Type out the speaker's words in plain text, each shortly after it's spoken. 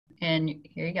And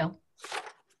here you go.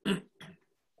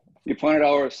 The appointed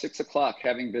hour of 6 o'clock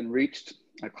having been reached,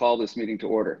 I call this meeting to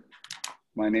order.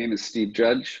 My name is Steve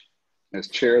Judge. As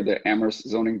chair of the Amherst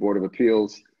Zoning Board of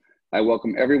Appeals, I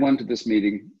welcome everyone to this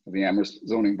meeting of the Amherst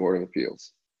Zoning Board of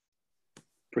Appeals.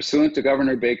 Pursuant to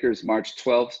Governor Baker's March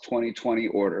 12, 2020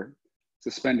 order,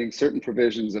 suspending certain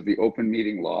provisions of the open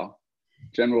meeting law,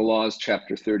 General Laws,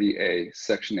 Chapter 30A,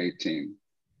 Section 18,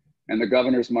 and the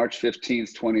Governor's March 15,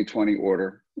 2020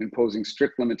 order, imposing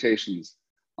strict limitations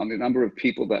on the number of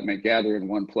people that may gather in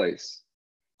one place.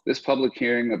 This public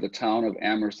hearing of the Town of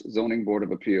Amherst Zoning Board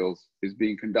of Appeals is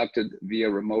being conducted via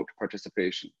remote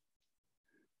participation.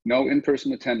 No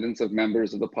in-person attendance of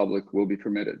members of the public will be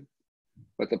permitted,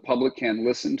 but the public can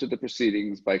listen to the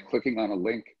proceedings by clicking on a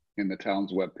link in the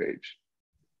town's webpage.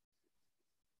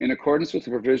 In accordance with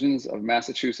the provisions of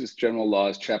Massachusetts General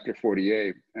Laws, Chapter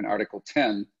 48 and Article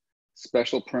 10,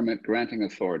 Special Permit Granting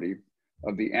Authority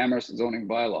of the Amherst Zoning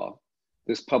Bylaw,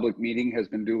 this public meeting has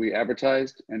been duly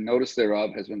advertised and notice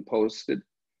thereof has been posted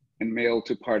and mailed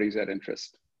to parties at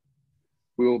interest.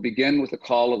 We will begin with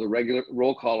a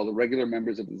roll call of the regular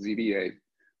members of the ZBA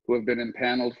who have been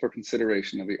impaneled for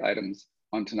consideration of the items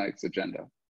on tonight's agenda.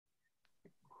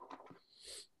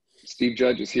 Steve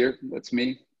Judge is here, that's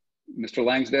me. Mr.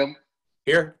 Langsdale?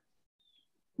 Here.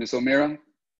 Ms. O'Meara?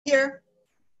 Here.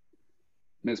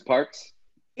 Ms. Parks?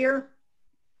 Here.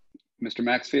 Mr.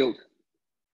 Maxfield?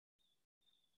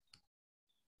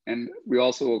 And we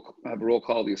also will have a roll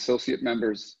call of the associate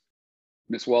members.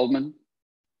 Ms. Waldman?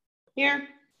 Here.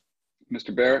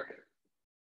 Mr. Barrick?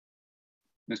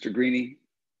 Mr. Greeny?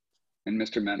 And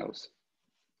Mr. Meadows.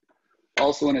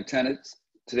 Also in attendance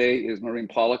today is Maureen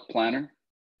Pollock, planner,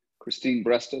 Christine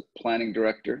Bresta, planning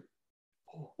director,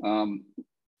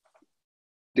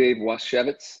 Dave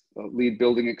Washevitz, lead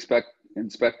building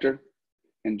inspector,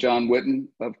 and John Witten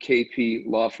of KP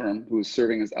Law Firm, who is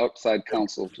serving as outside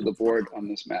counsel to the board on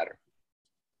this matter.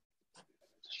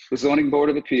 The Zoning Board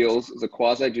of Appeals is a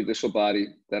quasi-judicial body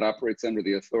that operates under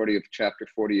the authority of Chapter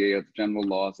 48 of the General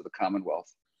Laws of the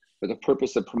Commonwealth for the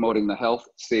purpose of promoting the health,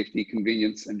 safety,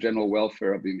 convenience, and general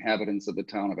welfare of the inhabitants of the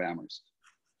town of Amherst.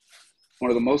 One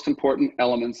of the most important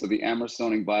elements of the Amherst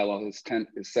zoning bylaw is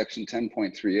section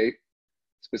 10.38.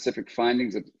 Specific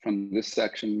findings from this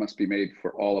section must be made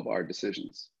for all of our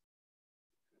decisions.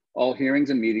 All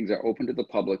hearings and meetings are open to the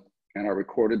public and are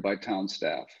recorded by town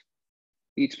staff.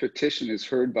 Each petition that is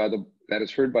heard by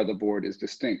the board is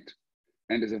distinct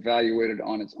and is evaluated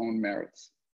on its own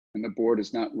merits, and the board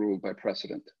is not ruled by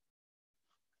precedent.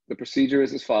 The procedure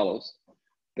is as follows.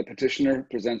 The petitioner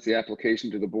presents the application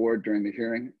to the board during the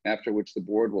hearing, after which the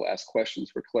board will ask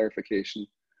questions for clarification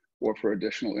or for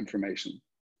additional information.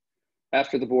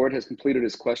 After the board has completed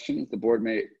its questions, the board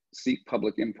may seek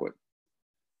public input.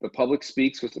 The public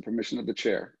speaks with the permission of the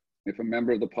chair. If a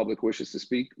member of the public wishes to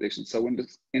speak, they should so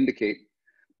indicate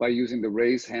by using the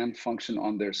raise hand function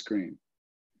on their screen.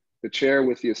 The chair,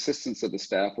 with the assistance of the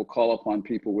staff, will call upon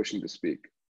people wishing to speak.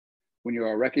 When you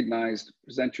are recognized,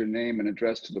 present your name and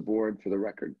address to the board for the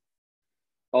record.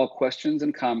 All questions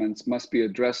and comments must be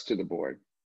addressed to the board.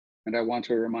 And I want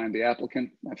to remind the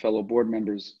applicant, my fellow board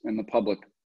members, and the public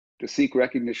to seek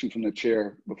recognition from the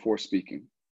chair before speaking.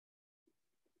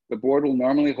 The board will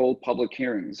normally hold public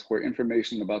hearings where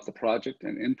information about the project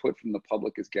and input from the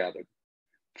public is gathered,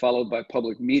 followed by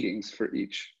public meetings for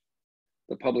each.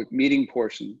 The public meeting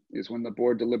portion is when the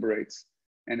board deliberates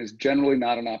and is generally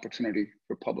not an opportunity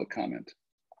for public comment.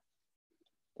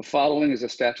 The following is a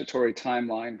statutory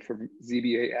timeline for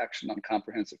ZBA action on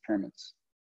comprehensive permits.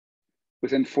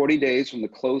 Within 40 days from the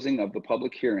closing of the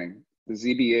public hearing, the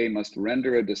ZBA must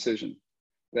render a decision,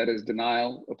 that is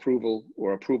denial, approval,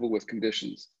 or approval with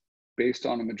conditions, based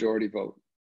on a majority vote.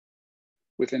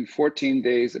 Within 14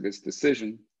 days of its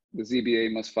decision, the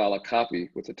ZBA must file a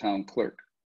copy with the town clerk.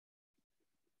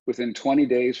 Within 20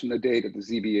 days from the date of the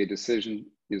ZBA decision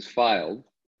is filed,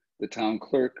 with the town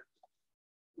clerk,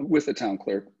 the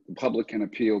public can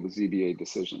appeal the ZBA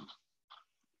decision.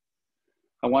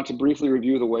 I want to briefly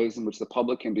review the ways in which the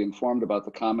public can be informed about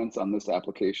the comments on this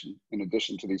application in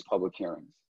addition to these public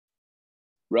hearings.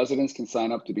 Residents can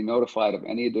sign up to be notified of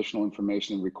any additional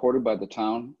information recorded by the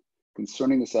town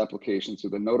concerning this application through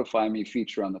the Notify Me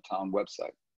feature on the town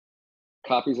website.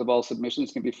 Copies of all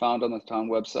submissions can be found on the town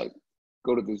website.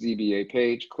 Go to the ZBA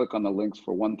page, click on the links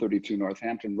for 132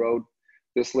 Northampton Road.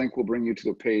 This link will bring you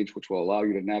to a page which will allow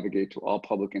you to navigate to all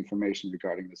public information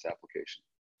regarding this application.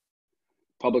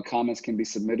 Public comments can be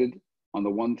submitted on the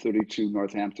 132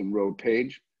 Northampton Road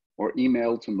page or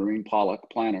emailed to Maureen Pollock,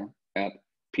 planner, at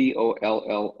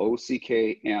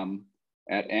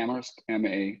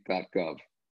POLLOCKM@amherstma.gov.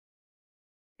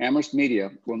 Amherst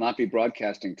Media will not be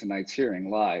broadcasting tonight's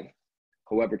hearing live.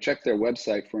 However, check their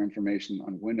website for information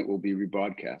on when it will be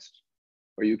rebroadcast,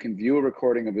 or you can view a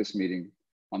recording of this meeting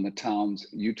on the town's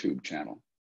YouTube channel.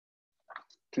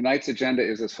 Tonight's agenda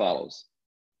is as follows.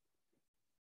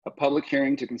 A public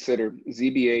hearing to consider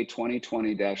ZBA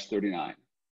 2020-39,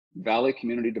 Valley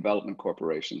Community Development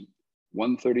Corporation,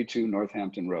 132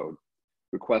 Northampton Road,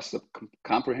 requests a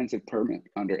comprehensive permit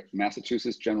under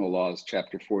Massachusetts General Laws,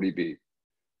 Chapter 40B,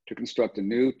 to construct a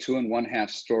new 2 1/2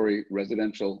 story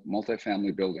residential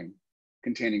multifamily building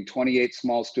containing 28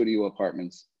 small studio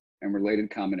apartments and related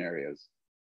common areas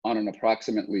on an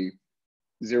approximately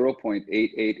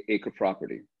 0.88 acre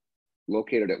property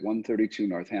located at 132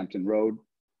 Northampton Road,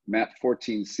 map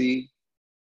 14C,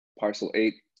 parcel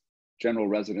 8, general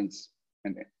residence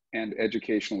and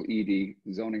educational ED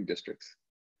zoning districts.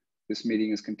 This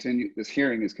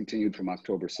hearing is continued from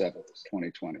October 7th,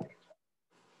 2020.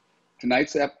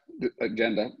 Tonight's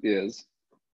agenda is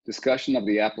discussion of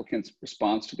the applicant's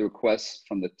response to the requests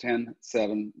from the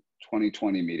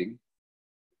 10/7/2020 meeting,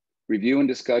 review and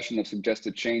discussion of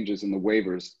suggested changes in the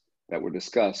waivers that were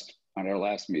discussed on our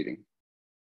last meeting,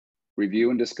 review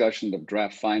and discussion of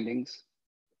draft findings,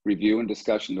 review and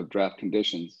discussion of draft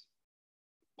conditions,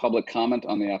 public comment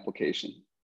on the application,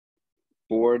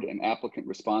 board and applicant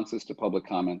responses to public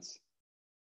comments,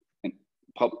 and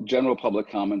general public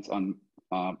comments on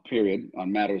period on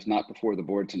matters not before the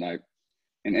board tonight,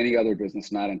 and any other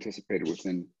business not anticipated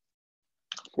within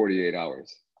 48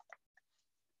 hours.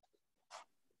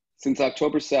 Since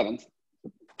October 7th,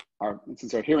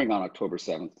 since our hearing on October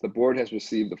 7th, the board has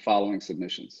received the following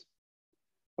submissions.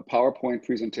 A PowerPoint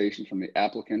presentation from the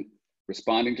applicant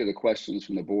responding to the questions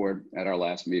from the board at our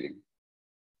last meeting.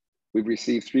 We've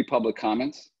received 3 public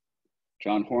comments.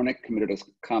 John Hornick committed a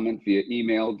comment via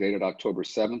email dated October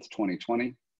 7th,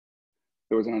 2020.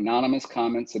 There was an anonymous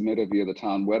comment submitted via the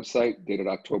town website dated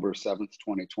October 7th,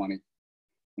 2020.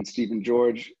 And Stephen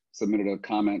George submitted a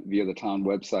comment via the town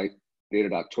website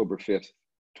dated October 5th,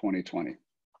 2020.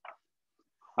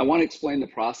 I want to explain the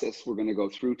process we're going to go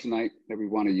through tonight that we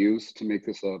want to use to make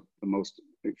this the most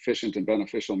efficient and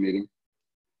beneficial meeting.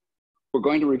 We're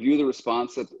going to review the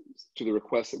response to the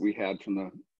requests that we had from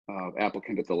the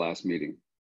applicant at the last meeting.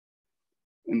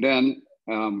 And then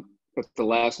at the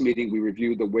last meeting, we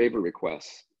reviewed the waiver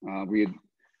requests. We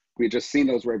had just seen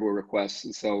those waiver requests.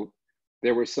 And so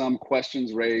there were some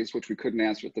questions raised, which we couldn't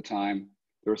answer at the time.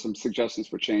 There were some suggestions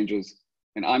for changes.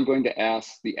 And I'm going to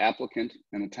ask the applicant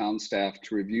and the town staff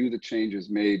to review the changes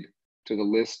made to the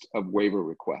list of waiver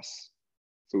requests.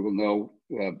 So we'll know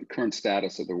the current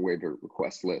status of the waiver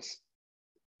request list.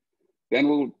 Then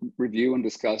we'll review and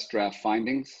discuss draft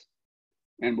findings,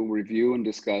 and we'll review and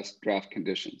discuss draft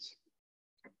conditions.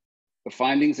 The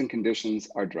findings and conditions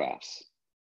are drafts,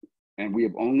 and we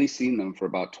have only seen them for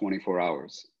about 24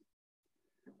 hours.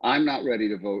 I'm not ready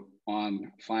to vote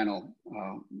on final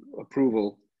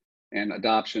approval and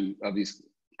adoption of these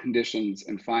conditions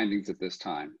and findings at this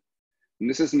time. And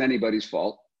this isn't anybody's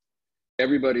fault.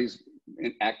 Everybody's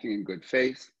acting in good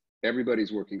faith.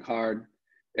 Everybody's working hard.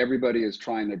 Everybody is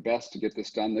trying their best to get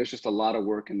this done. There's just a lot of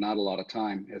work and not a lot of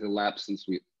time has elapsed since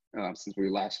we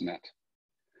last met.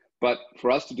 But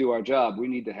for us to do our job, we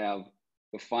need to have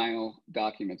the final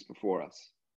documents before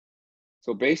us.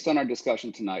 So based on our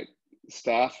discussion tonight, the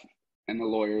staff and the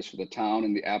lawyers for the town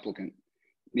and the applicant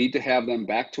need to have them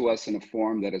back to us in a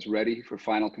form that is ready for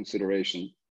final consideration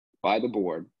by the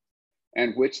board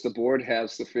and which the board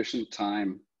has sufficient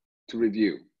time to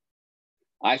review.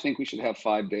 I think we should have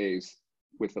 5 days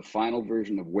with the final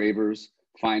version of waivers,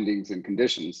 findings, and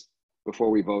conditions before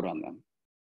we vote on them.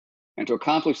 And to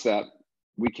accomplish that,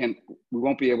 we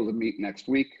won't be able to meet next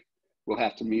week. We'll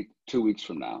have to meet 2 weeks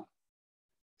from now.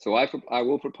 So I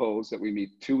will propose that we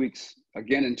meet 2 weeks,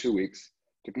 again in 2 weeks,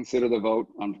 to consider the vote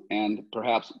on, and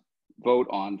perhaps vote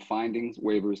on findings,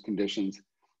 waivers, conditions,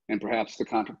 and perhaps the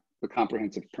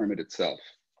comprehensive permit itself.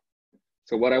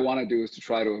 So what I want to do is to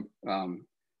try to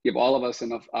give all of us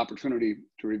enough opportunity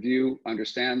to review,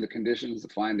 understand the conditions, the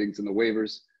findings, and the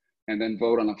waivers, and then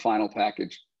vote on a final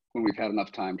package when we've had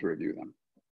enough time to review them.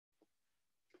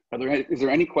 Is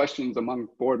there any questions among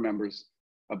board members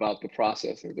about the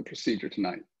process or the procedure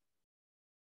tonight?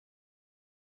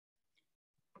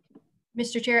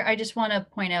 Mr. Chair, I just want to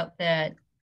point out that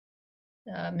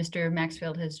Mr.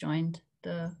 Maxfield has joined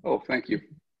the. Oh, thank you.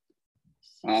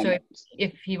 So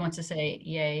if he wants to say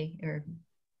yay or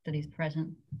that he's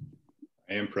present.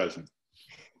 I am present.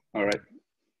 All right,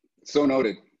 so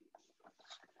noted.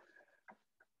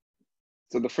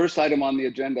 So the first item on the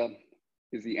agenda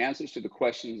is the answers to the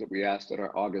questions that we asked at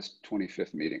our August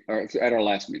 25th meeting, or at our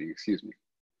last meeting, excuse me.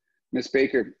 Ms.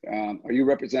 Baker, are you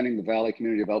representing the Valley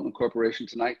Community Development Corporation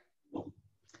tonight?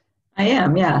 I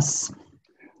am, yes.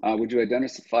 Would you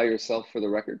identify yourself for the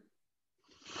record?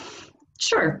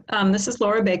 Sure. This is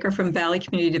Laura Baker from Valley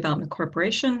Community Development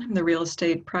Corporation. I'm the real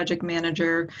estate project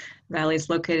manager. Valley is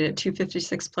located at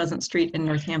 256 Pleasant Street in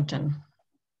Northampton.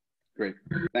 Great,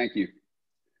 thank you.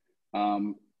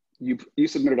 You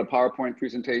submitted a PowerPoint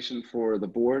presentation for the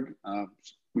board.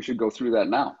 We should go through that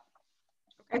now.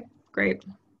 Okay, great.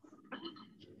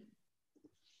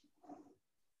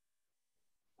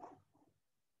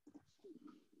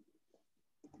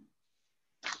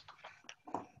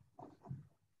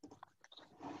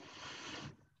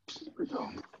 Here we go.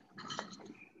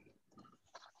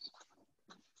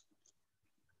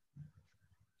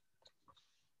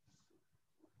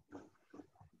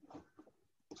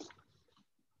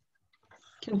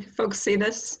 Can folks see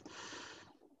this?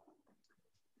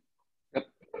 Yep.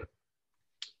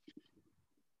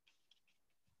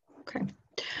 Okay.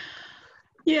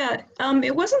 Yeah,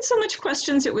 it wasn't so much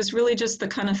questions, it was really just the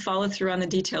kind of follow through on the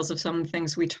details of some of the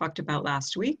things we talked about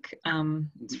last week.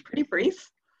 It's pretty brief.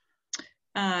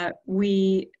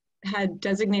 We had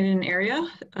designated an area.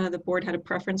 The board had a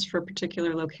preference for a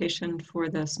particular location for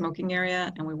the smoking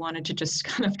area, and we wanted to just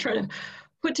kind of try to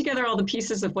put together all the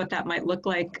pieces of what that might look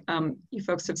like. You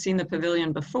folks have seen the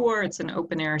pavilion before. It's an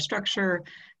open air structure.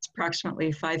 It's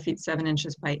approximately 5 feet 7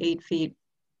 inches by 8 feet.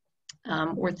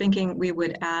 We're thinking we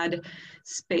would add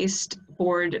spaced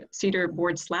cedar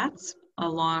board slats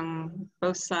along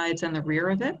both sides and the rear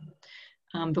of it.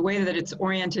 The way that it's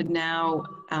oriented now,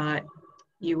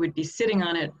 you would be sitting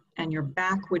on it and your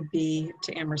back would be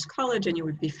to Amherst College and you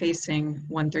would be facing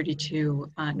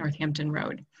 132 Northampton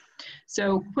Road.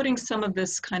 So putting some of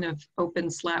this kind of open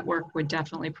slat work would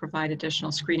definitely provide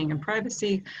additional screening and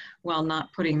privacy while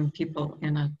not putting people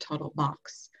in a total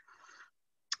box.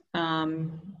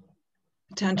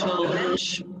 Potential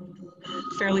bench,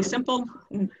 fairly simple,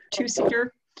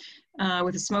 2-seater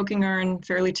with a smoking urn,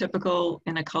 fairly typical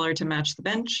in a color to match the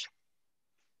bench.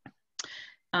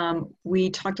 We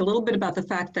talked a little bit about the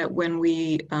fact that when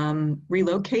we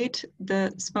relocate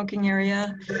the smoking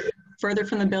area further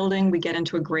from the building, we get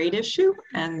into a grade issue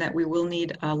and that we will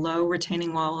need a low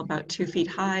retaining wall about 2 feet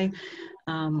high.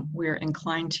 We're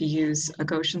inclined to use a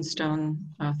Goshen stone,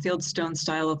 field stone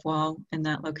style of wall in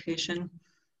that location.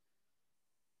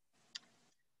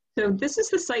 So this is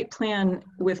the site plan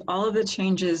with all of the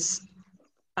changes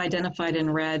identified in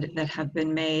red that have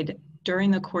been made during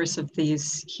the course of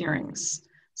these hearings.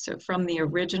 So from the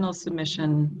original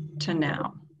submission to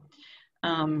now.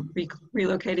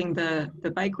 Relocating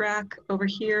the bike rack over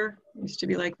here, used to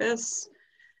be like this.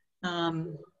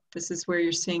 This is where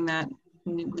you're seeing that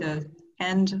the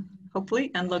end, hopefully,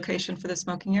 end location for the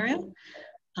smoking area.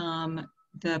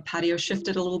 The patio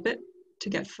shifted a little bit to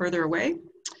get further away.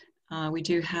 We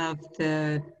do have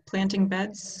the planting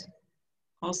beds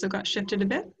also got shifted a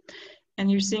bit. And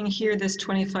you're seeing here this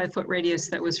 25-foot radius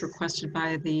that was requested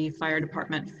by the fire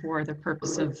department for the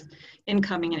purpose of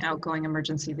incoming and outgoing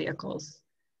emergency vehicles.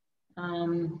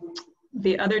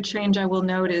 The other change I will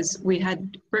note is we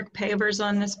had brick pavers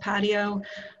on this patio,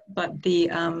 but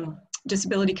the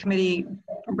disability committee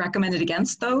recommended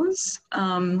against those.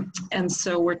 And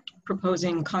so we're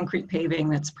proposing concrete paving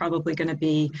that's probably going to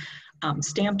be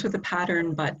stamped with a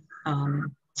pattern, but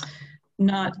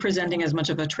not presenting as much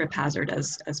of a trip hazard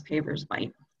as pavers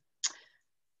might.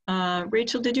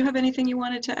 Rachel, did you have anything you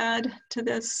wanted to add to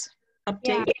this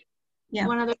update? Yeah.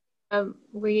 One other,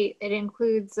 it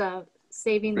includes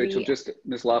saving Rachel,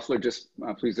 Ms. Loeffler, just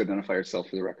please identify yourself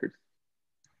for the record.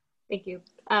 Thank you.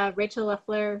 Rachel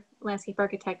Loeffler, landscape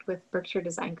architect with Berkshire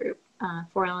Design Group,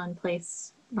 4 Allen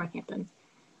Place, Northampton.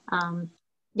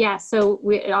 Yeah, so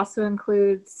it also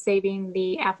includes saving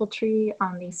the apple tree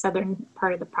on the southern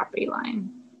part of the property line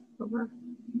over.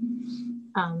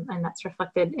 And that's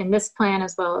reflected in this plan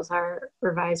as well as our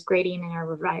revised grading and our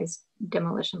revised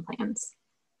demolition plans.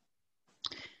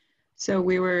 So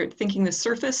we were thinking the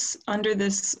surface under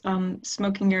this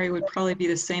smoking area would probably be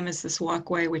the same as this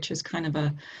walkway, which is kind of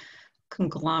a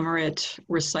conglomerate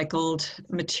recycled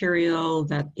material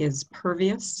that is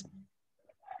pervious.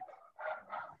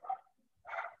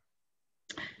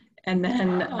 And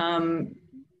then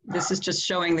this is just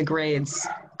showing the grades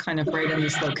kind of right in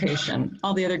this location.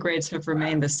 All the other grades have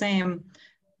remained the same.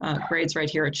 Grades right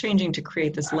here are changing to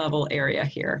create this level area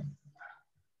here.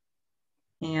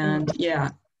 And yeah,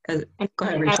 go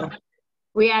ahead, Rachel.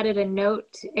 We added a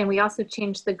note and we also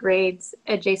changed the grades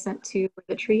adjacent to where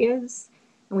the tree is.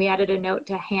 And we added a note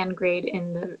to hand grade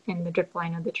in the drip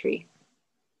line of the tree.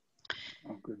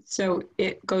 Oh, good. So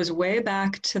it goes way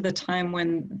back to the time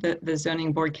when the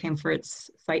zoning board came for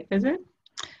its site visit.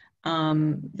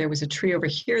 There was a tree over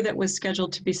here that was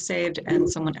scheduled to be saved, and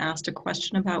someone asked a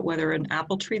question about whether an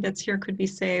apple tree that's here could be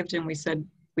saved, and we said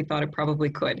we thought it probably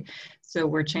could. So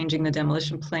we're changing the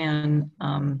demolition plan,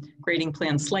 grading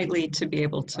plan slightly to be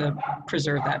able to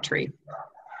preserve that tree.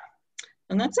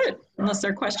 And that's it, unless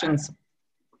there are questions.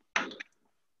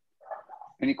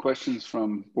 Any questions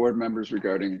from board members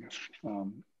regarding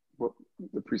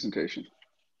the presentation?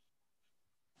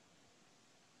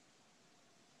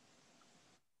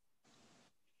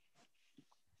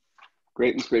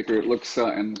 Great, Ms. Baker. It looks,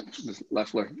 and Ms.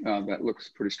 Leffler, that looks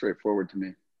pretty straightforward to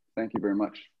me. Thank you very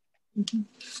much.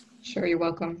 Sure, you're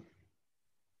welcome.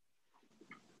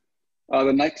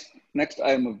 The next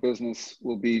item of business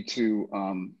will be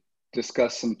to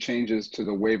discuss some changes to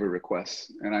the waiver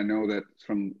requests. And I know that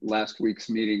from last week's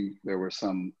meeting, there were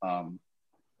some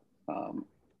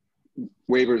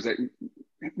waivers that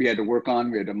we had to work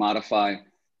on, we had to modify.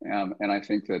 And I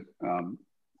think that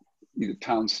either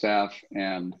town staff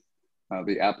and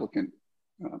the applicant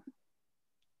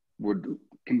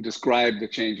can describe the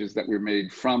changes that were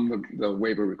made from the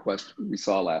waiver request we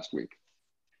saw last week.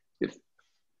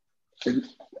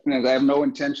 And I have no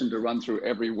intention to run through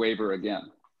every waiver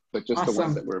again, but just Awesome. the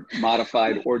ones that were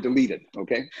modified or deleted,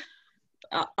 okay?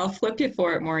 I'll flip you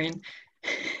for it, Maureen.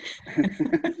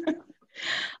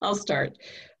 I'll start.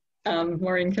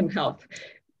 Maureen can help.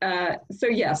 So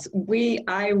yes,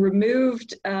 I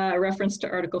removed a reference to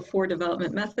Article 4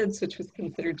 development methods, which was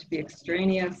considered to be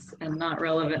extraneous and not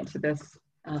relevant to this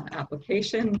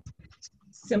application.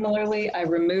 Similarly, I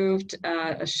removed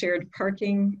a shared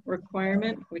parking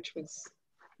requirement, which was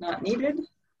not needed.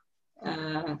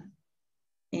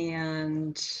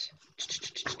 And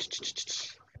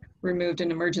removed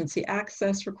an emergency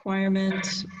access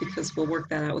requirement because we'll work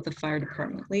that out with the fire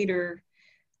department later.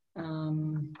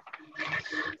 And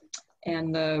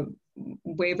the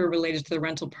waiver related to the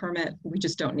rental permit, we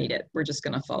just don't need it. We're just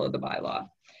gonna follow the bylaw.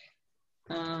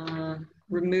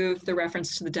 Removed the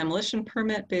reference to the demolition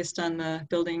permit based on the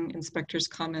building inspector's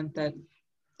comment that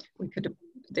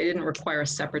they didn't require a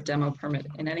separate demo permit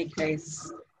in any case.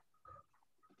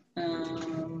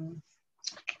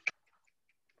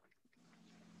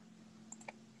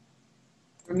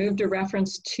 Removed a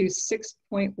reference to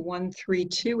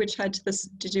 6.132, which had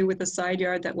to do with a side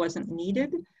yard that wasn't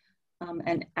needed,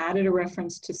 and added a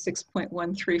reference to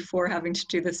 6.134 having to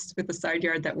do this with the side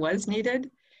yard that was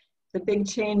needed. The big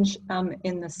change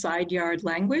in the side yard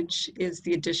language is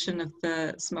the addition of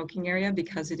the smoking area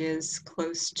because it is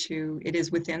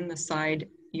within the side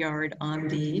yard on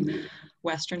the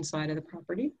western side of the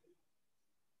property.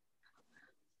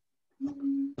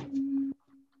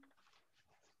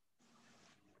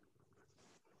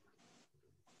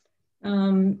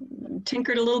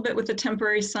 Tinkered a little bit with the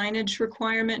temporary signage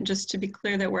requirement, just to be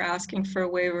clear that we're asking for a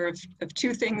waiver of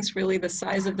two things, really the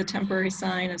size of the temporary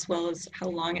sign as well as how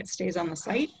long it stays on the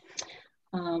site.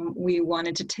 We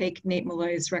wanted to take Nate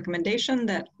Malloy's recommendation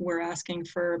that we're asking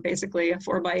for basically a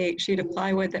 4x8 sheet of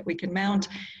plywood that we can mount,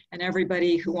 and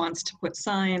everybody who wants to put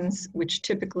signs, which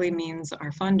typically means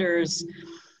our funders,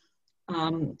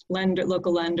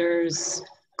 local lenders,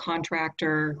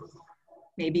 contractor,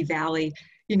 maybe Valley,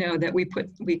 you know, that we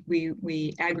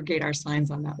aggregate our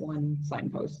signs on that one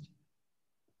signpost.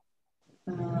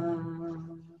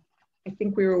 I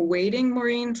think we were waiting,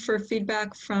 Maureen, for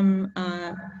feedback from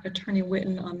Attorney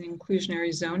Witten on the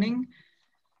inclusionary zoning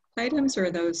items, or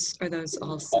are those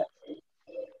all set?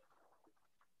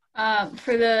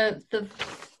 For the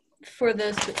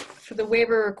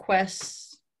waiver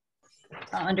requests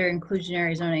under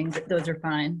inclusionary zoning, those are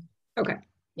fine. Okay.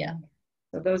 Yeah.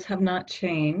 So those have not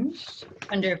changed.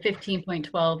 Under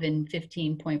 15.12 and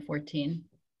 15.14.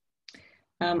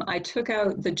 I took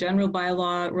out the general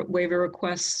bylaw waiver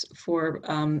requests for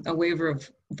a waiver of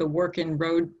the work-in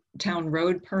town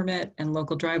road permit and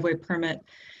local driveway permit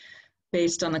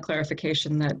based on the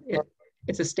clarification that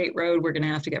it's a state road. We're going to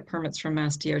have to get permits from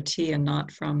Mass DOT and not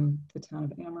from the town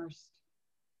of Amherst.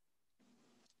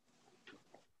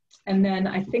 And then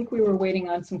I think we were waiting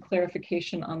on some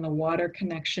clarification on the water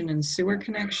connection and sewer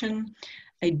connection.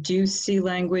 I do see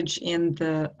language in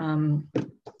the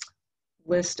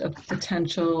list of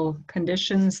potential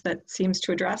conditions that seems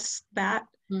to address that.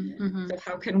 Mm-hmm. So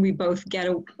how can we both get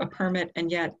a permit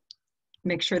and yet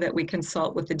make sure that we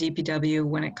consult with the DPW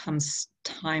when it comes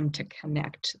time to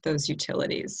connect those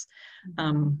utilities?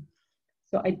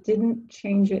 So I didn't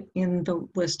change it in the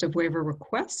list of waiver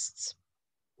requests.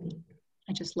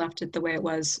 I just left it the way it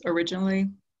was originally.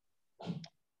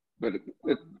 But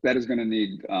that is going to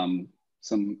need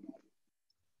some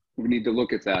we need to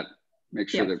look at that, make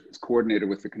sure Yeah. that it's coordinated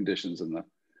with the conditions and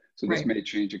so this Right. may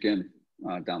change again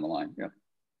down the line. Yeah.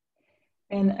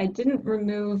 And I didn't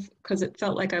remove, because it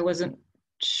felt like I wasn't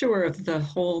sure of the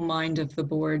whole mind of the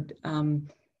board,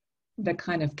 the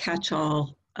kind of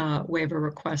catch-all waiver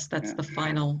request. That's Yeah. the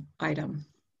final item.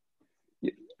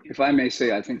 If I may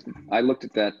say, I think I looked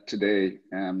at that today,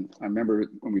 and I remember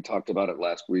when we talked about it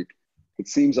last week, it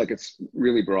seems like it's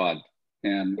really broad.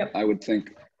 And Yep. I would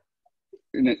think,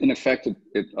 in effect,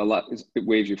 it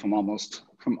waives you from almost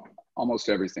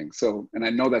everything. So, and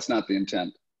I know that's not the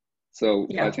intent. So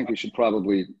Yeah. I think we should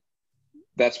probably,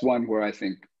 that's one where I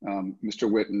think Mr.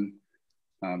 Witten,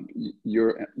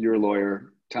 your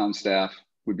lawyer, town staff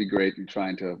would be great in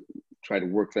trying to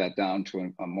work that down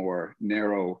to a more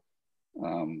narrow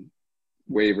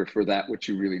waiver for that which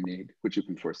you really need, which you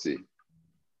can foresee.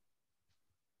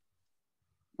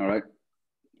 All right.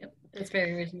 Yep, that's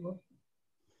very reasonable.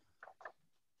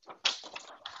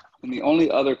 And the only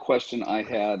other question I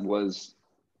had was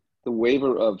the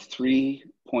waiver of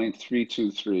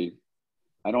 3.323.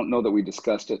 I don't know that we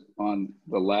discussed it on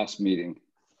the last meeting,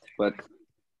 but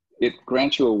it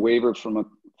grants you a waiver from a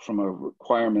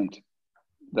requirement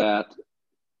that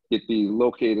it be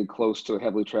located close to a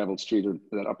heavily traveled street, or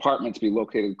that apartments be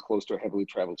located close to a heavily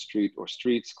traveled street, or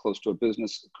streets close to a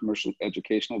business, commercial,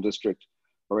 educational district,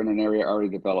 or in an area already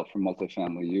developed for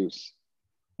multifamily use.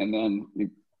 And then,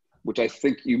 which I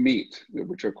think you meet,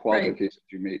 which are qualifications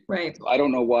you meet. Right. So I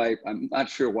don't know why, I'm not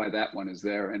sure why that one is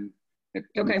there. And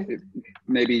Okay.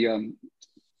 Maybe, I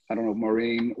don't know,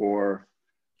 Maureen or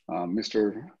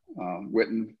Mr.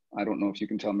 Witten, I don't know if you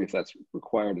can tell me if that's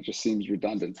required. It just seems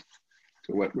redundant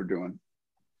to what we're doing.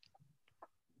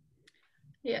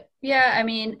 Yeah. I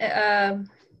mean, I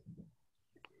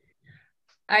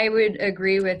would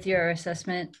agree with your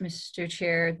assessment, Mr.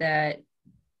 Chair, that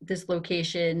this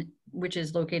location, which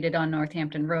is located on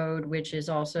Northampton Road, which is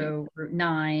also Route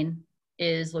 9,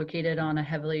 is located on a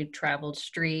heavily traveled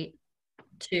street.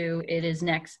 2, it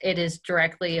is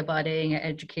directly abutting an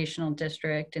educational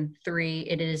district. And 3,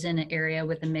 it is in an area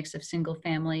with a mix of single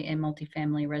family and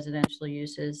multifamily residential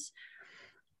uses.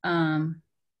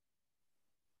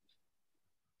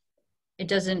 It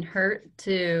doesn't hurt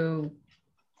to,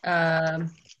 I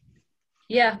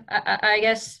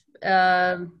guess,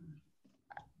 I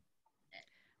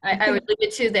would leave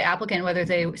it to the applicant whether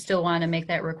they still want to make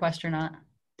that request or not.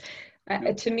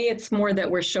 To me, it's more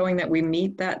that we're showing that we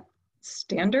meet that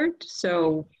standard.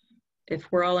 So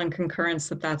if we're all in concurrence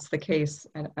that that's the case,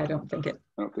 I don't think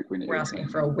we need we're asking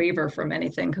for a waiver from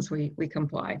anything because we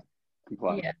comply.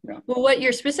 Yeah. Well, what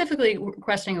you're specifically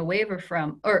requesting a waiver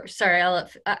from, or sorry,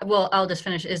 I'll just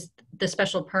finish, is the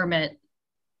special permit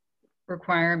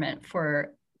requirement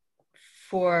for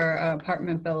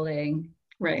apartment building.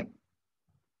 Right.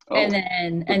 Oh.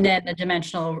 And then the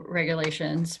dimensional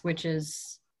regulations, which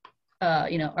is,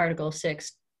 Article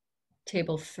 6,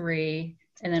 Table 3,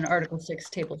 and then Article 6,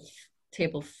 Table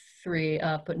 3,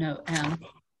 footnote M.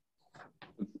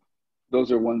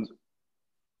 Those are ones.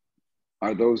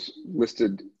 Are those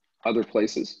listed other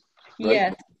places? Right?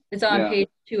 Yes, it's on page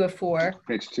 2 of 4.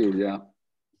 Page 2, yeah.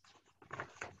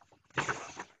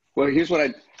 Well, here's what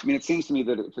I mean. It seems to me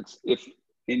that if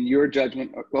in your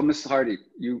judgment, well, Ms. Hardy,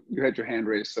 you had your hand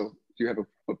raised, so do you have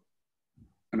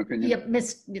an opinion? Yep,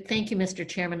 thank you, Mr.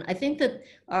 Chairman. I think that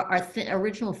our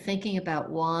original thinking about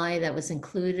why that was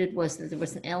included was that there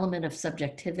was an element of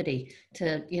subjectivity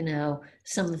to,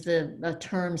 some of the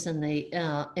terms in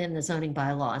the zoning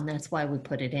bylaw, and that's why we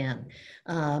put it in.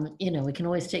 We can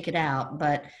always take it out,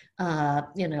 but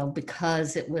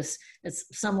because it's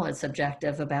somewhat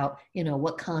subjective about,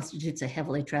 what constitutes a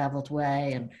heavily traveled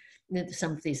way and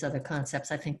some of these other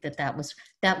concepts. I think that was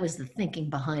the thinking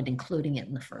behind including it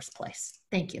in the first place.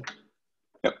 Thank you.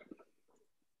 Yep.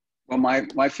 Well,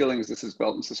 my feeling is this is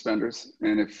belt and suspenders,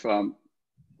 and if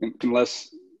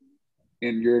unless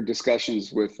in your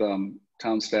discussions with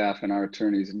town staff and our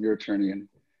attorneys and your attorney and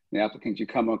the applicant, you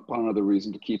come up with another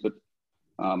reason to keep it,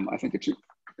 I think it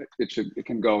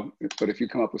can go. But if you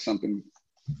come up with something,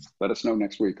 let us know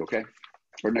next week, okay?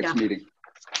 Or next meeting.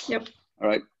 Yep. All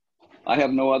right. I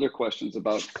have no other questions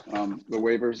about the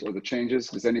waivers or the changes.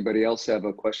 Does anybody else have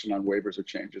a question on waivers or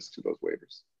changes to those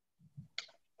waivers?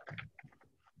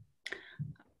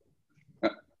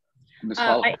 Ms.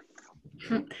 Hall?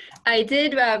 I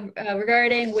did,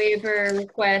 regarding waiver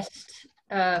request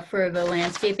for the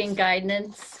landscaping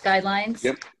guidelines.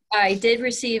 Yep. I did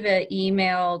receive an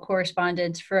email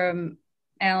correspondence from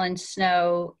Alan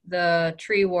Snow, the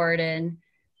tree warden,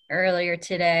 earlier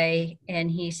today,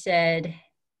 and he said,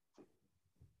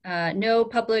 no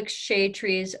public shade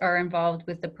trees are involved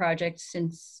with the project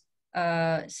since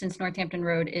since Northampton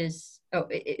Road is,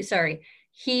 sorry,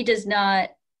 he does not,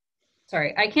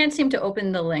 sorry, I can't seem to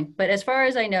open the link, but as far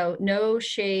as I know, no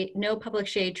public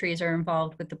shade trees are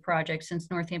involved with the project since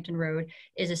Northampton Road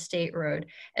is a state road.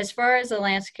 As far as the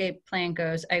landscape plan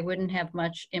goes, I wouldn't have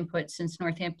much input since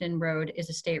Northampton Road is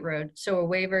a state road, so a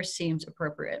waiver seems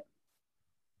appropriate.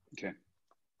 Okay.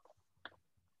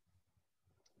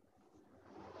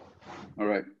 All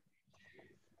right.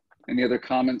 Any other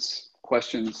comments,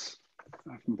 questions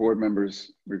from board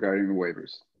members regarding the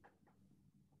waivers?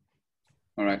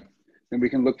 All right. Then we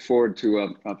can look forward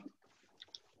to a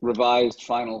revised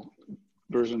final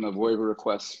version of waiver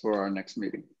requests for our next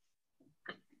meeting.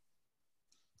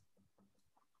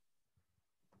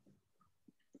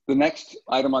 The next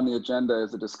item on the agenda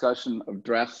is a discussion of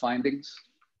draft findings.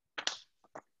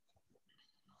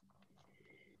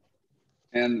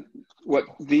 And what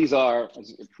these are,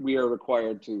 is we are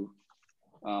required to,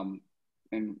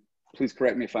 and please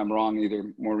correct me if I'm wrong,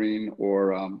 either Maureen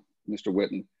or Mr.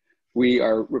 Whitten, we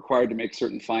are required to make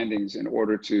certain findings in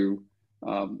order to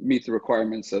meet the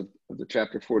requirements of the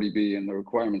Chapter 40B and the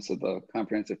requirements of the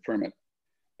comprehensive permit.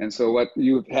 And so what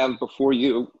you have before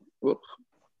you,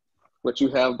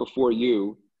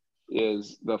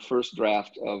 is the first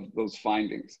draft of those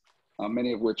findings,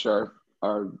 many of which are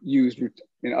used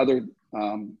in other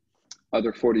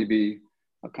 40B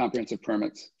comprehensive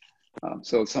permits.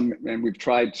 And we've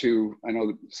tried to, I know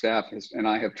the staff and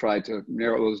I have tried to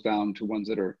narrow those down to ones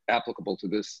that are applicable to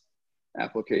this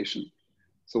application.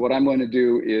 So what I'm going to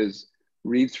do is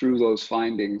read through those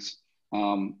findings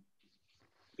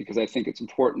because I think it's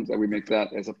important that we make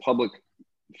that as a public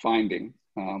finding,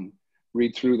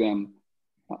 read through them.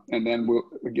 And then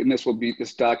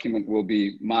this document will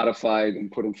be modified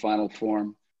and put in final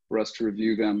form for us to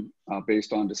review them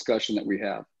based on discussion that we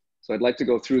have. So I'd like to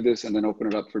go through this and then open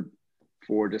it up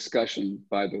for discussion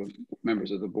by the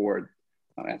members of the board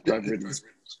after I've written.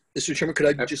 Mr. Chairman, could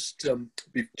I just,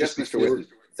 yes, Mr. Whitten.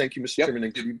 Thank you, Mr. Chairman,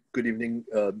 and good evening,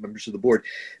 members of the board.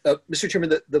 Mr.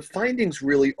 Chairman, the findings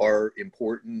really are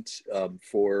important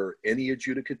for any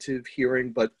adjudicative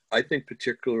hearing, but I think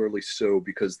particularly so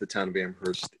because the town of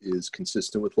Amherst is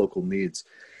consistent with local needs.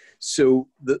 So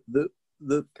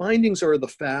the findings are the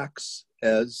facts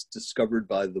as discovered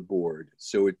by the board.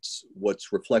 So it's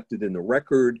what's reflected in the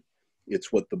record,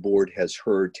 it's what the board has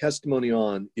heard testimony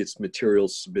on, it's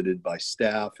materials submitted by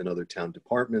staff and other town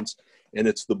departments, and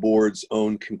it's the board's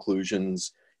own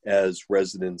conclusions as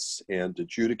residents and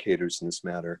adjudicators in this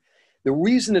matter. The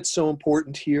reason it's so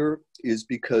important here is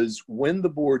because when the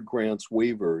board grants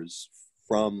waivers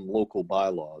from local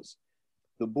bylaws,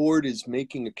 the board is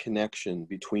making a connection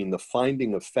between the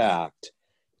finding of fact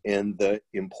and the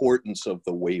importance of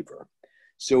the waiver.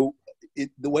 So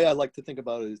the way I like to think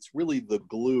about it, it's really the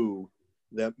glue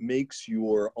that makes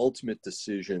your ultimate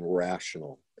decision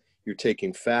rational. You're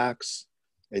taking facts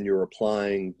and you're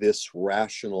applying this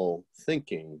rational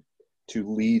thinking to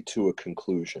lead to a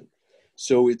conclusion.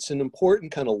 So it's an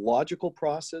important kind of logical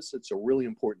process. It's a really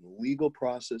important legal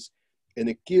process, and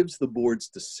it gives the board's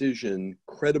decision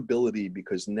credibility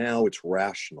because now it's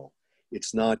rational.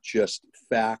 It's not just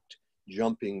fact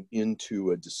jumping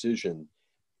into a decision.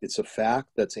 It's a fact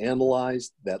that's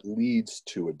analyzed that leads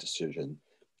to a decision.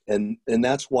 And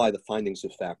that's why the findings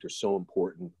of fact are so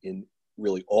important in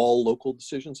really all local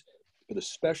decisions, but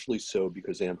especially so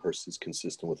because Amherst is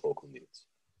consistent with local needs.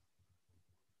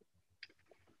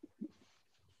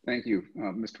 Thank you,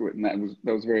 Mr. Whitten.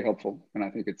 That was very helpful, and I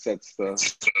think it sets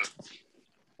us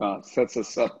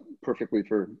up perfectly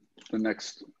for the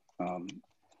next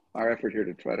our effort here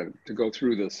to try to go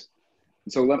through this.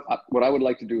 And so what I would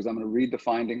like to do is I'm going to read the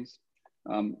findings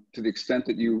to the extent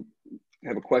that you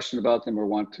have a question about them or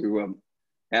want to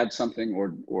add something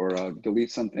or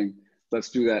delete something. Let's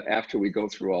do that after we go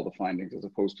through all the findings as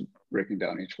opposed to breaking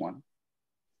down each one.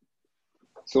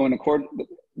 So in accordance,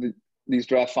 these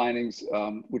draft findings,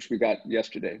 which we got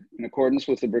yesterday, in accordance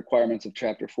with the requirements of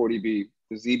Chapter 40B,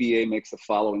 the ZBA makes the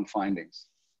following findings.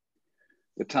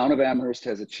 The town of Amherst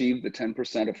has achieved the 10%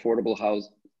 affordable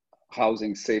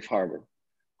housing safe harbor.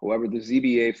 However, the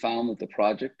ZBA found that the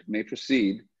project may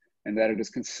proceed and that it is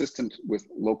consistent with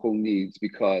local needs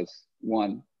because,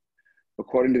 one,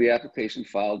 according to the application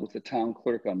filed with the town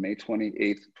clerk on May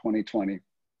 28th, 2020,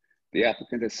 the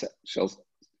applicant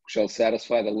shall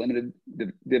satisfy the limited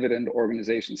dividend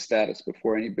organization status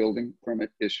before any building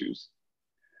permit issues.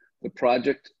 The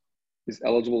project is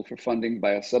eligible for funding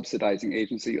by a subsidizing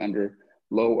agency under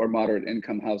low or moderate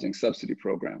income housing subsidy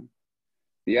program.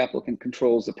 The applicant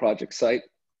controls the project site,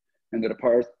 and the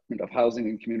Department of Housing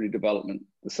and Community Development,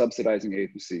 the subsidizing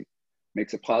agency,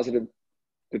 makes a positive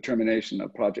determination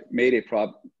of project, made a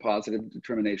positive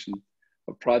determination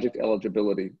of project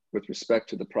eligibility with respect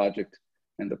to the project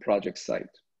and the project site.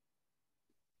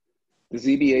 The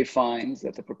ZBA finds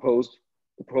that the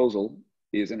proposal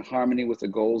is in harmony with the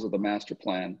goals of the master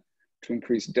plan to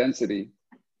increase density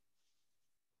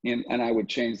in, and I would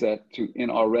change that to in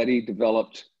already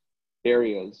developed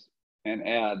areas and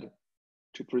add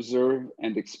to preserve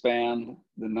and expand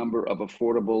the number of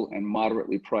affordable and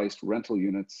moderately priced rental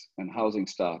units and housing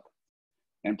stock,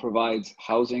 and provides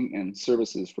housing and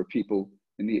services for people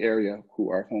in the area who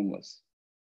are homeless.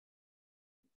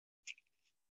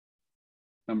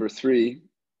 Number 3,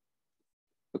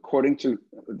 according to,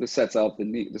 this sets out the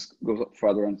need, this goes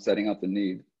farther on setting out the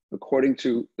need. According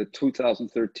to the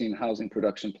 2013 Housing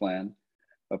Production Plan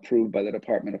approved by the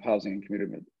Department of Housing and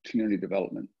Community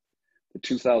Development, the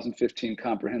 2015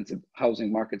 Comprehensive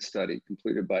Housing Market Study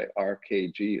completed by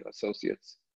RKG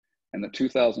Associates, and the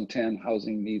 2010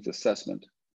 Housing Needs Assessment,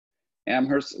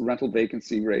 Amherst's rental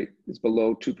vacancy rate is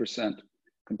below 2%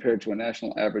 compared to a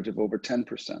national average of over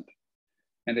 10%,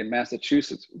 and a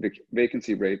Massachusetts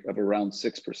vacancy rate of around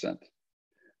 6%.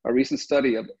 A recent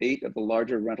study of 8 of the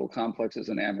larger rental complexes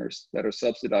in Amherst that are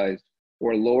subsidized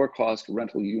or lower cost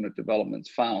rental unit developments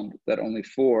found that only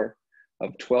 4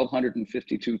 of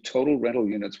 1,252 total rental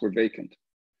units were vacant,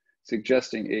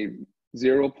 suggesting a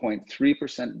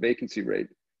 0.3% vacancy rate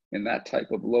in that type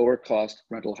of lower cost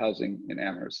rental housing in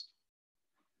Amherst.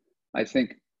 I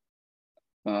think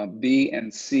B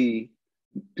and C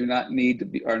do not need to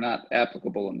be, are not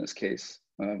applicable in this case.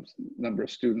 Number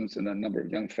of students and the number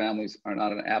of young families are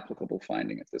not an applicable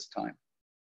finding at this time.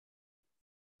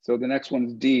 So the next one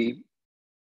is D.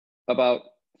 About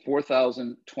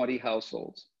 4,020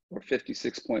 households, or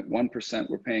 56.1%,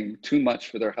 were paying too much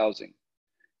for their housing,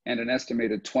 and an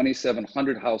estimated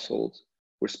 2,700 households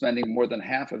were spending more than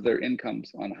half of their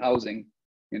incomes on housing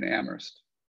in Amherst.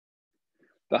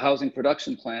 The Housing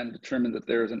Production Plan determined that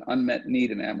there is an unmet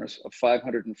need in Amherst of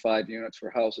 505 units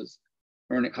for households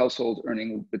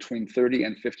earning between 30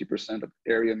 and 50% of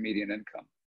area median income.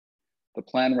 The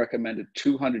plan recommended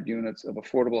 200 units of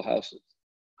affordable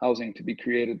housing to be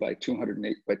created by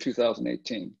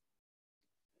 2018.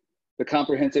 The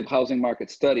Comprehensive Housing Market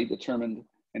Study determined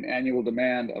an annual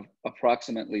demand of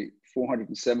approximately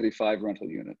 475 rental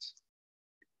units.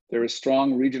 There is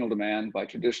strong regional demand by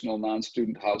traditional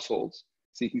non-student households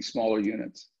seeking smaller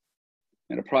units,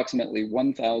 and approximately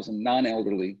 1,000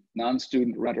 non-elderly,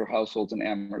 non-student renter households in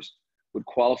Amherst would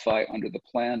qualify under the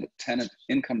planned tenant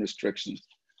income restrictions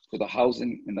for the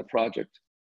housing in the project,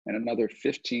 and another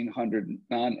 1,500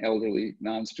 non-elderly,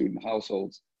 non-student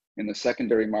households in the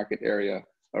secondary market area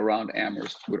around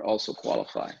Amherst would also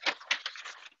qualify.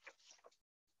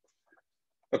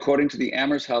 According to the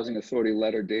Amherst Housing Authority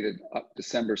letter dated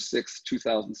December 6,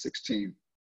 2016,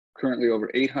 currently over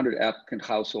 800 applicant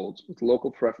households with local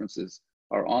preferences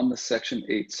are on the Section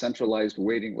 8 centralized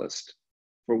waiting list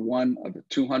for one of the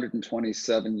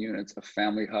 227 units of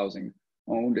family housing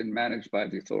owned and managed by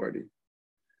the authority.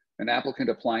 An applicant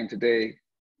applying today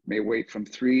may wait from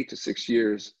 3 to 6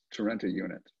 years to rent a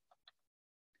unit.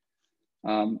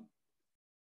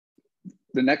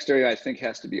 The next area I think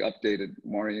has to be updated,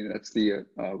 Maureen. That's the,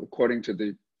 according to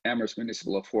the Amherst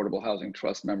Municipal Affordable Housing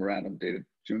Trust Memorandum dated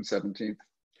June 17th.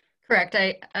 Correct.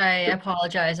 I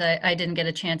apologize. I didn't get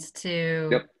a chance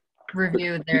to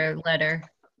review their letter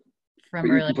from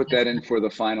earlier. You can put that in for the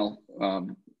final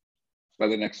by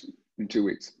the next, in 2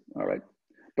 weeks. All right.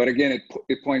 But again,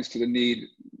 it points to the need,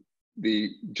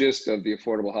 the gist of the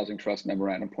Affordable Housing Trust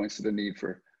Memorandum points to the need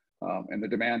for and the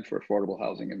demand for affordable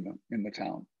housing in the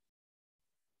town.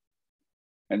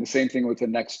 And the same thing with the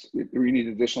next, we need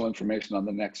additional information on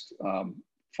the next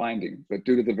finding, but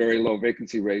due to the very low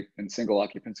vacancy rate in single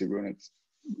occupancy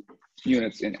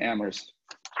units in Amherst,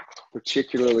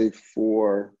 particularly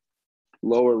for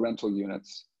lower rental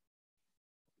units.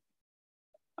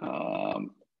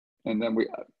 And then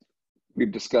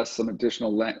we've discussed some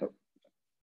additional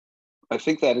I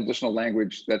think that additional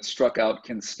language that's struck out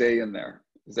can stay in there.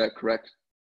 Is that correct?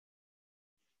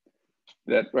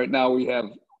 That right now we have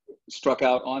struck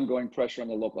out ongoing pressure on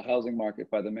the local housing market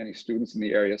by the many students in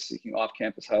the area seeking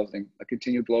off-campus housing. A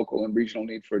continued local and regional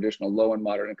need for additional low and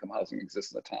moderate income housing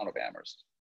exists in the town of Amherst.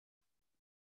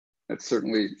 That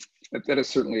is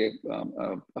certainly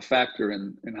a factor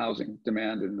in housing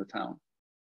demand in the town.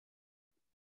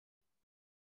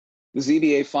 The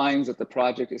ZBA finds that the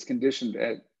project is conditioned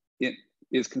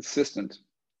is consistent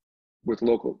with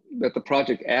that the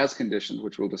project as conditioned,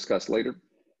 which we'll discuss later,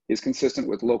 is consistent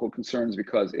with local concerns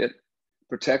because it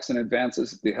protects and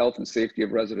advances the health and safety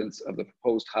of residents of the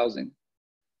proposed housing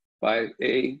by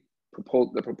A,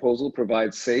 The proposal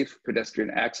provides safe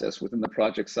pedestrian access within the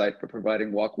project site for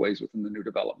providing walkways within the new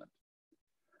development.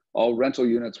 All rental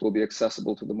units will be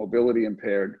accessible to the mobility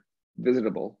impaired,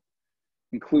 visitable,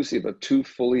 inclusive of 2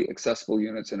 fully accessible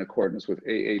units in accordance with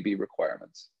AAB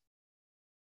requirements.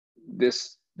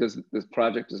 This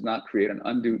project does not create an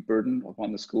undue burden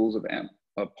upon the schools of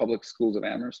public schools of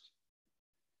Amherst.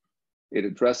 It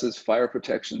addresses fire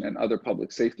protection and other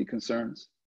public safety concerns.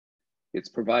 It's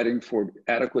providing for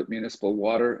adequate municipal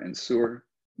water and sewer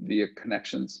via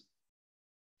connections.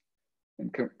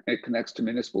 And it connects to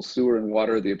municipal sewer and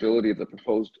water. The ability of the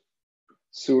proposed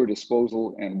sewer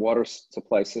disposal and water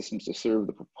supply systems to serve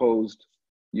the proposed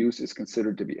use is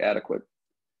considered to be adequate.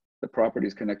 The property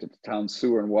is connected to town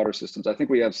sewer and water systems. I think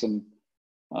we have some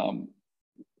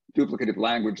duplicative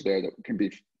language there that can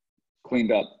be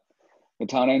cleaned up. The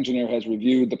town engineer has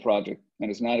reviewed the project and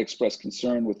has not expressed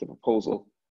concern with the proposal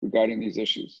regarding these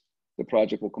issues. The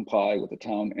project will comply with the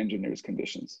town engineer's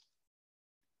conditions.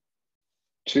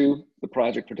 2, the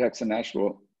project protects the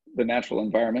natural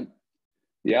environment.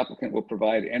 The applicant will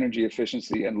provide energy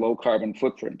efficiency and low carbon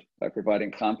footprint by providing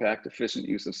compact, efficient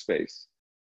use of space,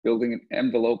 building an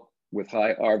envelope with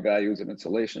high R values of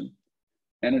insulation,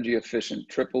 energy efficient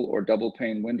triple or double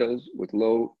pane windows with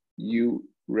low U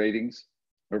ratings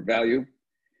or value,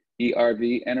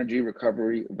 ERV, energy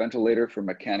recovery ventilator for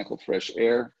mechanical fresh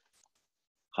air,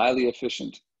 highly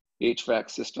efficient HVAC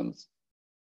systems.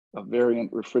 A variant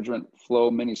refrigerant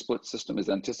flow mini split system is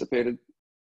anticipated.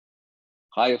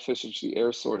 High efficiency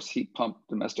air source heat pump,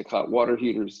 domestic hot water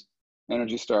heaters,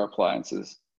 Energy Star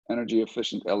appliances, energy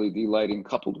efficient LED lighting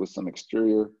coupled with some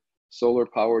exterior solar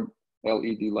powered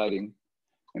LED lighting,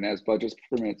 and as budget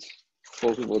permits,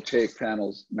 photovoltaic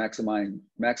panels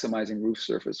maximizing roof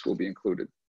surface will be included.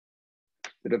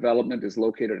 The development is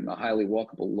located in a highly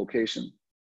walkable location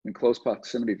in close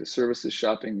proximity to services,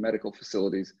 shopping, medical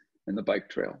facilities, and the bike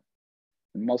trail.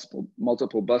 In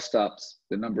multiple bus stops,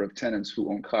 the number of tenants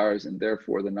who own cars and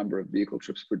therefore the number of vehicle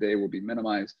trips per day will be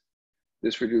minimized.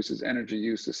 This reduces energy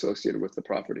use associated with the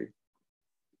property.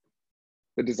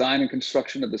 The design and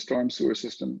construction of the storm sewer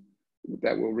system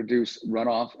that will reduce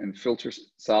runoff and filter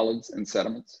solids and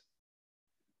sediments.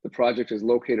 The project is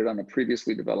located on a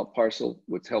previously developed parcel,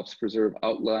 which helps preserve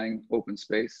outlying open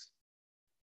space.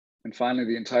 And finally,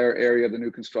 the entire area of the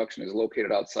new construction is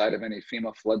located outside of any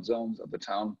FEMA flood zones of the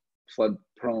town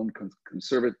flood-prone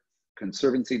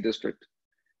conservancy district,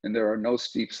 and there are no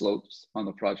steep slopes on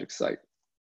the project site.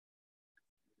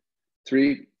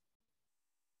 3,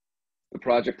 the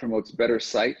project promotes better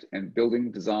site and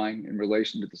building design in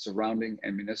relation to the surrounding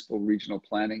and municipal regional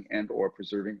planning and/or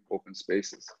preserving open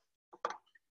spaces.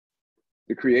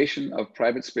 The creation of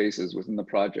private spaces within the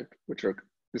project, that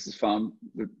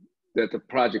the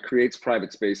project creates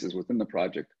private spaces within the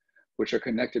project, which are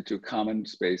connected to common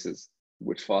spaces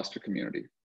which foster community.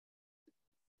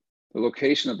 The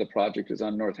location of the project is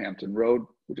on Northampton Road,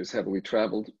 which is heavily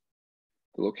traveled.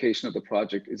 The location of the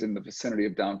project is in the vicinity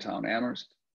of downtown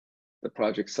Amherst. The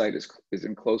project site is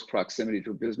in close proximity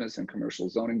to business and commercial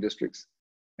zoning districts,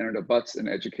 and it abuts an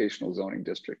educational zoning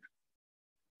district.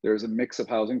 There is a mix of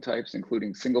housing types,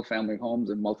 including single-family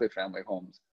homes and multifamily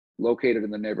homes, located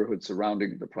in the neighborhood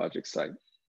surrounding the project site.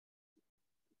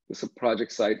 This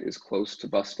project site is close to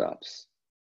bus stops.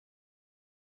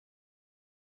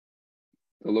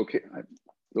 The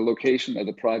location of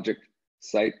the project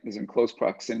site is in close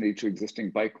proximity to existing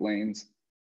bike lanes,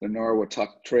 the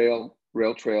Norwatuck Trail,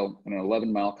 rail trail, and an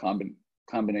 11-mile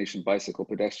combination bicycle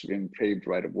pedestrian paved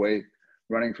right-of-way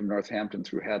running from Northampton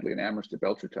through Hadley and Amherst to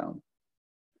Belchertown.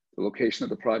 The location of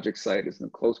the project site is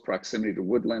in close proximity to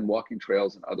woodland walking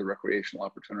trails and other recreational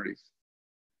opportunities.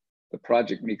 The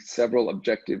project meets several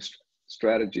objective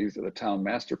strategies of the town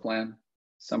master plan,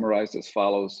 summarized as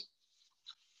follows.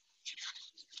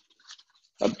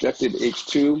 Objective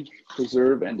H2,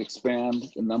 preserve and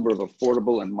expand the number of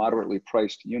affordable and moderately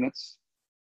priced units.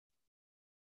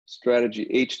 Strategy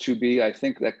H2B, I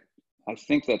think that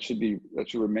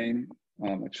should remain.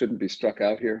 It shouldn't be struck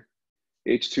out here.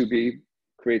 H2B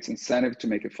creates incentive to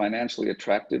make it financially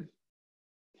attractive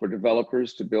for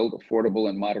developers to build affordable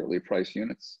and moderately priced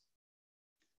units.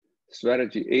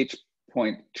 Strategy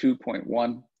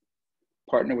H.2.1,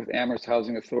 partner with Amherst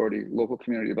Housing Authority, local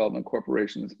community development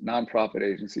corporations, nonprofit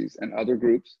agencies, and other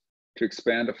groups to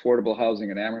expand affordable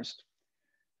housing in Amherst.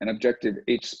 And objective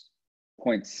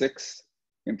H.6,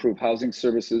 improve housing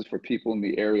services for people in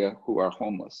the area who are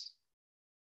homeless.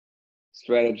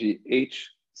 Strategy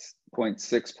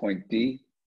H.6.D,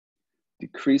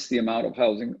 increase the amount of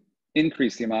housing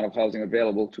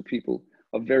available to people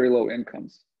of very low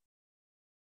incomes.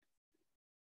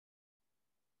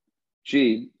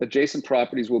 G, adjacent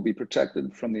properties will be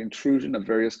protected from the intrusion of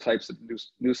various types of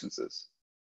nuisances,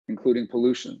 including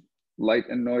pollution, light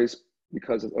and noise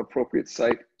because of appropriate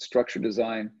site, structure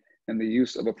design, and the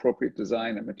use of appropriate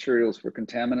design and materials for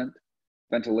contaminant,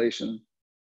 ventilation,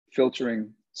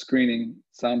 filtering, screening,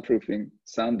 soundproofing,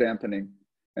 sound dampening,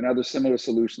 and other similar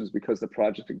solutions because the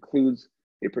project includes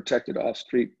a protected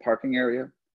off-street parking area,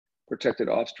 protected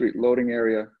off-street loading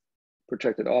area,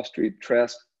 protected off-street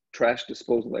trash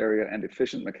disposal area, and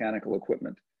efficient mechanical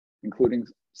equipment, including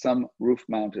some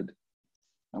roof-mounted.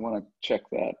 I want to check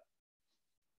that.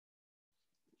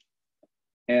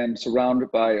 And surrounded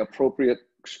by appropriate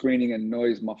screening and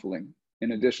noise muffling.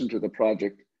 In addition, the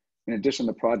project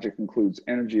includes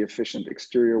energy-efficient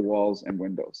exterior walls and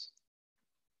windows.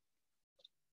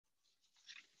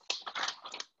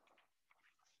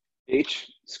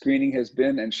 H, screening has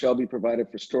been and shall be provided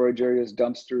for storage areas,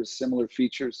 dumpsters, similar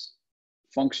features,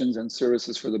 functions, and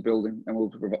services for the building, and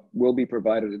will be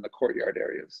provided in the courtyard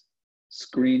areas,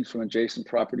 screened from adjacent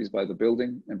properties by the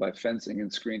building and by fencing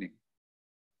and screening.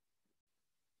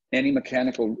 Any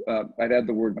mechanical, I'd add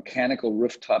the word mechanical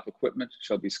rooftop equipment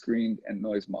shall be screened and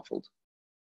noise muffled.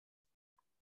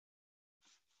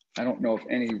 I don't know if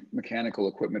any mechanical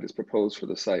equipment is proposed for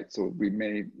the site, so we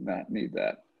may not need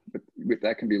that, but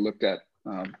that can be looked at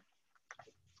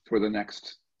for the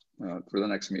next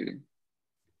meeting.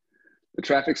 The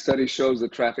traffic study shows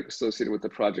that traffic associated with the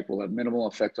project will have minimal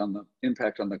impact on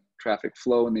the traffic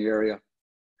flow in the area.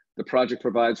 The project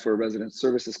provides for a resident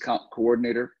services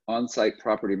coordinator, on-site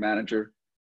property manager,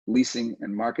 leasing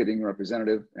and marketing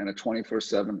representative, and a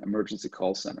 24/7 emergency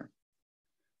call center.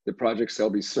 The project shall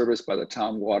be serviced by the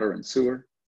town water and sewer.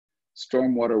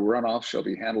 Stormwater runoff shall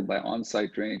be handled by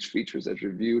on-site drainage features as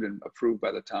reviewed and approved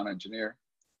by the town engineer.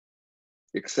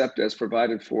 Except as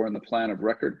provided for in the plan of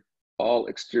record, all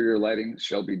exterior lighting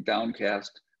shall be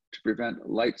downcast to prevent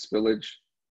light spillage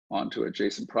onto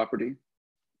adjacent property.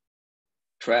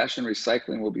 Trash and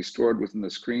recycling will be stored within the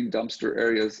screened dumpster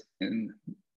areas in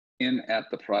at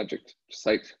the project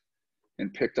site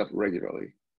and picked up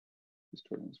regularly.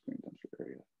 Stored in the screened dumpster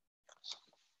area.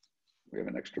 We have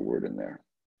an extra word in there.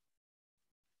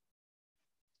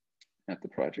 At the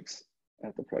project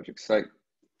site.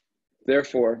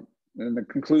 Therefore, and the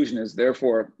conclusion is,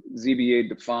 therefore, ZBA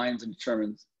defines and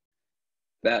determines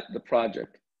that the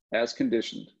project, as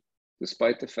conditioned,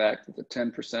 despite the fact that the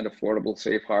 10% affordable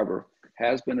safe harbor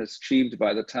has been achieved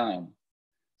by the town,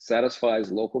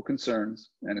 satisfies local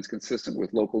concerns and is consistent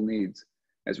with local needs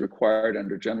as required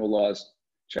under general laws,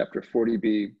 chapter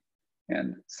 40B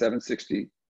and 760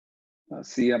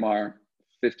 CMR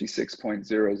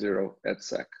 56.00 et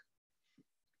sec.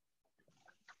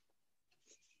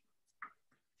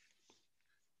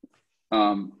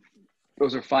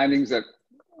 Those are findings that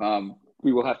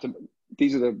we will have to,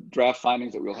 these are the draft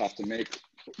findings that we'll have to make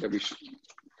that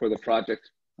for the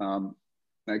project.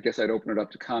 I guess I'd open it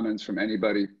up to comments from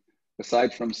anybody,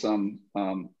 aside from some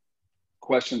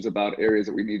questions about areas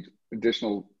that we need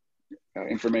additional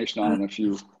information on and a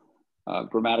few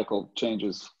grammatical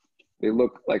changes. They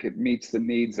look like it meets the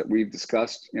needs that we've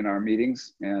discussed in our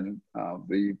meetings and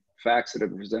the facts that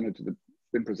have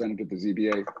been presented to the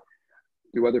ZBA.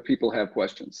 Do other people have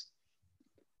questions?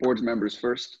 Board members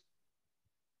first.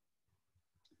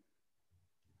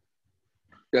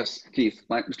 Yes, Keith,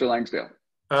 Mr. Langsdale.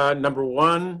 Number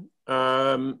one,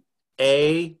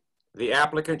 A, the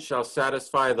applicant shall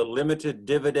satisfy the limited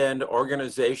dividend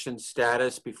organization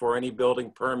status before any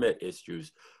building permit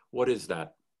issues. What is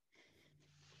that?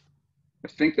 I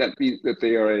think that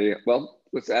they are a, well,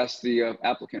 let's ask the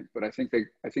applicant, but I think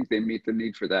they meet the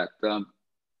need for that.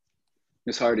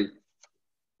 Ms. Hardy.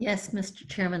 Yes, Mr.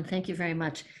 Chairman, thank you very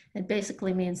much. It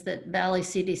basically means that Valley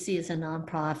CDC is a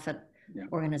nonprofit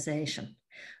organization.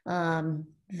 And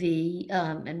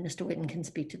Mr. Whitten can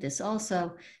speak to this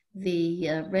also,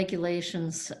 the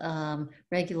regulations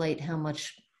regulate how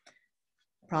much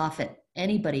profit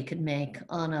anybody could make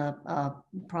on a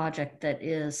project that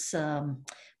is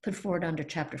put forward under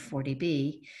Chapter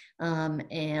 40B.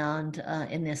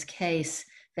 In this case,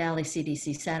 Valley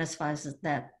CDC satisfies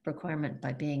that requirement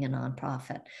by being a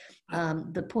nonprofit.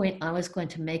 The point I was going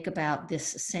to make about this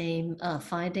same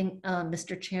finding,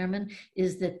 Mr. Chairman,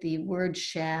 is that the word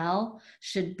shall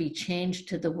should be changed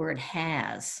to the word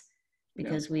has,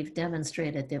 because we've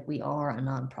demonstrated that we are a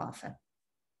nonprofit.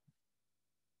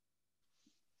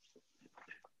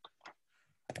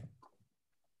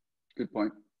 Good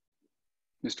point.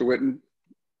 Mr. Whitten, do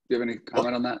you have any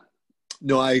comment on that?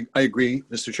 No, I agree,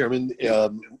 Mr. Chairman.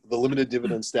 The limited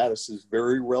dividend status is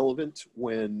very relevant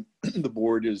when the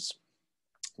board is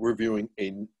reviewing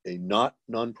a not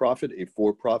nonprofit, a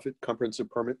for-profit comprehensive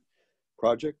permit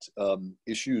project.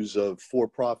 Issues of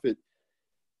for-profit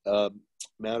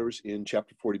matters in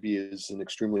Chapter 40B is an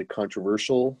extremely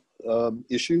controversial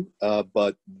issue,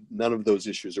 but none of those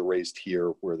issues are raised here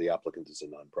where the applicant is a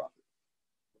nonprofit.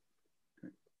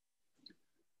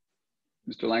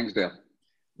 Mr. Langsdale.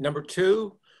 Number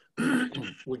 2,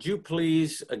 would you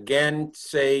please again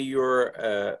say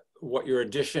your what your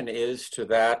addition is to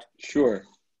that? Sure.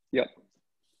 Yep.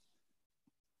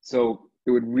 So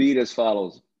it would read as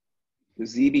follows. The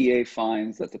ZBA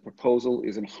finds that the proposal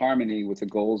is in harmony with the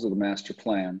goals of the master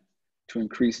plan to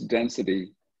increase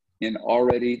density in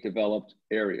already developed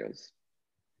areas.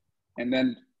 And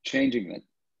then changing it.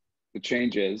 The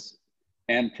change is,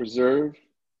 and preserve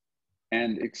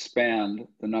and expand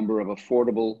the number of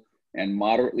affordable and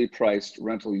moderately priced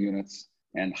rental units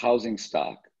and housing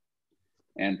stock,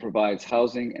 and provides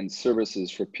housing and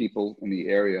services for people in the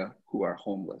area who are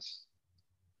homeless.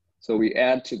 So we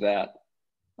add to that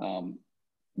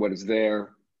what is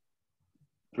there,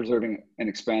 preserving and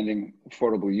expanding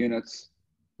affordable units,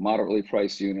 moderately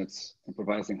priced units, and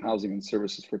providing housing and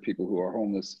services for people who are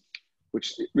homeless,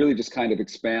 which really just kind of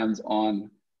expands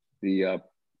on the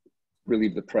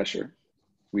relieve the pressure.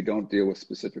 We don't deal with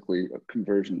specifically a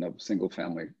conversion of single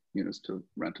family units to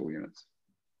rental units.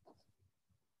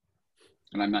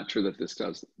 And I'm not sure that this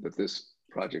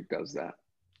project does that.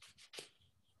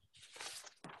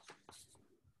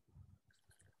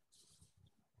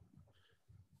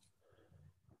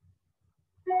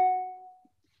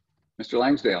 Mr.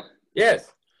 Langsdale.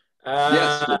 Yes.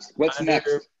 Yes, what's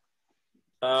next?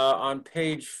 On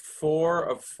page 4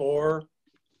 of 4,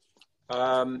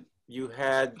 you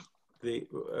had the,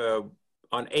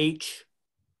 on H.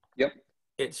 Yep.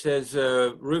 It says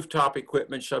rooftop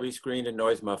equipment shall be screened and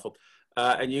noise muffled.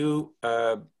 And you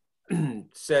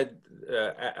said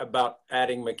about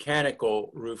adding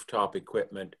mechanical rooftop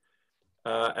equipment,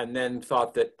 and then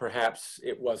thought that perhaps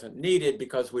it wasn't needed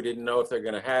because we didn't know if they're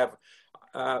going to have.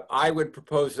 I would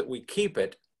propose that we keep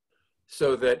it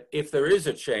so that if there is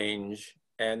a change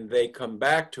and they come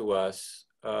back to us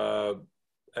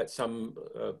at some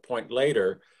point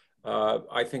later,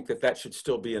 I think that that should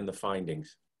still be in the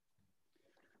findings.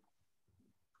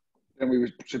 Then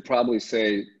we should probably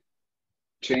say,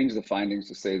 change the findings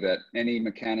to say that any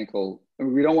mechanical, I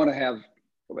mean, we don't want to have,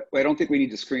 I don't think we need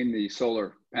to screen the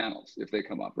solar panels if they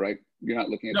come up, right? You're not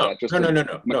looking at that. Just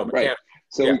No. Right.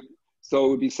 So, yeah. So it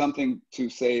would be something to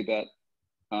say that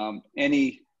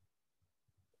any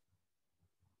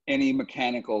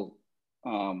mechanical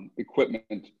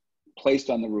equipment placed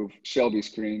on the roof shall be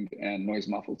screened and noise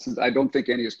muffled. Since I don't think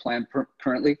any is planned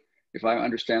currently, if I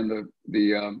understand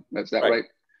that's that right,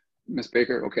 Ms.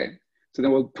 Baker? Okay. So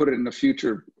then we'll put it in the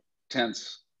future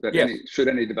tense that Yes. should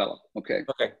any develop. Okay.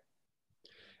 Okay.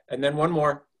 And then one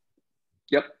more.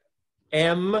 Yep.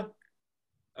 M,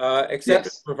 except Yes.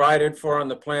 as provided for on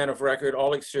the plan of record,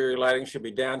 all exterior lighting should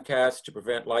be downcast to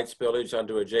prevent light spillage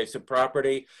onto adjacent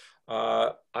property.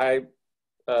 I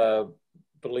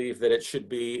believe that it should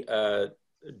be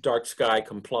dark sky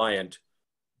compliant.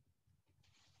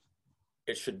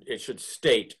 It should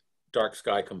state dark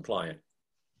sky compliant.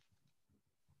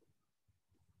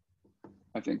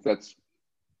 I think that's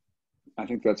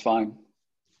fine.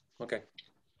 Okay.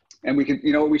 And we can,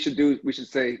 you know what we should do? We should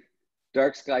say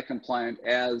dark sky compliant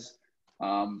as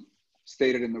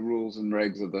stated in the rules and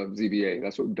regs of the ZBA.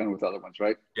 That's what we've done with other ones,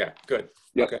 right? Yeah, good.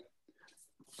 Yep. Okay.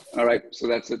 All right, so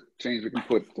that's a change. We can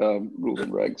put rules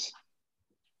and regs.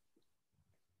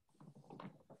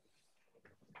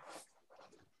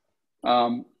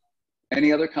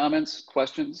 Any other comments,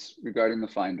 questions regarding the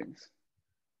findings?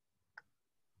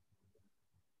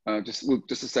 Just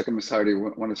a second, Ms. Hardy. I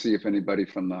want to see if anybody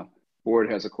from the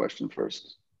board has a question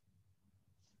first.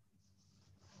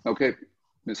 Okay,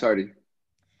 Ms. Hardy.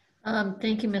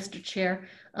 Thank you, Mr. Chair.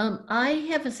 I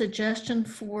have a suggestion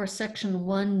for section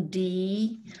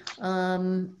 1D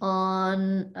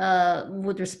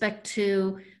with respect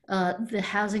to the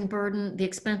housing burden, the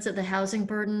expense of the housing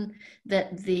burden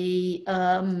that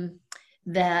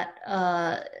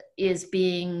is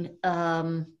being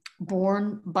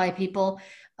borne by people.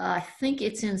 I think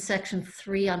it's in section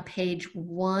 3 on page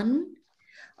 1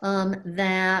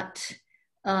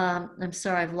 I'm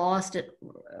sorry, I've lost it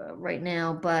right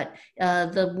now, but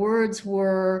the words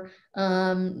were,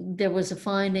 there was a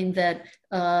finding that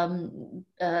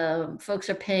folks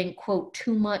are paying, quote,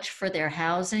 too much for their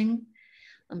housing.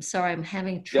 I'm sorry, I'm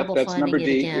having trouble that's finding number it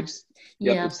D. again.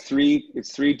 Yeah, it's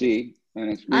 3D,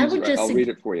 and I'll read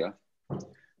it for you.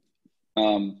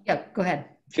 Yeah, go ahead.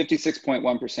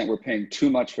 56.1% were paying too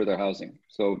much for their housing.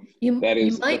 So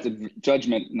that's a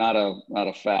judgment, not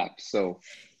a fact. So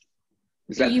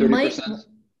is that 30%?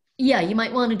 Yeah, you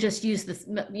might want to just use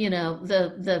the, you know,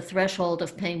 the threshold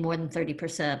of paying more than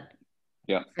 30%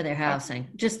 Yeah. for their housing.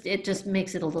 It just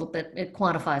makes it a little bit, it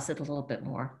quantifies it a little bit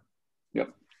more. Yep,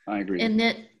 I agree.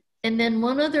 And then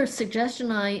one other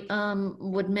suggestion I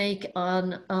would make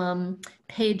on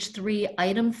page 3,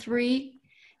 item 3,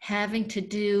 having to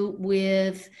do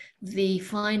with the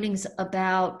findings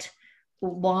about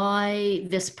why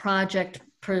this project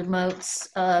promotes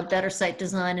better site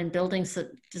design and building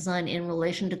design in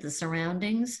relation to the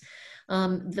surroundings.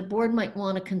 The board might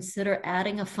want to consider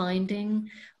adding a finding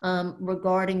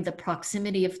regarding the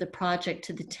proximity of the project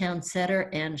to the town center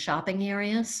and shopping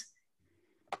areas,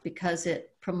 because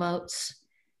it promotes,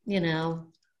 you know,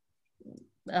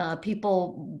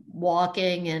 people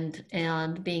walking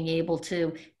and being able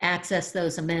to access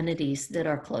those amenities that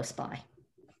are close by.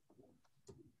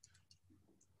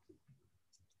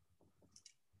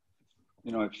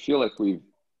 You know, I feel like we've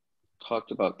talked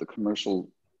about the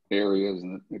commercial areas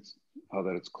and it's how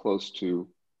that it's close to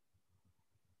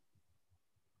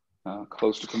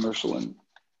commercial and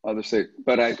other state.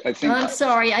 But I think I'm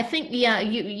sorry. I think, yeah,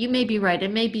 you may be right. It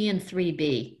may be in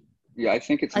 3B. Yeah, I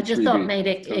think it's in I just 3B. thought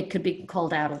maybe it could be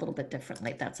called out a little bit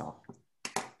differently. That's all.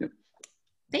 Yep.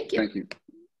 Thank you. Thank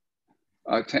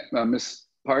you. Ms.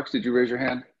 Parks, did you raise your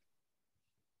hand?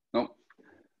 No.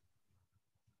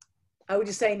 I was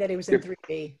just saying that it was in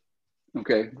 3B.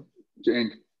 Okay,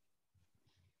 Jane.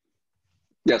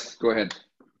 Yes, go ahead.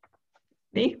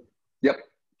 Me? Yep,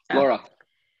 Laura.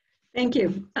 Thank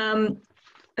you.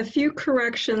 A few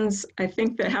corrections, I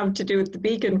think, that have to do with the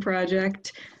Beacon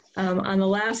project. On the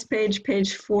last page,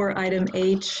 page 4, item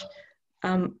H,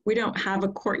 we don't have a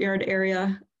courtyard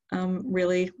area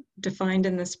really defined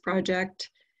in this project.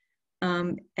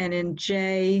 And in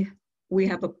J, we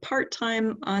have a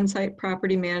part-time on-site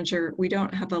property manager. We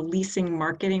don't have a leasing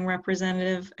marketing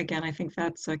representative. Again, I think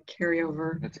that's a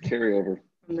carryover. That's a carryover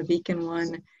From the Beacon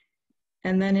one.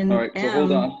 And then in All right, so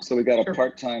hold on. So we got a Sure.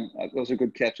 part-time, those are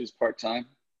good catches, part-time,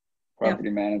 property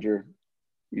manager.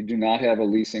 You do not have a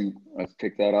leasing, let's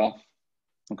take that off.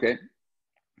 Okay.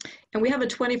 And we have a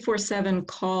 24/7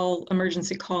 call,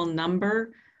 emergency call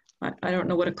number. I don't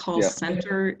know what a call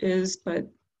center is, but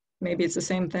maybe it's the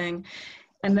same thing.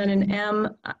 And then in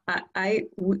M,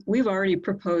 we've already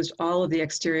proposed all of the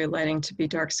exterior lighting to be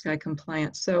dark sky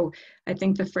compliant. So I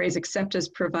think the phrase "except as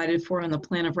provided for on the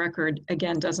plan of record"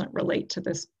 again doesn't relate to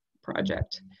this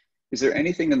project. Is there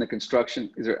anything in the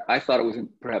construction? I thought it was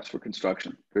perhaps for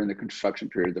construction. During the construction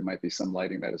period, there might be some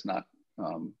lighting that is not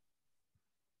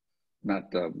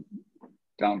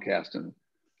downcast, and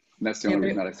that's the only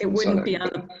reason that I saw that. It wouldn't be on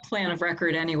the plan of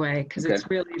record anyway, because it's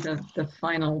really the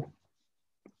final.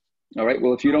 All right,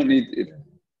 well, if you don't need it,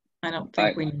 I don't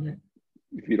think we need it.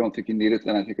 If you don't think you need it,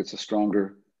 then I think it's a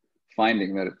stronger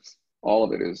finding that all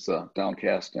of it is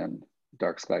downcast and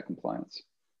dark sky compliance.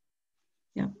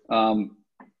 Yeah.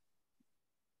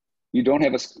 You don't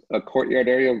have a courtyard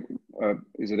area.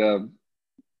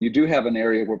 You do have an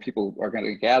area where people are going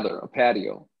to gather, a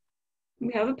patio.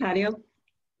 We have a patio.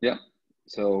 Yeah.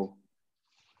 So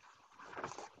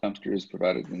dumpster is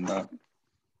provided in that.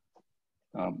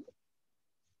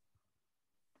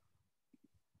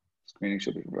 Screening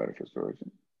should be provided for storage.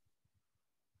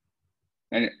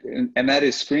 And that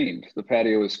is screened. The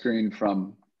patio is screened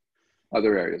from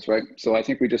other areas, right? So I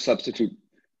think we just substitute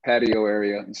patio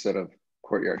area instead of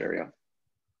courtyard area.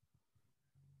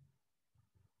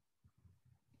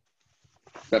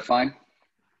 Is that fine?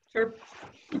 Sure.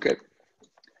 Okay.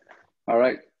 All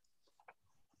right.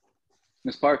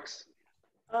 Ms. Parks.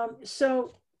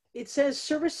 So it says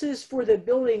services for the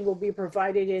building will be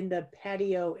provided in the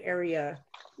patio area.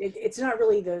 It's not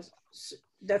really is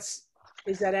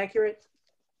that accurate?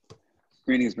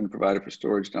 Screening has been provided for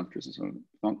storage dumpsters and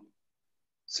so on.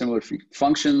 Similar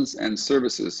functions and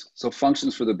services. So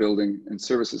functions for the building and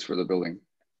services for the building.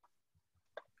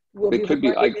 Will be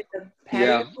provided in the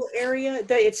patio area.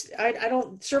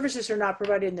 Services are not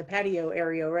provided in the patio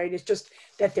area, right? It's just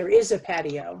that there is a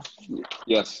patio.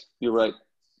 Yes, you're right.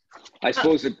 I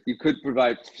suppose you could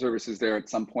provide services there at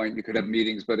some point. You could have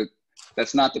meetings, but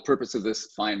that's not the purpose of this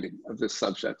finding, of this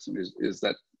subsection, is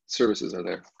that services are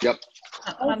there. Yep.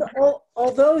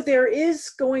 Although there is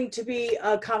going to be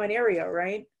a common area,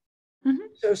 right?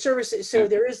 Mm-hmm. So services, so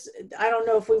there is, I don't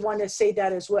know if we want to say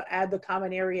that as well, add the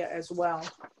common area as well.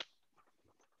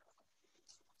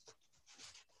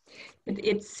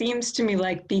 It seems to me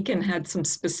like Beacon had some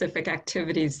specific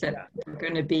activities that are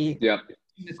going to be in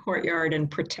the courtyard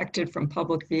and protected from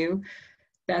public view.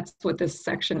 That's what this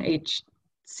section H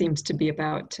seems to be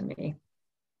about to me.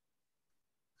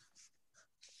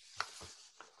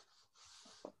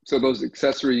 So those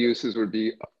accessory uses would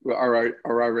be, are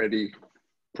already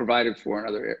provided for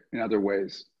in other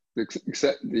ways.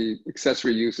 The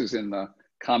accessory uses in the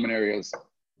common areas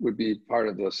would be part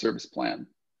of the service plan.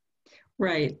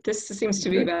 Right. This seems to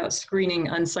be about screening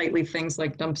unsightly things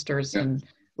like dumpsters and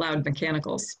loud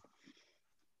mechanicals.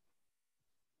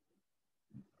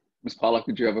 Ms. Pollack,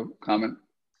 did you have a comment?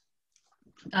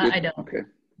 I don't. Okay.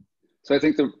 So I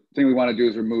think the thing we want to do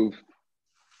is remove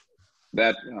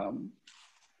that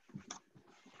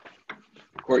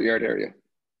courtyard area.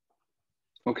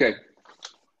 Okay.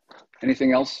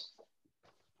 Anything else?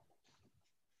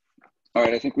 All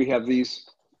right, I think we have these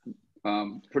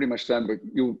pretty much done, but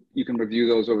you can review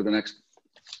those over the next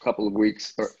couple of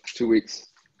weeks or 2 weeks,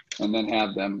 and then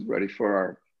have them ready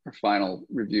for our final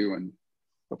review and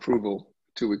approval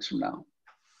 2 weeks from now.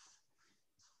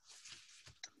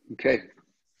 Okay.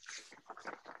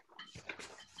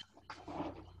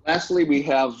 Lastly, we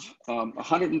have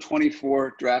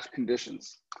 124 draft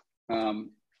conditions.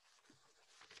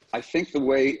 I think the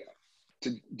way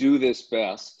to do this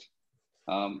best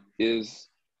is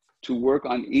to work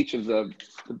on each of the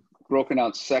broken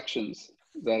out sections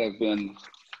that have been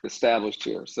established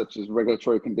here, such as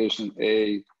regulatory condition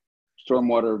A,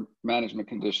 stormwater management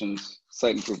conditions,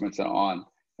 site improvements, and on,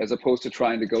 as opposed to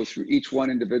trying to go through each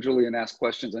one individually and ask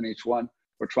questions on each one.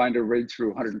 We're trying to read through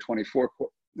 124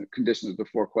 conditions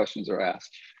before questions are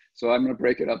asked. So I'm going to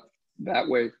break it up that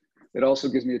way. It also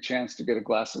gives me a chance to get a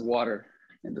glass of water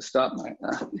and to stop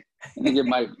and give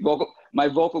my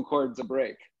vocal cords a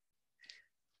break.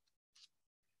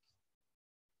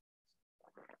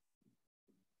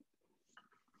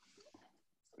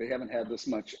 They haven't had this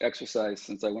much exercise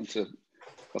since I went to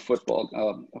a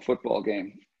football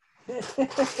game.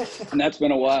 And that's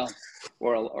been a while,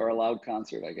 or a loud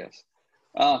concert, I guess.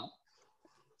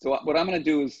 So what I'm going to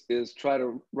do is try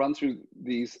to run through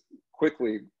these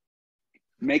quickly,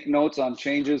 make notes on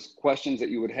changes, questions that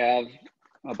you would have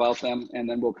about them, and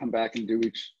then we'll come back and do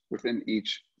within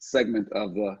each segment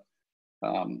of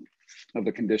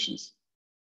the conditions.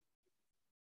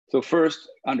 So first,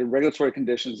 under regulatory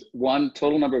conditions, 1,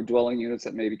 total number of dwelling units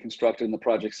that may be constructed in the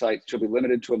project site shall be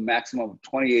limited to a maximum of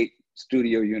 28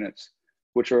 studio units,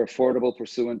 which are affordable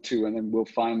pursuant to, and then we'll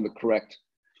find the correct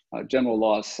general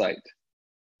laws site.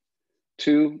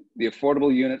 2, the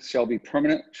affordable units shall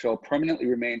permanently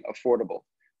remain affordable,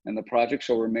 and the project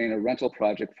shall remain a rental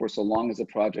project for so long as the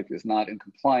project is not in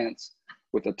compliance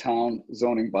with the town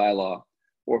zoning bylaw,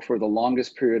 or for the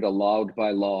longest period allowed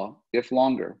by law, if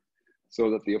longer, so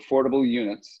that the affordable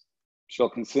units shall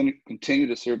continue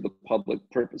to serve the public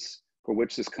purpose for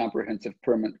which this comprehensive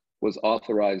permit was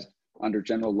authorized under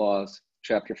general laws,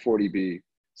 chapter 40B,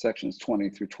 sections 20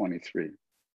 through 23.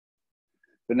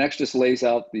 The next just lays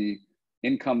out the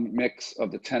income mix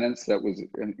of the tenants that was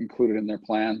included in their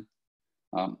plan.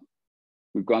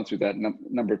 We've gone through that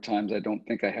number of times. I don't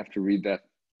think I have to read that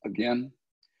again.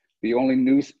 The only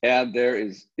new add there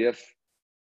is if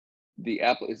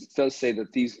it does say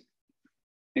that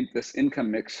this income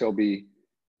mix shall be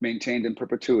maintained in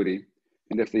perpetuity,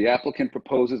 and if the applicant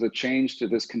proposes a change to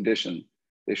this condition,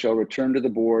 they shall return to the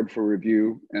board for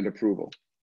review and approval.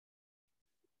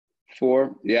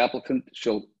 4, the applicant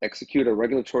shall execute a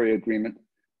regulatory agreement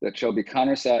that shall be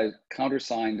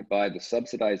countersigned by the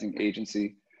subsidizing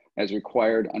agency as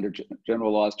required under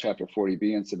General Laws, Chapter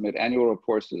 40B, and submit annual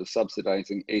reports to the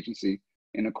subsidizing agency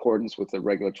in accordance with the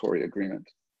regulatory agreement.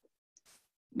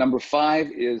 Number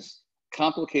 5 is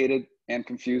complicated and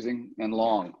confusing and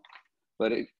long,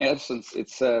 but in essence, it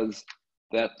says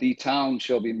that the town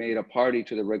shall be made a party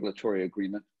to the regulatory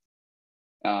agreement,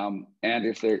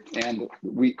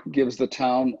 gives the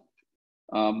town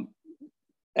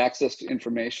access to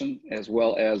information as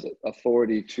well as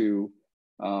authority to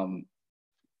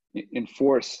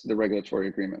enforce the regulatory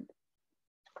agreement.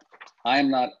 I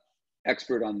am not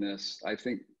expert on this. I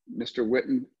think Mr.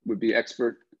 Whitten would be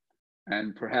expert,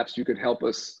 and perhaps you could help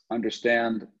us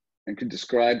understand and could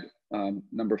describe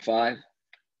number 5,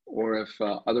 or if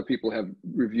other people have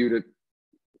reviewed it.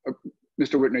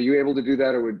 Mr. Whitten, are you able to do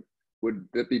that, or would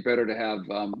it be better to have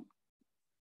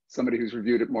somebody who's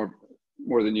reviewed it more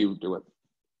than you do it?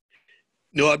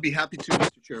 No, I'd be happy to,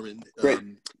 Mr. Chairman. Great.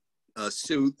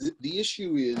 So the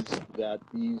issue is that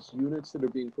these units that are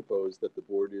being proposed that the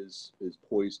board is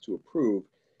poised to approve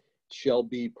shall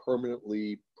be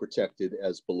permanently protected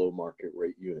as below market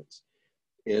rate units.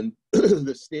 And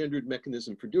the standard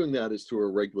mechanism for doing that is through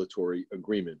a regulatory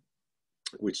agreement,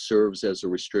 which serves as a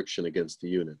restriction against the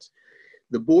units.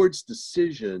 The board's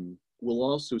decision will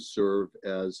also serve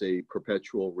as a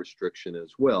perpetual restriction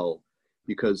as well,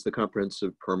 because the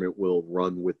comprehensive permit will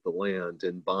run with the land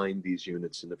and bind these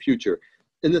units in the future.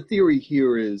 And the theory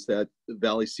here is that the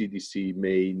Valley CDC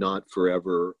may not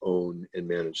forever own and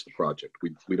manage the project.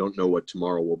 We don't know what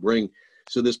tomorrow will bring.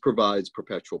 So this provides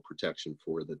perpetual protection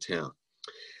for the town.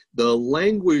 The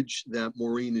language that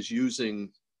Maureen is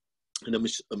using, and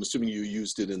I'm assuming you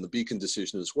used it in the Beacon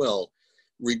decision as well,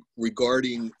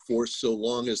 regarding for so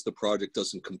long as the project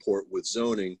doesn't comport with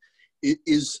zoning, it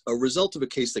is a result of a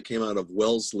case that came out of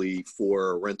Wellesley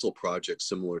for a rental project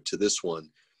similar to this one,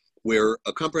 where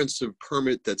a comprehensive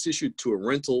permit that's issued to a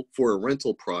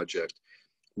rental project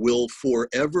will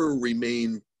forever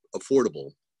remain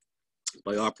affordable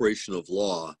by operation of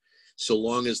law, so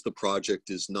long as the project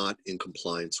is not in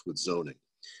compliance with zoning.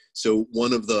 So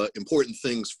one of the important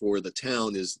things for the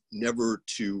town is never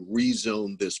to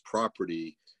rezone this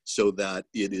property so that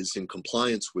it is in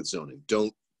compliance with zoning.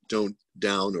 Don't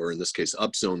down, or in this case,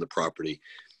 upzone the property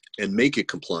and make it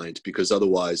compliant, because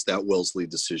otherwise that Wellesley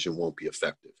decision won't be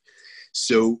effective.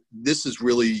 So this is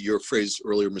really your phrase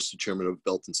earlier, Mr. Chairman, of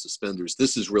belt and suspenders.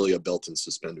 This is really a belt and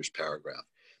suspenders paragraph.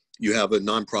 You have a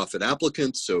nonprofit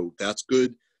applicant, so that's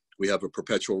good. We have a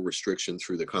perpetual restriction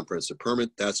through the comprehensive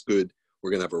permit. That's good.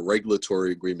 We're going to have a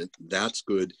regulatory agreement. That's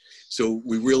good. So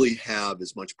we really have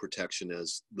as much protection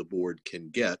as the board can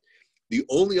get. The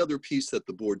only other piece that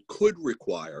the board could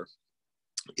require,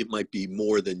 it might be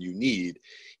more than you need,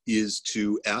 is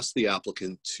to ask the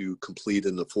applicant to complete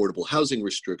an affordable housing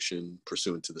restriction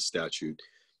pursuant to the statute,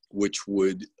 which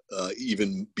would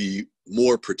even be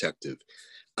more protective.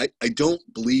 I don't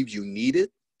believe you need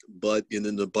it, but in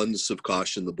an abundance of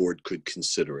caution, the board could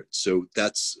consider it. So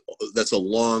that's a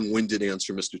long-winded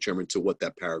answer, Mr. Chairman, to what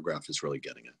that paragraph is really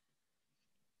getting at.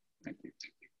 Thank you.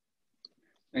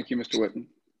 Thank you, Mr. Whitten.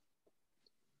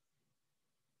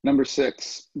 Number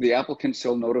 6, the applicant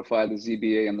shall notify the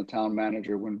ZBA and the town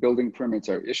manager when building permits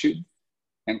are issued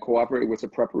and cooperate with the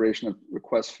preparation of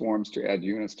request forms to add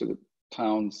units to the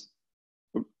town's,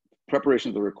 preparation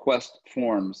of the request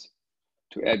forms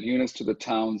to add units to the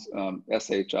town's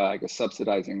SHI,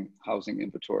 subsidizing housing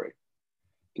inventory.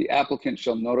 The applicant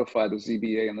shall notify the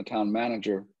ZBA and the town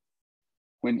manager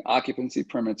when occupancy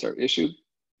permits are issued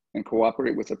and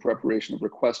cooperate with the preparation of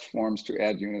request forms to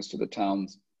add units to the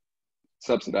town's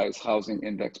subsidized housing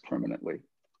index permanently.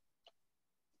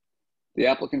 The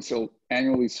applicant shall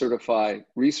annually recertify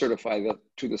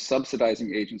to the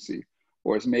subsidizing agency,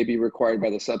 or as may be required by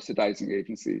the subsidizing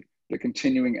agency, the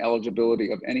continuing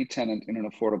eligibility of any tenant in an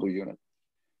affordable unit.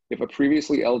 If a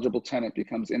previously eligible tenant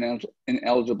becomes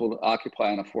ineligible to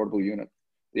occupy an affordable unit,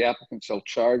 the applicant shall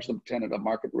charge the tenant a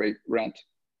market rate rent.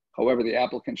 However, the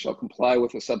applicant shall comply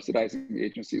with the subsidizing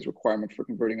agency's requirement for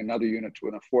converting another unit to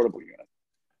an affordable unit.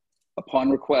 Upon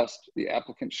request, the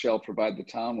applicant shall provide the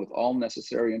town with all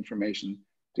necessary information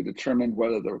to determine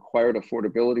whether the required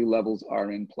affordability levels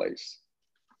are in place.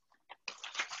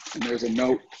 And there's a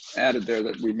note added there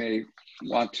that we may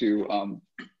want to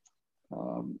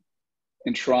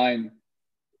enshrine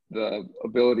the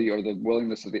ability or the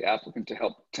willingness of the applicant to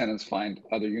help tenants find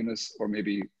other units, or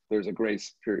maybe there's a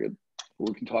grace period.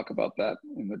 We can talk about that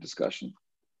in the discussion.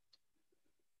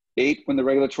 8, when the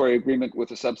regulatory agreement with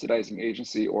the subsidizing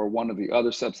agency or one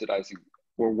other subsidizing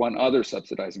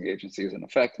agency is in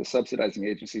effect, the subsidizing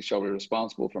agency shall be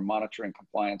responsible for monitoring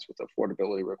compliance with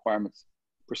affordability requirements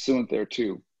pursuant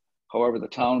thereto. However, the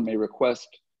town may request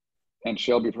and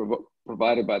shall be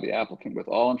provided by the applicant with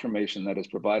all information that is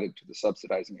provided to the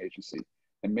subsidizing agency,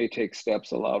 and may take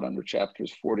steps allowed under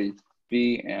chapters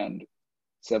 40B and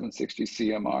 760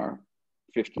 CMR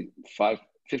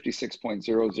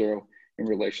 56.00 in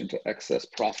relation to excess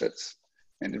profits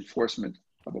and enforcement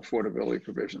of affordability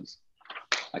provisions.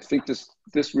 I think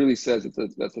this really says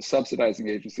that the subsidizing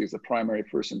agency is the primary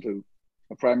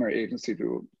agency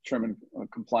to determine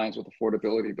compliance with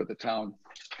affordability, but the town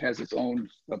has its own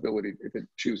ability if it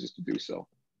chooses to do so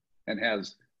and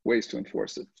has ways to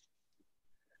enforce it.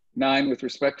 9, with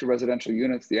respect to residential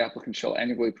units, the applicant shall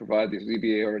annually provide the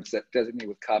ZBA or its designee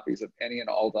with copies of any and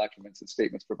all documents and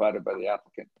statements provided by the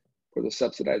applicant or the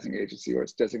subsidizing agency or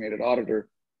its designated auditor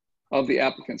of the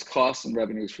applicant's costs and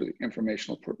revenues for the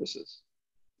informational purposes.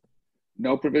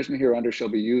 No provision hereunder shall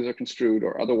be used or construed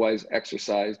or otherwise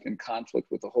exercised in conflict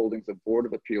with the holdings of Board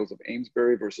of Appeals of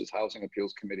Amesbury versus Housing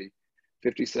Appeals Committee,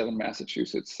 57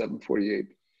 Massachusetts,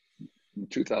 748,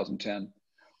 2010,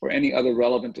 or any other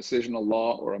relevant decisional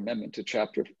law or amendment to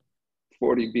Chapter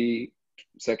 40B,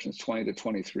 Sections 20 to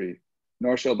 23.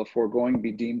 Nor shall the foregoing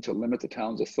be deemed to limit the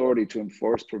town's authority to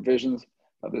enforce provisions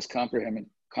of this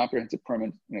comprehensive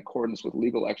permit in accordance with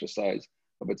legal exercise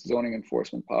of its zoning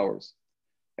enforcement powers.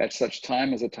 At such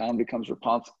time as the town becomes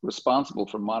responsible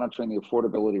for monitoring the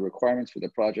affordability requirements for the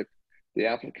project, the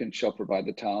applicant shall provide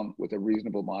the town with a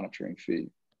reasonable monitoring fee.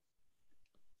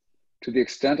 To the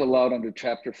extent allowed under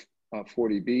Chapter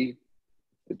 40B,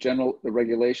 the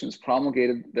regulations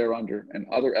promulgated thereunder and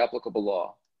other applicable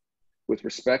law with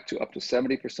respect to up to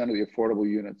 70% of the affordable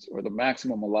units or the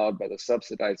maximum allowed by the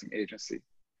subsidizing agency,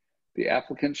 the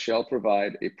applicant shall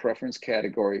provide a preference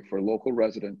category for local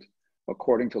resident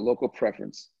according to local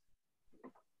preference.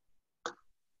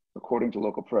 According to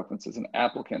local preference, as an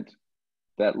applicant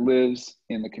that lives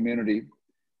in the community,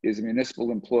 is a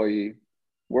municipal employee,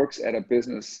 works at a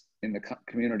business in the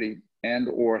community, and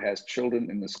or has children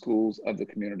in the schools of the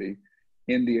community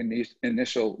in the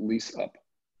initial lease up.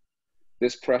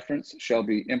 This preference shall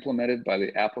be implemented by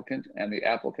the applicant, and the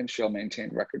applicant shall maintain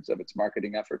records of its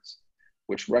marketing efforts,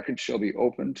 which records shall be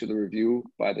open to the review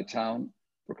by the town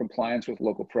for compliance with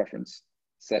local preference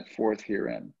set forth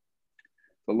herein.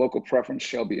 The local preference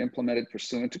shall be implemented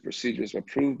pursuant to procedures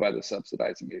approved by the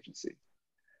subsidizing agency.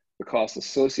 The costs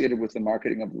associated with the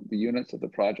marketing of the units of the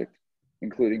project,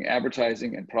 including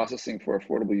advertising and processing for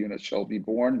affordable units, shall be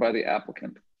borne by the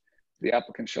applicant. The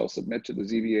applicant shall submit to the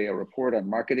ZBA a report on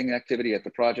marketing activity at the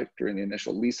project during the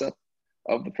initial lease-up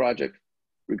of the project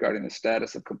regarding the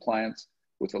status of compliance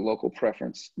with the local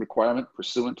preference requirement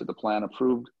pursuant to the plan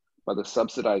approved by the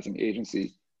subsidizing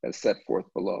agency as set forth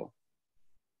below.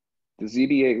 The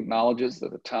ZBA acknowledges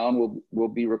that the town will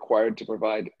be required to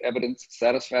provide evidence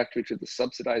satisfactory to the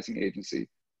subsidizing agency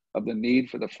of the need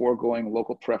for the foregoing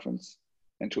local preference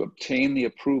and to obtain the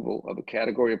approval of a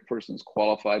category of persons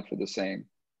qualified for the same.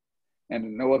 And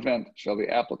in no event shall the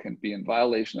applicant be in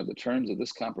violation of the terms of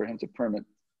this comprehensive permit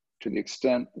to the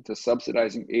extent that the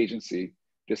subsidizing agency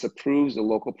disapproves the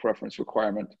local preference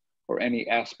requirement or any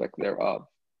aspect thereof.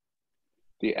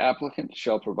 The applicant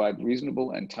shall provide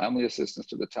reasonable and timely assistance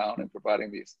to the town in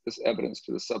providing this evidence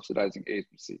to the subsidizing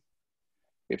agency.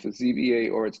 If the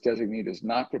ZBA or its designee does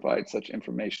not provide such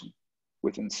information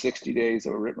within 60 days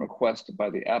of a written request by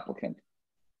the applicant,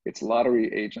 its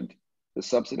lottery agent, the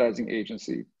subsidizing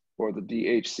agency, or the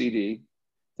DHCD,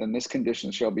 then this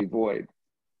condition shall be void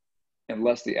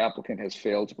unless the applicant has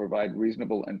failed to provide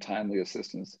reasonable and timely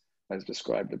assistance as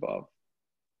described above.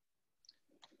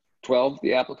 12,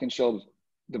 the applicant shall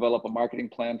develop a marketing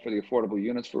plan for the affordable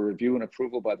units for review and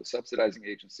approval by the subsidizing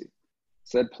agency.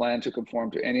 Said plan to conform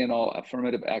to any and all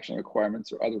affirmative action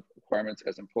requirements or other requirements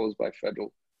as imposed by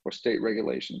federal or state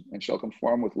regulation and shall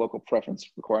conform with local preference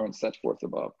requirements set forth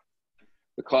above.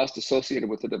 The cost associated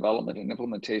with the development and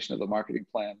implementation of the marketing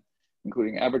plan,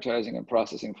 including advertising and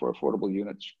processing for affordable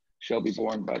units, shall be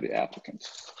borne by the applicant.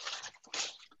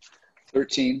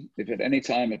 13, if at any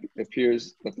time it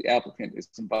appears that the applicant is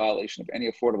in violation of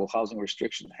any affordable housing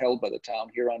restriction held by the town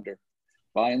hereunder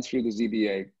by and through the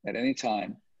ZBA at any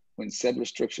time when said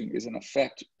restriction is in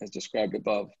effect as described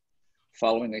above,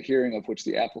 following a hearing of which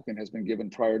the applicant has been given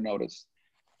prior notice,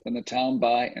 then the town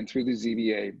by and through the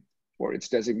ZBA or its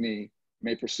designee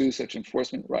may pursue such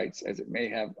enforcement rights as it may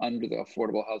have under the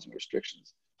affordable housing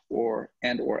restrictions or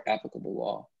applicable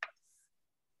law.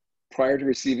 Prior to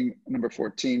receiving, number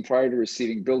 14, prior to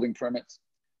receiving building permits,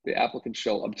 the applicant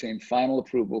shall obtain final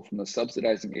approval from the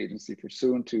subsidizing agency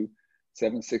pursuant to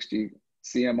 760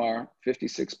 CMR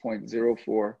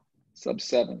 56.04 sub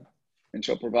 7 and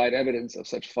shall provide evidence of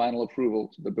such final approval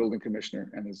to the building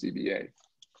commissioner and the ZBA.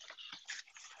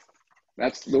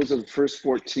 Those are the first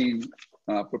 14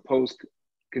 proposed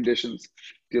conditions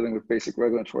dealing with basic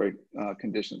regulatory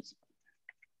conditions.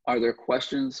 Are there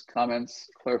questions, comments,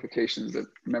 clarifications that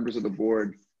members of the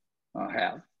board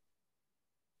have?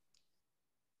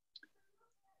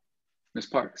 Ms.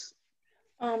 Parks.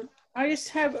 I just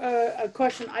have a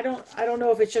question. I don't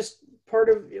know if it's just part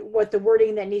of what the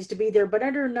wording that needs to be there, but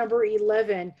under number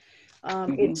 11,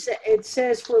 it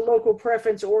says for local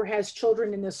preference or has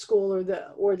children in the school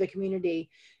or the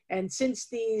community. And since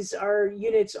these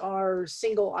units are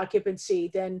single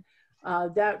occupancy, then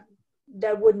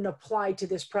that wouldn't apply to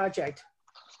this project.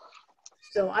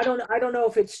 So I don't know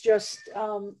if it's just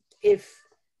if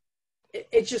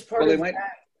it's just part of that.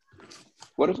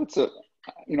 What if it's I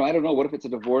don't know. What if it's a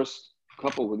divorced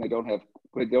couple when they don't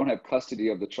have custody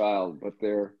of the child, but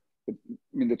the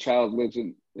child lives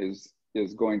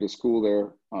is going to school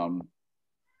there.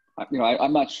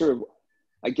 I'm not sure.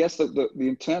 I guess the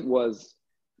intent was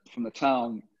from the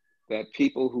town that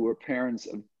people who are parents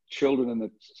of children in the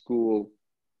school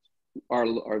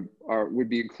would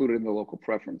be included in the local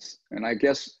preference. And I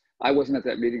guess I wasn't at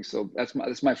that meeting, so that's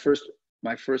my first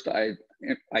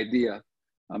idea.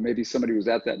 Maybe somebody who was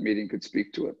at that meeting could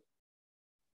speak to it.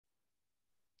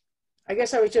 I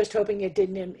guess I was just hoping it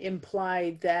didn't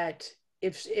imply that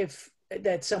if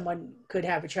that someone could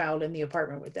have a child in the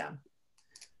apartment with them.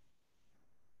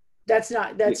 That's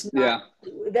not Yeah,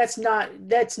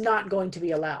 going to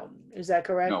be allowed. Is that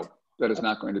correct? no, that is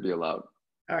not going to be allowed.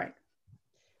 All right.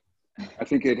 I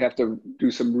think they'd have to do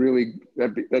some really,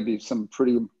 that'd be some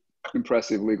pretty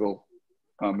impressive legal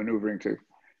maneuvering to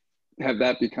have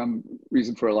that become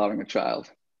reason for allowing a child.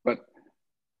 But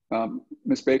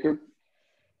Ms. Baker?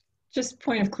 Just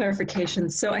point of clarification.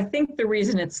 So I think the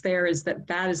reason it's there is that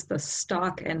that is the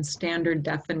stock and standard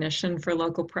definition for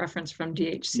local preference from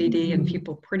DHCD, and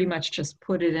people pretty much just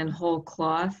put it in whole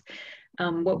cloth.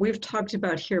 What we've talked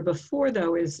about here before,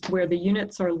 though, is where the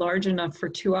units are large enough for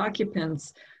 2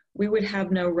 occupants, we would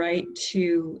have no right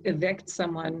to evict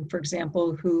someone, for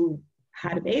example, who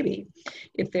had a baby,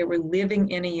 if they were living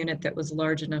in a unit that was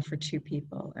large enough for 2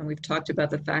 people. And we've talked about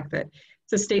the fact that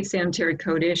it's a state sanitary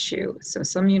code issue. So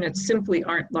some units simply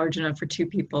aren't large enough for 2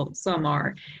 people, some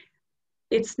are.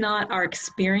 It's not our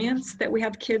experience that we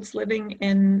have kids living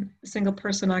in single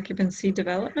person occupancy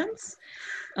developments.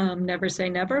 Never say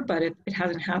never, but it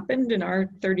hasn't happened in our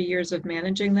 30 years of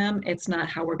managing them. It's not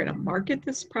how we're going to market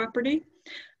this property.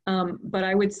 But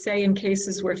I would say in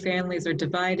cases where families are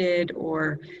divided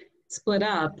or split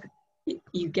up,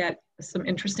 you get some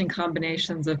interesting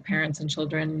combinations of parents and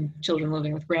children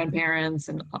living with grandparents,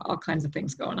 and all kinds of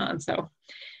things going on. So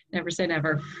never say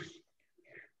never.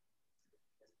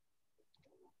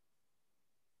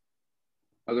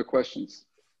 Other questions?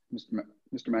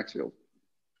 Mr. Maxfield.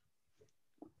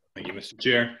 Thank you, Mr.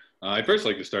 Chair. I'd first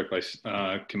like to start by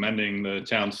commending the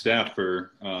town staff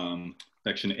for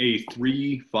section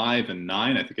A3, 5, and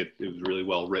 9. I think it was really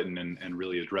well written and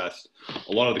really addressed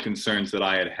a lot of the concerns that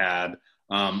I had.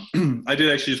 I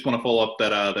did actually just want to follow up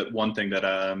that one thing that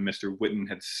Mr. Whitten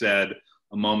had said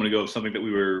a moment ago, something that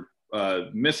we were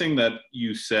missing, that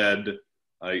you said.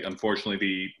 Unfortunately,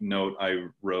 the note I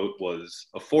wrote was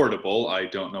affordable. I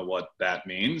don't know what that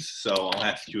means, so I'll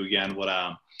ask you again.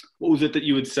 What was it that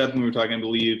you had said when we were talking, I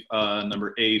believe,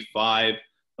 number A5,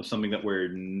 of something that we're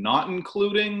not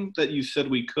including that you said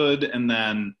we could? And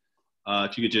then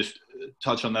if you could just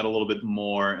touch on that a little bit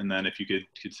more, and then if you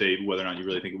could say whether or not you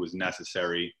really think it was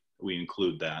necessary that we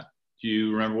include that. Do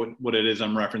you remember what it is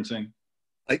I'm referencing?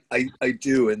 I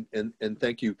do, and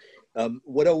thank you.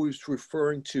 What I was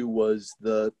referring to was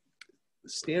the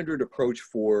standard approach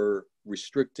for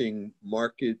restricting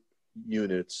market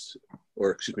units,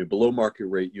 or excuse me, below market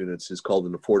rate units, is called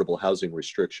an affordable housing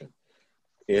restriction.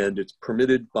 And it's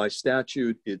permitted by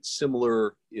statute. It's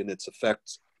similar in its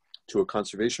effect to a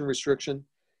conservation restriction,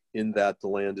 in that the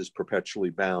land is perpetually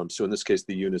bound. So in this case,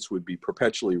 the units would be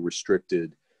perpetually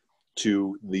restricted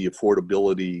to the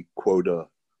affordability quota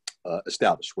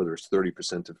established, whether it's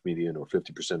 30% of median or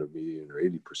 50% of median or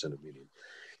 80% of median.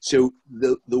 So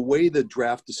the way the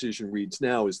draft decision reads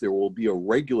now is there will be a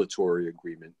regulatory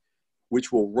agreement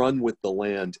which will run with the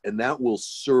land, and that will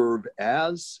serve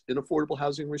as an affordable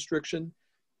housing restriction.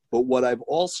 But what I've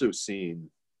also seen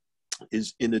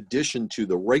is, in addition to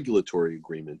the regulatory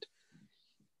agreement,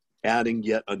 adding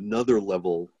yet another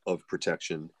level of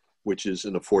protection, which is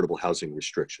an affordable housing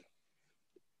restriction.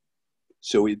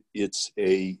 So it's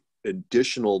a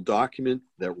additional document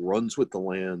that runs with the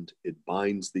land, it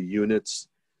binds the units,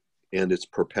 and it's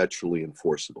perpetually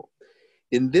enforceable.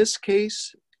 In this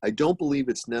case, I don't believe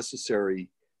it's necessary,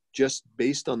 just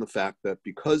based on the fact that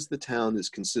because the town is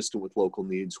consistent with local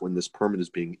needs when this permit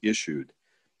is being issued,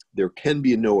 there can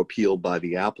be no appeal by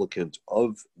the applicant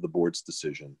of the board's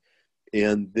decision.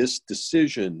 And this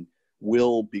decision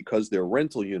will, because they're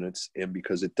rental units and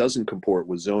because it doesn't comport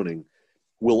with zoning,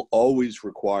 will always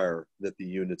require that the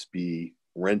units be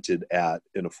rented at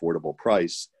an affordable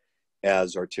price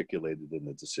as articulated in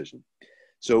the decision.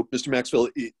 So, Mr. Maxwell,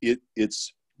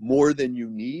 it's more than you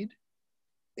need,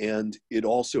 and it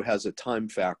also has a time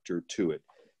factor to it.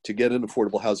 To get an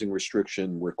affordable housing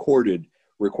restriction recorded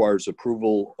requires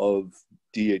approval of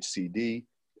DHCD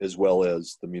as well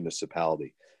as the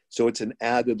municipality. So it's an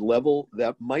added level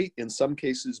that might in some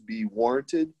cases be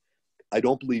warranted. I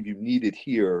don't believe you need it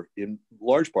here, in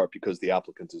large part because the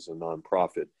applicant is a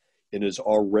nonprofit and is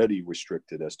already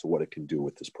restricted as to what it can do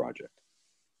with this project.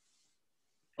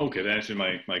 Okay, that answered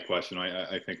my question.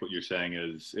 I think what you're saying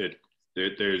is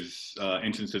there's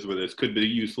instances where this could be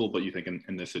useful, but you think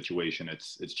in this situation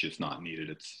it's just not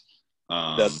needed.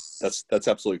 That's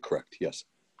absolutely correct. Yes.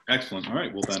 Excellent. All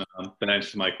right. Well, then that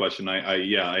answers my question. I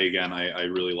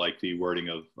really like the wording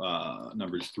of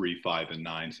numbers 3, 5, and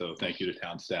 9. So thank you to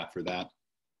town staff for that.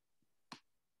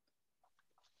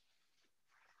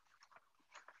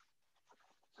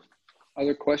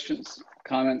 Other questions,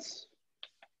 comments?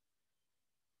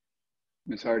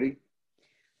 Ms. Hardy?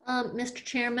 Mr.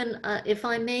 Chairman, if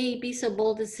I may be so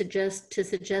bold as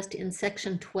suggest in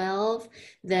section 12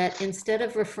 that instead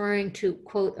of referring to,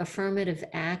 quote, affirmative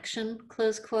action,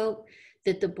 close quote,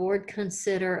 that the board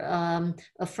consider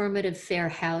affirmative fair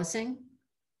housing.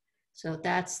 So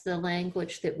that's the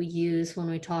language that we use when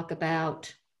we talk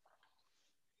about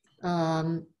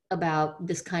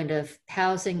this kind of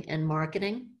housing and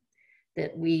marketing,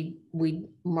 that we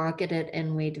market it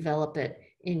and we develop it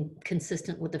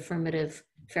consistent with affirmative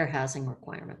fair housing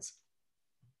requirements.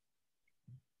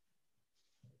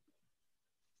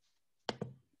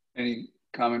 Any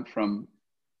comment from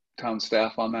town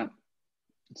staff on that?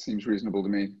 It seems reasonable to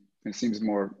me. It seems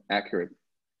more accurate.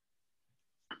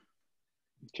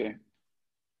 Okay.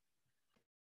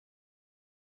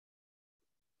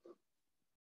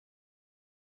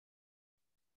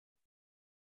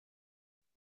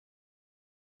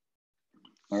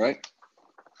 All right.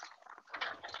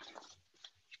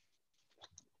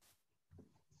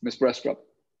 Ms. Brestrup.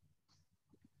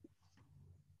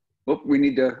 Oh, we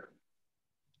need to.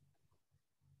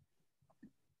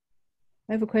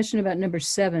 I have a question about number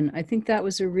 7. I think that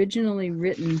was originally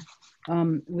written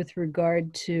with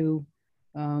regard to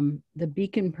the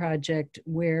Beacon project,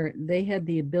 where they had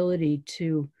the ability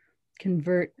to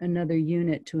convert another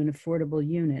unit to an affordable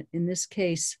unit. In this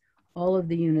case, all of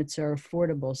the units are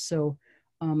affordable. So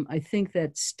I think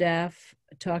that staff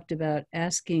talked about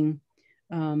asking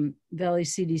Valley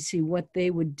CDC what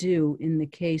they would do in the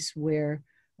case where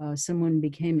someone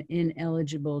became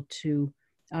ineligible to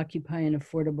occupy an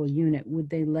affordable unit. Would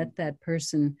they let that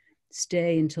person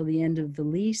stay until the end of the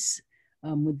lease?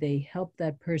 Would they help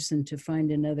that person to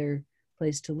find another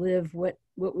place to live? What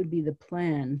would be the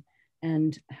plan?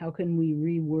 And how can we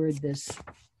reword this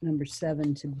number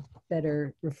 7 to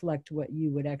better reflect what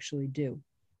you would actually do?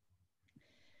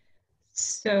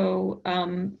 So,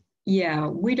 yeah,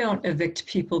 we don't evict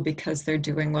people because they're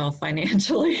doing well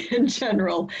financially in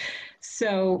general.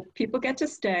 So people get to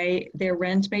stay. Their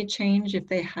rent may change if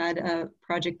they had a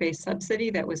project-based subsidy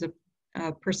that was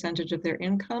a percentage of their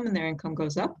income, and their income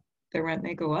goes up, their rent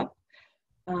may go up.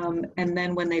 And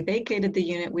then when they vacated the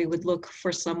unit, we would look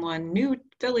for someone new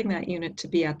filling that unit to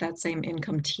be at that same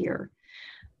income tier.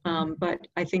 But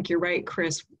I think you're right,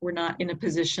 Chris, we're not in a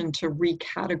position to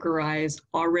recategorize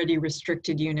already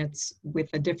restricted units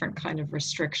with a different kind of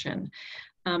restriction.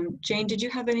 Jane, did you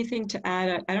have anything to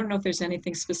add? I don't know if there's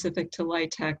anything specific to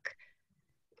LIHTC.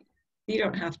 You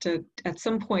don't have to, at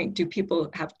some point, do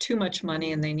people have too much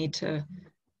money and they need to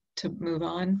move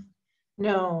on?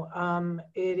 No,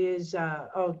 it is,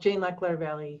 oh, Jane Leckler,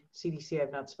 Valley CDC.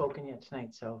 I've not spoken yet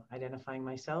tonight, so identifying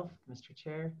myself, Mr.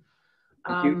 Chair.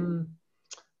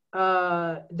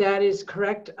 That is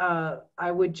correct.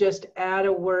 I would just add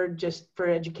a word just for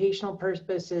educational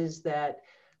purposes that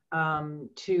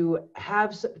to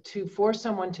force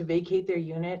someone to vacate their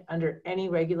unit under any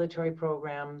regulatory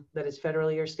program that is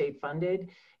federally or state funded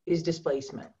is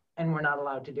displacement, and we're not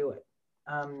allowed to do it.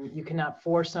 You cannot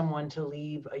force someone to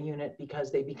leave a unit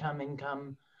because they become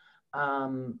income,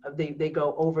 they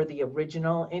go over the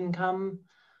original income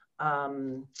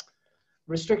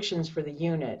restrictions for the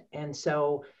unit. And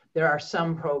so there are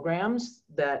some programs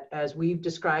that, as we've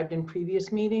described in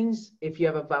previous meetings, if you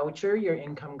have a voucher, your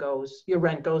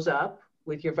rent goes up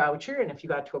with your voucher. And if you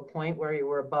got to a point where you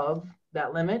were above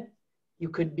that limit, you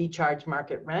could be charged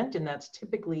market rent. And that's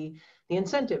typically the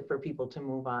incentive for people to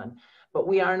move on. But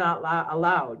we are not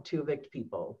allowed to evict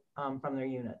people from their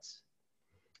units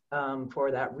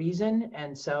for that reason.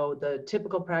 And so the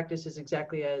typical practice is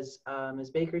exactly as Ms.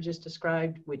 Baker just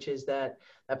described, which is that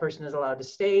that person is allowed to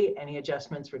stay. Any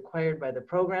adjustments required by the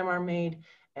program are made.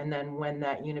 And then when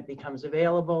that unit becomes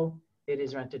available, it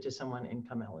is rented to someone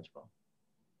income eligible.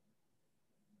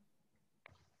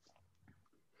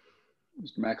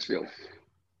 Mr. Maxfield.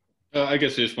 I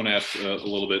guess I just want to ask a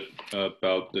little bit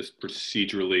about this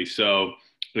procedurally. So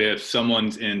if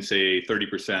someone's in, say,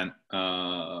 30%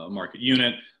 market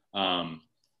unit,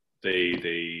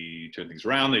 they turn things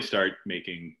around, they start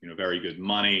making very good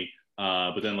money,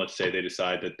 but then let's say they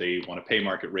decide that they want to pay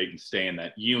market rate and stay in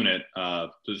that unit. So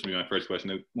this would be my first question.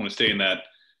 They want to stay in that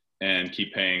and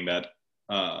keep paying that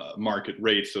market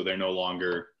rate, so they're no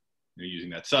longer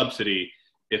using that subsidy.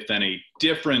 If then a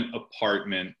different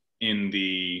apartment in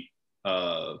the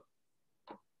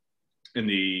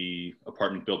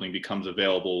apartment building becomes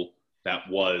available, that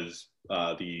was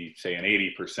say an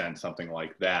 80%, something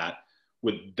like that,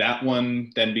 would that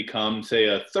one then become, say,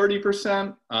 a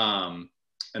 30%?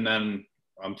 And then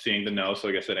I'm seeing the no, so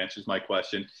I guess that answers my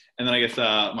question. And then I guess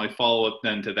my follow-up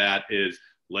then to that is,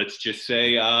 let's just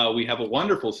say we have a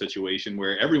wonderful situation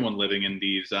where everyone living in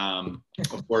these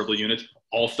affordable units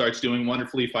all starts doing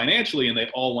wonderfully financially and they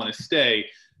all want to stay.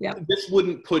 Yeah. This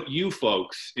wouldn't put you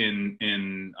folks in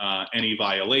any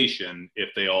violation if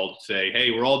they all say,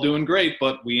 hey, we're all doing great,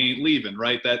 but we ain't leaving,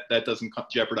 right? That doesn't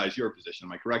jeopardize your position.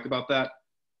 Am I correct about that?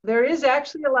 There is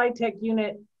actually a LIHTC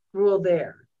unit rule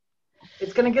there.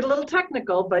 It's going to get a little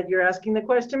technical, but you're asking the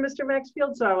question, Mr.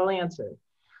 Maxfield, so I will answer.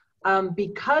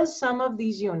 Because some of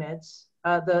these units,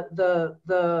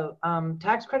 the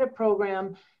tax credit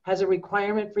program has a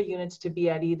requirement for units to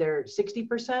be at either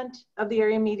 60% of the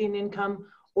area median income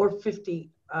or 50%.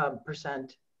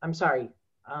 I'm sorry,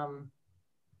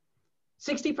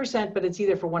 60%, but it's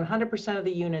either for 100% of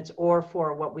the units or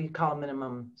for what we call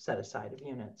minimum set aside of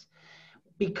units.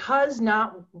 Because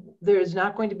there's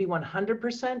not going to be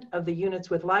 100% of the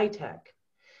units with LIHTC,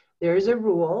 there is a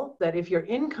rule that if your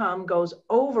income goes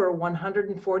over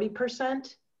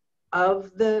 140%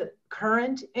 of the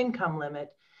current income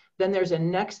limit, then there's a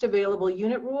next available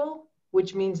unit rule,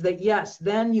 which means that yes,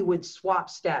 then you would swap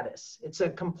status. It's a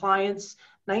compliance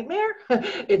nightmare.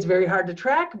 It's very hard to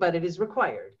track, but it is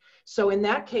required. So in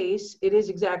that case, it is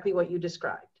exactly what you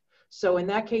described. So in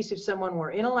that case, if someone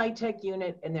were in a LIHTC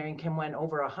unit and their income went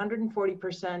over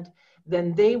 140%,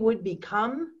 then they would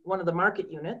become one of the market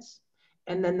units.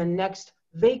 And then the next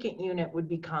vacant unit would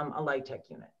become a LIHTC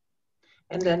unit.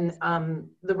 And then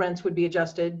the rents would be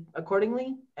adjusted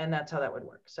accordingly. And that's how that would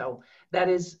work. So that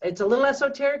is, it's a little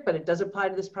esoteric, but it does apply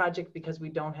to this project because we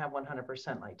don't have 100%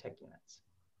 LIHTC units.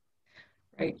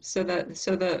 Right. So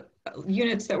the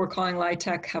units that we're calling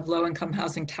LIHTC have low income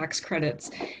housing tax credits.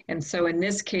 And so in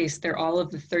this case, they're all of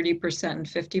the 30% and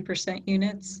 50%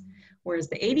 units, whereas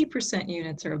the 80%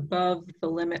 units are above the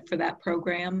limit for that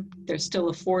program. They're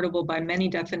still affordable by many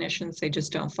definitions. They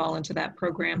just don't fall into that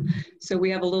program. So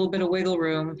we have a little bit of wiggle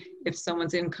room if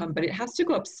someone's income, but it has to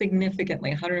go up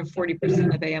significantly.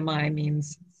 140% of AMI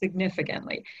means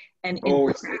significantly. And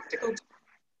in practical,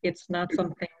 it's not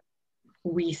something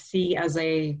we see as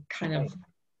a kind of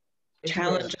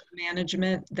challenge of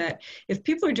management, that if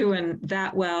people are doing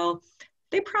that well,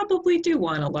 they probably do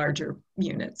want a larger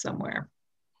unit somewhere.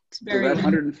 It's very so that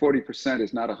 140%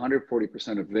 is not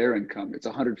 140% of their income. It's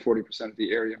 140% of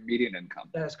the area median income.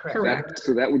 That is correct.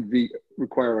 So that would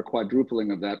require a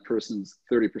quadrupling of that person's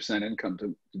 30% income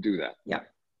to do that. Yeah.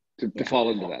 To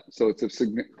fall into that. So it's a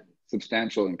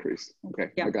substantial increase. Okay,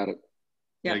 yeah. I got it.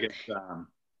 Yeah.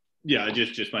 I guess,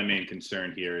 just my main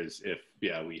concern here is if,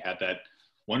 we had that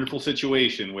wonderful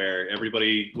situation where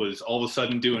everybody was all of a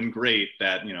sudden doing great,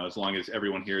 that, as long as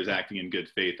everyone here is acting in good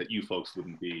faith, that you folks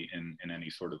wouldn't be in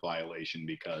any sort of violation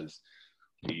because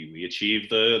we achieved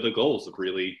the goals of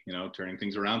really, turning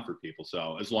things around for people.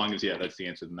 So as long as, that's the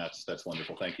answer, then that's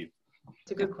wonderful. Thank you.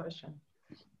 It's a good question.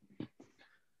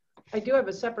 I do have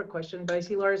a separate question, but I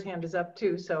see Laura's hand is up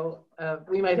too. So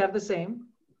we might have the same.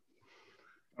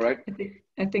 All right.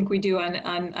 I think we do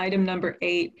on item number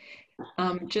 8.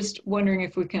 Just wondering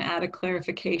if we can add a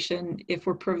clarification. If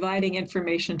we're providing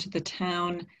information to the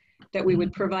town, that we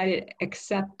would provide it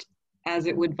except as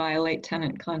it would violate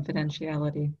tenant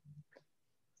confidentiality.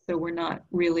 So we're not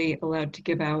really allowed to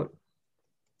give out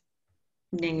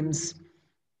names.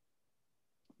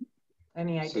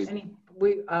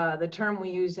 The term we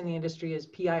use in the industry is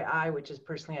PII, which is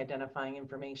personally identifying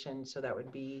information. So that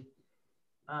would be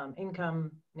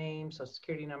income, name, social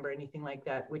security number, anything like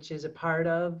that, which is a part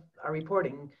of our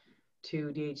reporting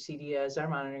to DHCD as our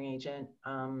monitoring agent.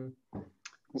 Well,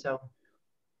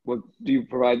 do you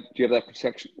have that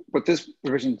protection? What this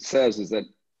provision says is that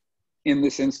in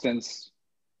this instance,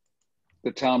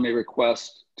 the town may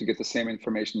request to get the same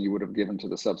information you would have given to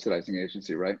the subsidizing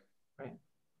agency, right? Right.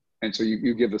 And so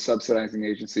you give the subsidizing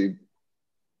agency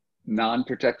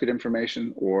non-protected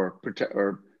information or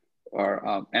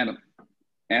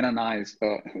anonymized,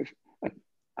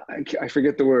 I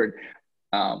forget the word,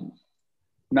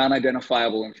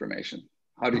 non-identifiable information.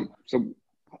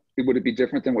 Would it be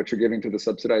different than what you're giving to the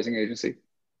subsidizing agency?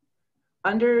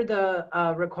 Under the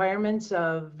requirements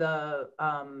of the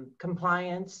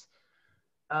compliance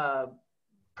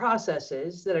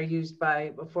processes that are used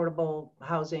by affordable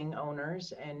housing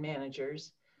owners and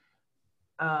managers,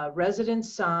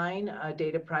 residents sign a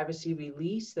data privacy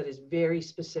release that is very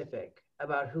specific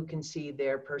about who can see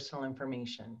their personal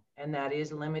information. And that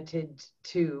is limited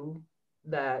to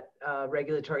that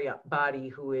regulatory body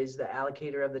who is the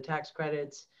allocator of the tax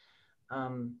credits.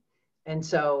 And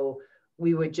so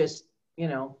we would just,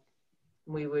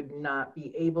 we would not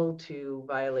be able to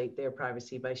violate their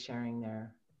privacy by sharing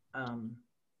their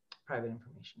private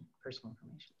information, personal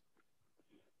information.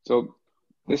 So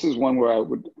this is one where I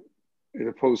would as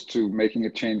opposed to making a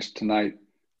change tonight,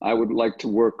 I would like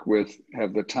to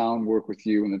have the town work with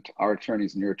you and our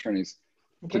attorneys and your attorneys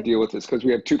to deal with this, because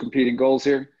we have two competing goals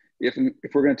here. If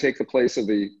we're going to take the place of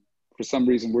for some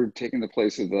reason we're taking the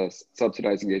place of the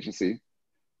subsidizing agency,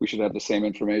 we should have the same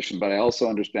information, but I also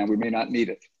understand we may not need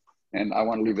it. And I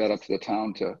want to leave that up to the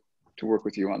town to work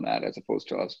with you on that as opposed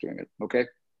to us doing it, okay?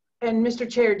 And Mr.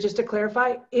 Chair, just to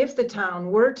clarify, if the town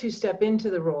were to step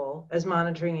into the role as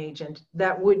monitoring agent,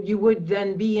 you would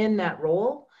then be in that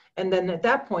role. And then at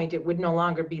that point, it would no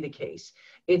longer be the case.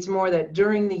 It's more that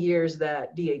during the years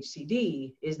that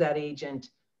DHCD is that agent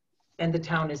and the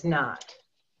town is not.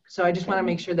 So I just want to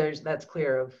make sure that's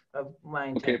clear of my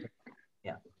intent. Okay.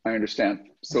 Yeah. I understand.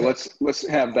 So Okay. let's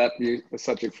have that be a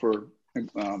subject for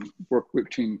work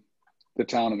between the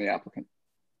town and the applicant.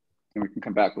 And we can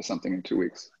come back with something in 2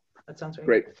 weeks. That sounds right.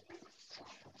 Great.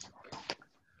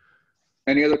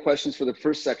 Any other questions for the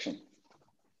first section?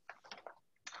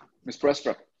 Ms.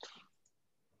 Brestra.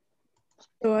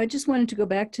 So I just wanted to go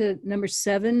back to number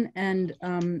 7 and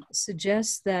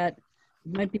suggest that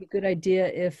it might be a good idea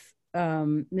if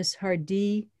Ms.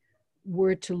 Hardy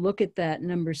were to look at that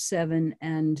number 7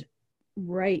 and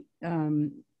write,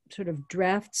 sort of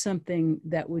draft something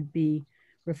that would be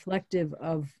reflective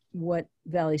of what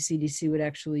Valley CDC would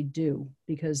actually do,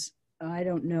 because I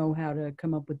don't know how to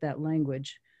come up with that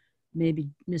language.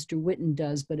 Maybe Mr. Whitten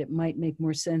does, but it might make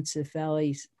more sense if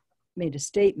Valley made a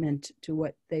statement to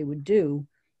what they would do,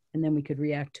 and then we could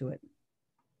react to it.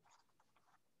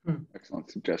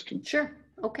 Excellent suggestion. Sure.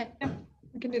 Okay. Yeah,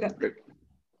 we can do that. Great.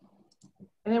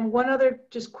 And then one other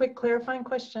just quick clarifying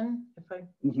question, if I.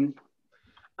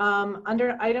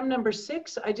 Under item number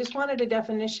 6, I just wanted a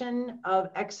definition of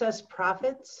excess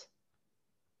profits.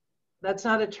 That's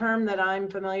not a term that I'm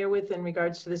familiar with in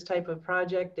regards to this type of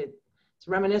project. It's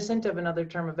reminiscent of another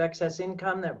term of excess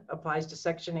income that applies to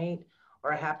Section 8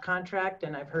 or a HAP contract,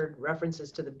 and I've heard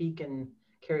references to the Beacon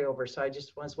carryover, so I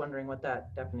just was wondering what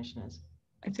that definition is.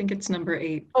 I think it's number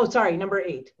 8. Oh, sorry, number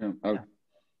 8. Yeah.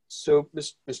 So,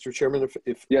 Mr. Chairman,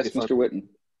 Yes, Mr. Whitten.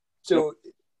 So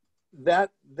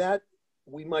that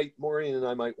Maureen and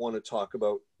I might want to talk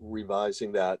about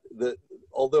revising that.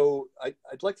 Although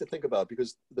I'd like to think about,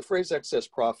 because the phrase excess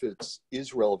profits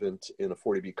is relevant in a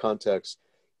 40B context,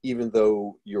 even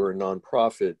though you're a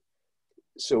nonprofit.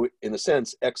 So in a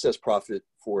sense, excess profit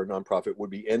for a nonprofit would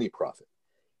be any profit.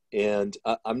 And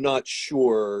I'm not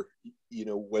sure,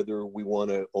 whether we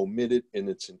want to omit it in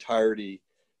its entirety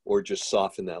or just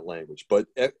soften that language. But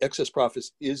excess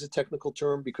profits is a technical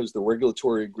term because the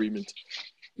regulatory agreement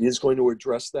is going to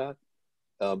address that.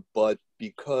 But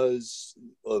because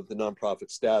of the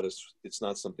nonprofit status, it's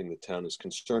not something the town is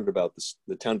concerned about.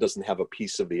 The town doesn't have a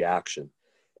piece of the action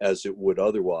as it would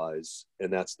otherwise,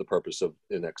 and that's the purpose of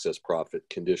an excess profit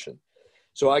condition.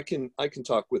 So I can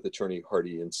talk with Attorney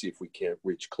Hardy and see if we can't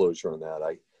reach closure on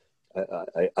that.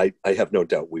 I have no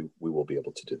doubt we will be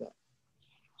able to do that.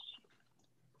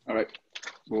 All right,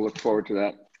 we'll look forward to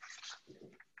that.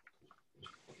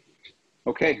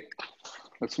 Okay,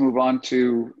 let's move on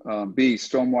to B,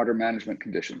 stormwater management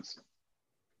conditions.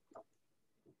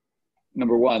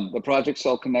 Number 1, the project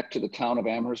shall connect to the town of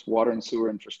Amherst water and sewer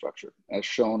infrastructure as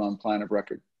shown on plan of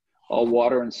record. All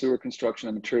water and sewer construction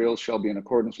and materials shall be in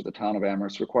accordance with the town of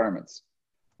Amherst requirements.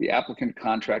 The applicant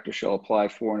contractor shall apply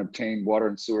for and obtain water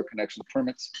and sewer connection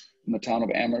permits from the town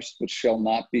of Amherst, which shall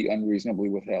not be unreasonably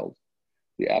withheld.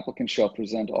 The applicant shall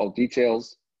present all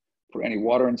details for any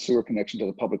water and sewer connection to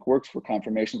the Public Works for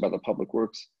confirmation by the Public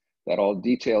Works that all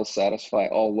details satisfy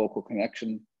all local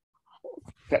connection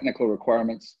technical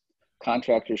requirements.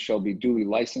 Contractors shall be duly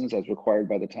licensed as required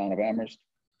by the town of Amherst.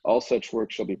 All such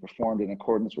work shall be performed in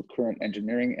accordance with current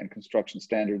engineering and construction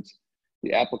standards.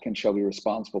 The applicant shall be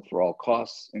responsible for all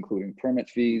costs, including permit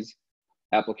fees,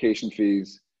 application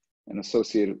fees, and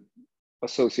associated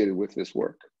with this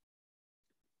work.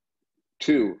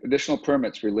 2, additional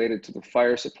permits related to the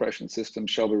fire suppression system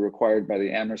shall be required by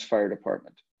the Amherst Fire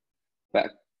Department.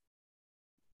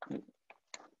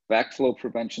 Backflow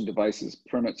prevention devices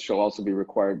permits shall also be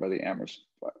required by the Amherst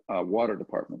Water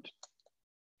Department.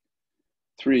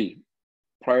 3,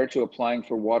 prior to applying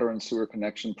for water and sewer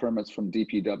connection permits from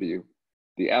DPW,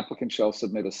 the applicant shall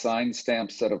submit a signed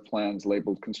stamped set of plans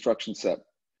labeled construction set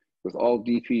with all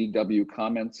DPW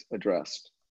comments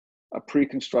addressed. A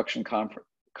pre-construction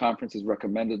conference is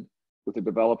recommended with the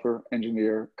developer,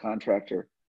 engineer, contractor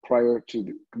prior to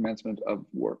the commencement of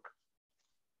work.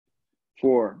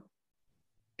 4,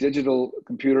 digital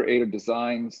computer-aided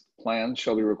designs plans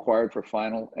shall be required for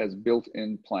final as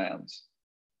built-in plans.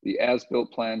 The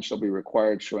as-built plan shall be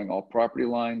required showing all property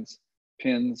lines,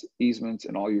 pins, easements,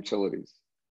 and all utilities.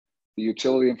 The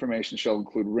utility information shall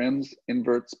include rims,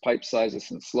 inverts, pipe sizes,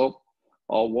 and slope,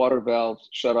 all water valves,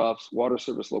 shutoffs, water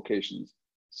service locations,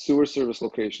 sewer service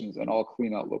locations, and all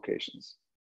cleanout locations.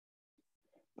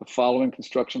 The following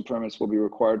construction permits will be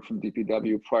required from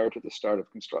DPW prior to the start of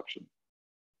construction.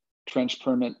 Trench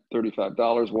permit,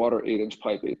 $35, water 8-inch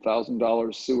pipe,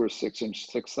 $8,000, sewer 6-inch,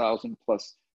 $6,000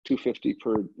 plus $250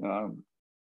 per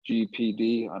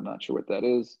GPD. I'm not sure what that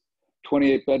is.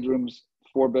 28 bedrooms,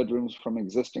 4 bedrooms from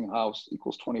existing house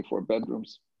equals 24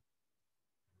 bedrooms.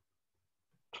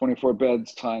 24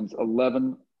 beds times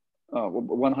 11,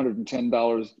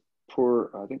 $110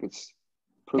 per, I think it's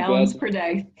per Gallons bed. per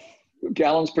day.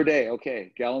 Gallons per day,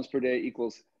 okay. Gallons per day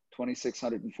equals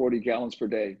 2,640 gallons per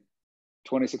day.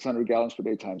 2,600 gallons per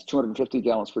day times 250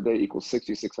 gallons per day equals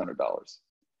 $6,600.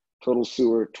 Total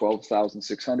sewer,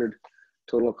 $12,600.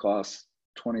 Total costs,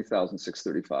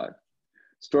 $20,635.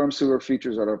 Storm sewer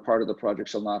features that are part of the project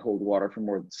shall not hold water for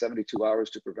more than 72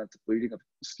 hours to prevent the bleeding of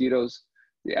mosquitoes.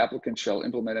 The applicant shall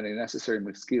implement any necessary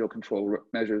mosquito control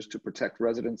measures to protect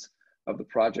residents of the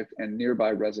project and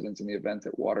nearby residents in the event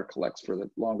that water collects for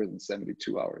longer than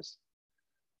 72 hours.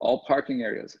 All parking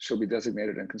areas shall be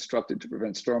designated and constructed to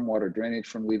prevent stormwater drainage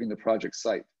from leaving the project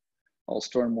site. All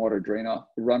stormwater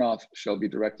runoff shall be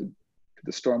directed to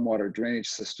the stormwater drainage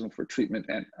system for treatment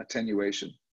and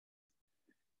attenuation.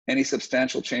 Any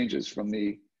substantial changes from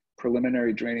the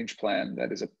preliminary drainage plan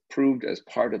that is approved as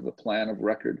part of the plan of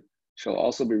record shall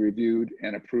also be reviewed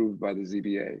and approved by the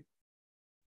ZBA.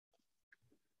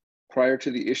 Prior to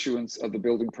the issuance of the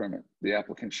building permit, the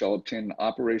applicant shall obtain an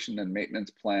operation and maintenance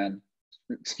plan.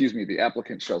 The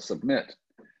applicant shall submit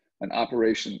an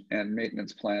operation and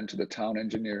maintenance plan to the town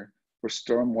engineer for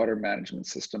stormwater management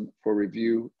system for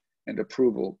review and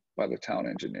approval by the town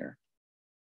engineer.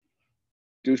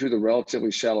 Due to the relatively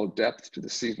shallow depth to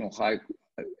seasonal high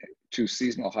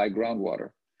groundwater,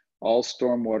 all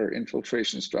stormwater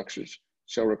infiltration structures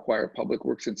shall require public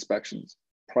works inspections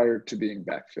prior to being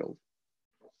backfilled.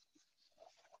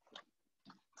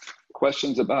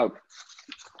 Questions about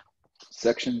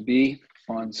section B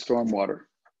on stormwater?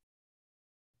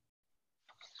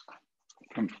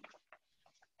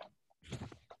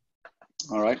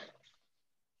 All right.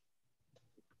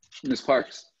 Ms.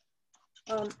 Parks.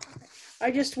 I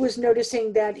just was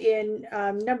noticing that in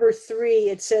number 3,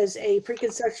 it says a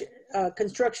pre-construction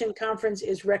construction conference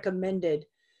is recommended.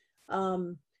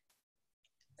 Should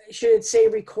it say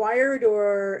required,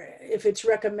 or if it's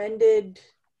recommended,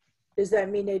 does that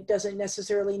mean it doesn't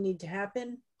necessarily need to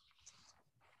happen?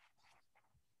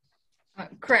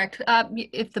 Correct.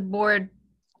 If the board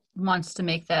wants to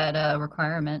make that a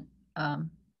requirement,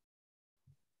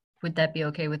 would that be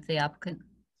okay with the applicant?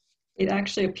 It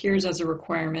actually appears as a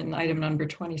requirement in item number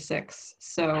 26.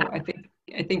 So I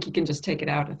think you can just take it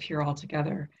out of here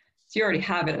altogether. So you already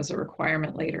have it as a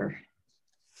requirement later.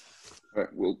 All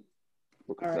right, we'll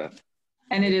look at that.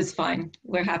 And it is fine.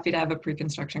 We're happy to have a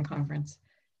pre-construction conference.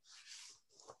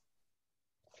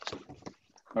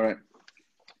 All right.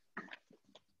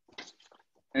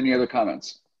 Any other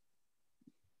comments?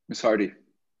 Ms. Hardy.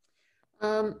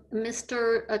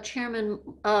 Mr. Chairman,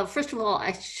 first of all,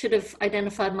 I should have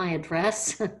identified my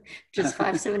address, which is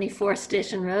 574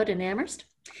 Station Road in Amherst.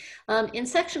 In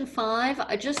section 5,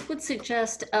 I just would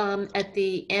suggest at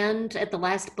the end, at the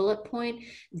last bullet point,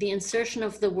 the insertion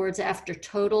of the words after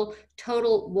total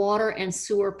water and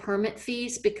sewer permit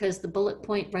fees, because the bullet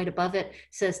point right above it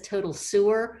says total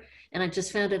sewer. And I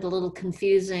just found it a little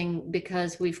confusing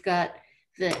because we've got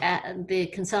the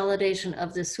consolidation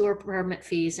of the sewer permit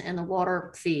fees and the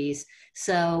water fees.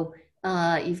 So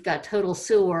you've got total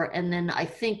sewer, and then I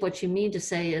think what you mean to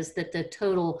say is that the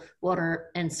total water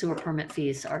and sewer permit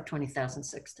fees are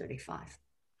 $20,635.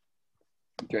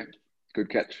 Okay, good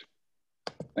catch.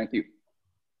 Thank you.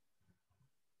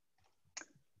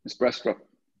 Ms. Brestrup.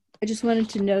 I just wanted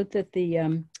to note that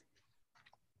the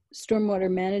stormwater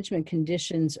management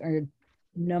conditions are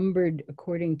numbered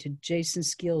according to Jason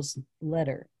Skeel's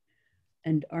letter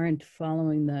and aren't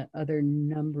following the other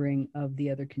numbering of the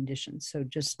other conditions. So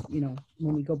just, you know,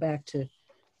 when we go back to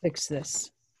fix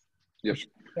this. Yes.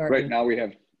 Right now we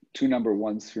have 2 number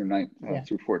 1s through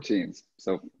 14s.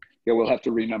 So yeah, we'll have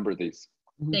to renumber these.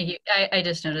 Thank you. I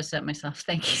just noticed that myself.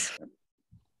 Thank you.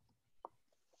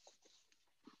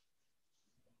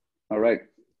 All right.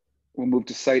 We'll move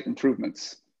to site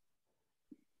improvements.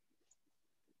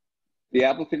 The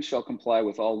applicant shall comply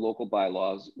with all local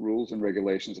bylaws, rules, and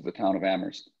regulations of the town of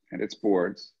Amherst and its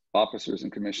boards, officers,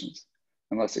 and commissions,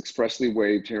 unless expressly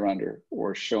waived hereunder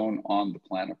or shown on the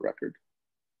plan of record.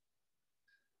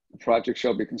 The project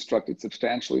shall be constructed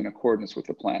substantially in accordance with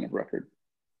the plan of record.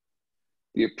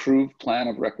 The approved plan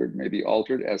of record may be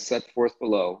altered as set forth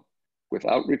below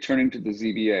without returning to the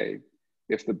ZBA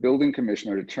if the building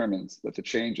commissioner determines that the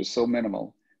change is so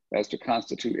minimal as to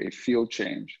constitute a field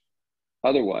change.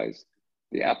 Otherwise,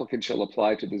 the applicant shall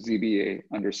apply to the ZBA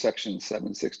under section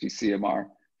 760 CMR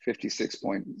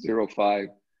 56.05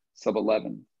 sub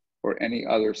 11 or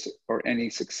any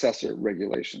successor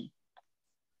regulation.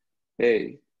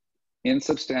 A,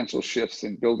 insubstantial shifts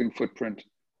in building footprint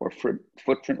or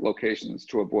footprint locations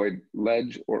to avoid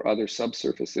ledge or other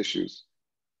subsurface issues,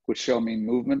 which shall mean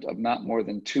movement of not more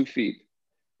than 2 feet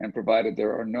and provided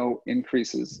there are no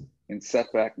increases in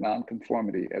setback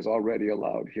nonconformity as already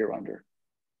allowed hereunder.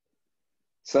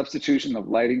 Substitution of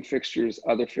lighting fixtures,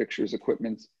 other fixtures,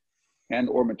 equipment, and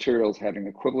or materials having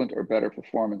equivalent or better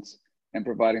performance and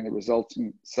providing the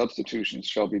resulting substitutions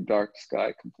shall be dark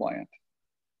sky compliant.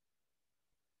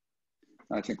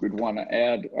 I think we'd want to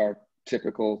add our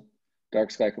typical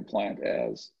dark sky compliant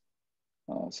as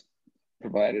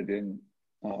provided in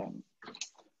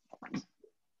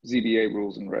ZBA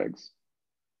rules and regs.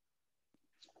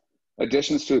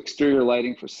 Additions to exterior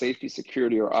lighting for safety,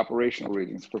 security, or operational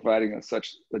reasons, providing that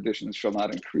such additions shall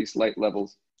not increase light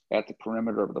levels at the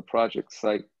perimeter of the project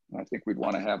site. And I think we'd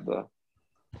want to have the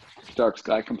dark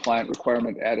sky compliant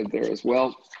requirement added there as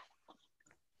well.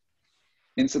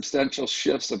 Insubstantial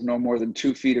shifts of no more than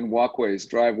 2 feet in walkways,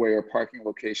 driveway, or parking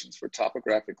locations for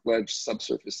topographic ledge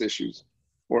subsurface issues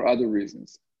or other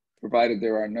reasons, provided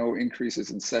there are no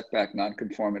increases in setback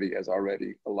nonconformity as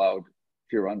already allowed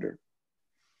hereunder.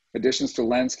 Additions to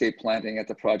landscape planting at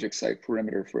the project site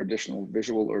perimeter for additional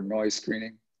visual or noise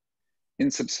screening.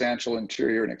 Insubstantial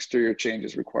interior and exterior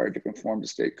changes required to conform to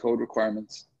state code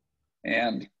requirements.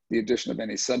 And the addition of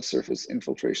any subsurface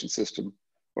infiltration system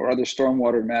or other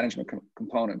stormwater management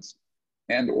components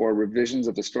and or revisions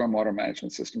of the stormwater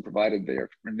management system provided they are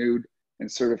renewed and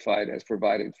certified as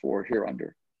provided for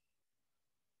hereunder.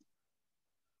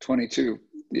 22,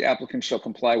 the applicant shall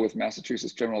comply with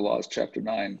Massachusetts General Laws, Chapter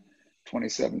 9,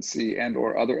 27C and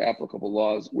or other applicable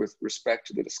laws with respect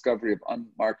to the discovery of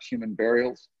unmarked human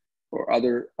burials or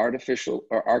other artificial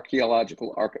or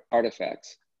archaeological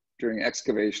artifacts during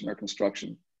excavation or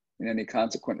construction and any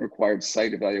consequent required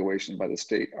site evaluation by the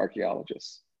state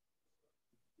archaeologists.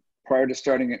 Prior to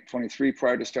starting at 23,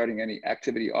 prior to starting any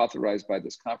activity authorized by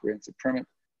this comprehensive permit,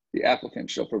 the applicant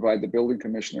shall provide the building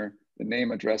commissioner the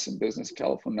name, address, and business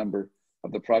telephone number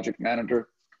of the project manager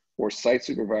or site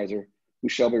supervisor who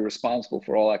shall be responsible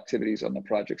for all activities on the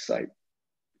project site.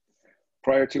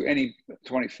 Prior to any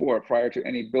 24, prior to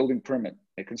any building permit,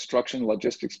 a construction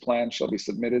logistics plan shall be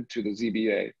submitted to the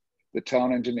ZBA, the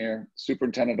town engineer,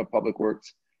 superintendent of public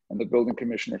works, and the building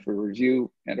commissioner for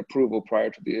review and approval prior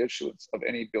to the issuance of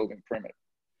any building permit.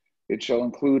 It shall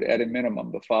include at a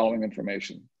minimum the following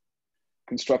information: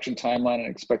 construction timeline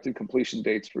and expected completion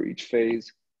dates for each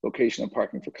phase, location of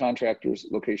parking for contractors,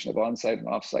 location of on-site and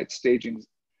off-site staging,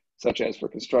 such as for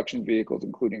construction vehicles,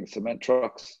 including cement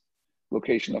trucks,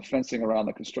 location of fencing around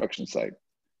the construction site,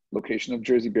 location of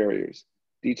Jersey barriers,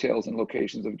 details and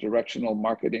locations of directional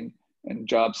marketing and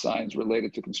job signs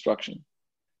related to construction,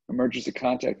 emergency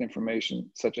contact information,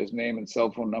 such as name and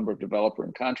cell phone number of developer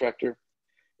and contractor,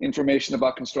 information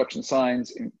about construction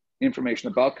signs,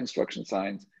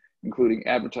 including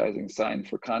advertising signs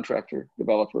for contractor,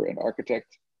 developer, and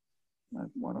architect. I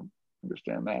want to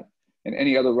understand that. And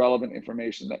any other relevant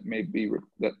information that may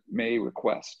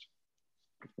request.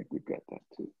 I think we've got that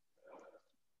too.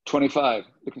 25,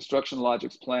 the construction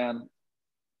logistics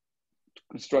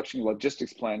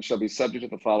plan shall be subject to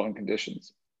the following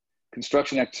conditions.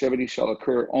 Construction activity shall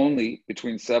occur only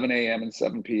between 7 a.m. and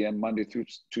 7 p.m. Monday through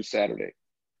to Saturday.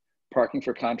 Parking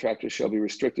for contractors shall be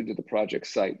restricted to the project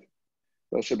site.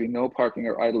 There shall be no parking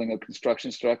or idling of construction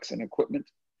trucks and equipment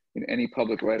in any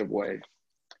public right-of-way.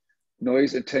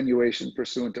 Noise attenuation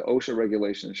pursuant to OSHA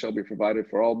regulations shall be provided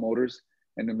for all motors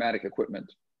and pneumatic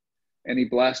equipment. Any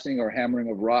blasting or hammering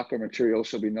of rock or material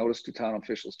shall be noticed to town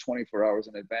officials 24 hours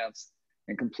in advance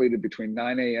and completed between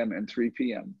 9 a.m. and 3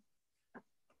 p.m.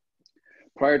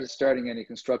 Prior to starting any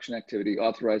construction activity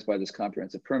authorized by this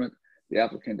comprehensive permit, the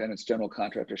applicant and its general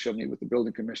contractor shall meet with the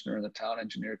building commissioner and the town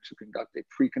engineer to conduct a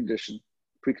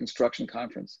pre-construction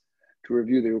conference to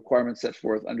review the requirements set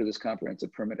forth under this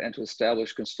comprehensive permit and to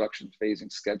establish construction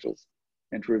phasing schedules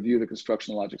and to review the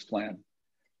construction logistics plan.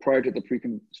 Prior to the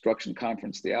pre-construction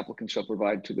conference, the applicant shall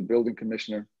provide to the building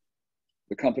commissioner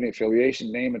the company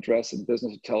affiliation, name, address, and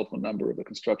business telephone number of the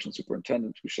construction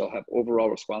superintendent who shall have overall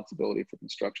responsibility for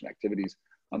construction activities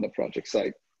on the project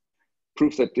site.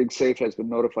 Proof that DigSafe has been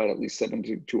notified at least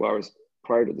 72 hours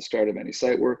prior to the start of any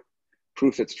site work.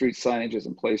 Proof that street signage is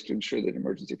in place to ensure that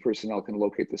emergency personnel can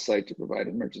locate the site to provide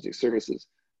emergency services,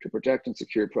 to protect and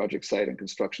secure project site and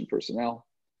construction personnel.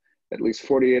 At least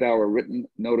 48-hour written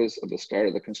notice of the start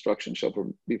of the construction shall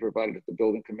be provided to the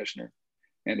building commissioner.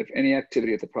 And if any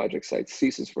activity at the project site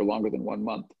ceases for longer than 1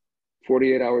 month,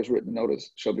 48 hours written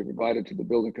notice shall be provided to the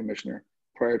building commissioner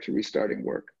prior to restarting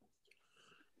work.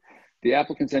 The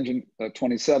applicant's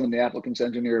 27, the applicant's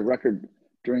engineer of record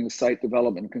during the site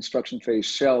development and construction phase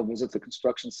shall visit the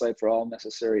construction site for all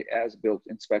necessary as-built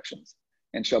inspections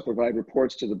and shall provide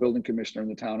reports to the building commissioner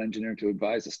and the town engineer to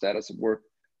advise the status of work,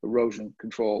 erosion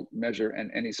control measure,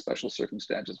 and any special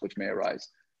circumstances which may arise.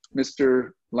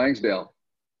 Mr. Langsdale.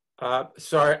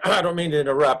 Sorry, I don't mean to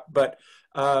interrupt, but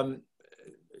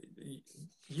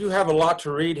you have a lot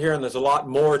to read here and there's a lot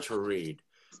more to read.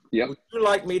 Yep. Would you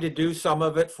like me to do some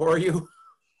of it for you?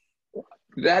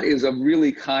 That is a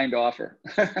really kind offer.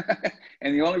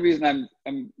 And the only reason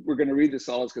we're going to read this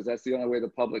all is because that's the only way the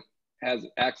public has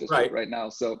access to it right now.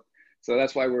 So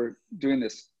that's why we're doing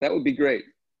this. That would be great.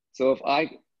 So if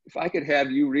I could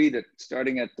have you read it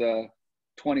starting at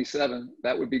 27,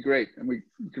 that would be great. And we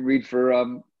can read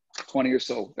for 20 or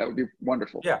so. That would be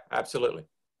wonderful. Yeah, absolutely.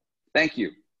 Thank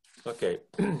you. Okay,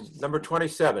 number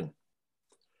 27.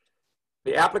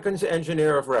 The applicant's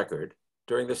engineer of record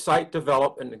during the site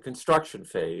development and construction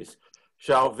phase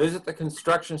shall visit the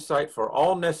construction site for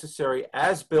all necessary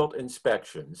as-built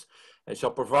inspections and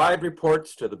shall provide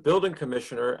reports to the building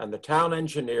commissioner and the town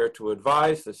engineer to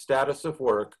advise the status of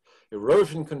work,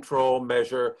 erosion control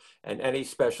measure, and any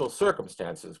special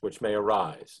circumstances which may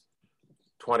arise.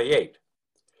 28.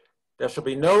 There shall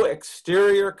be no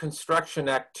exterior construction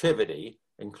activity,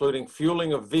 including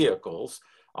fueling of vehicles,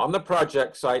 on the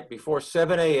project site before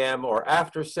 7 a.m. or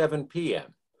after 7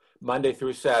 p.m., Monday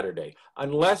through Saturday,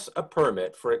 unless a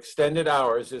permit for extended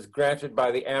hours is granted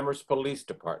by the Amherst Police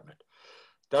Department.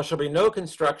 There shall be no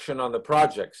construction on the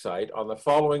project site on the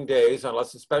following days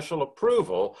unless a special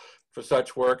approval for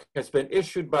such work has been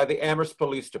issued by the Amherst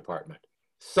Police Department,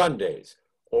 Sundays,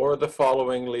 or the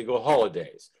following legal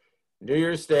holidays: New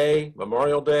Year's Day,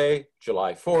 Memorial Day,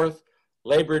 July 4th,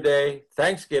 Labor Day,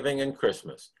 Thanksgiving, and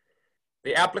Christmas.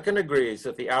 The applicant agrees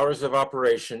that the hours of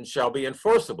operation shall be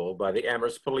enforceable by the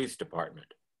Amherst Police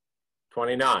Department.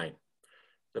 29.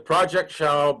 The project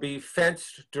shall be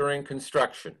fenced during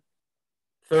construction.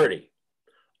 30.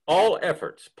 All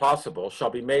efforts possible shall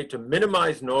be made to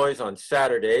minimize noise on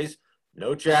Saturdays,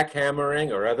 no jackhammering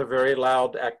or other very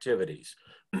loud activities.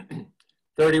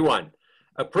 31.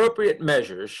 Appropriate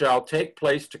measures shall take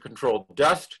place to control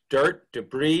dust, dirt,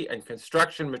 debris, and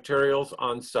construction materials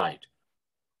on site.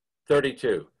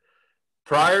 32.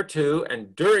 Prior to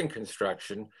and during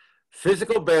construction,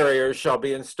 physical barriers shall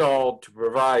be installed to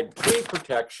provide tree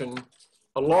protection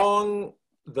along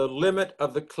the limit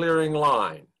of the clearing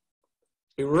line.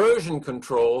 Erosion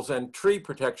controls and tree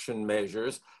protection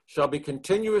measures shall be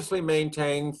continuously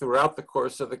maintained throughout the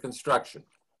course of the construction.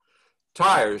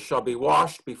 Tires shall be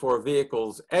washed before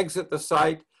vehicles exit the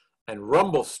site, and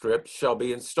rumble strips shall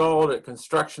be installed at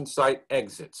construction site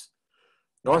exits.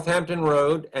 Northampton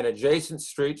Road and adjacent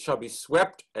streets shall be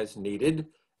swept as needed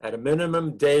at a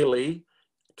minimum daily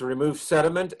to remove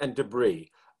sediment and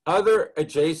debris. Other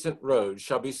adjacent roads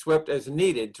shall be swept as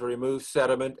needed to remove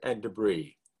sediment and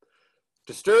debris.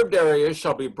 Disturbed areas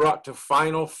shall be brought to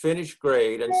final finished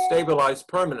grade and stabilized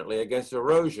permanently against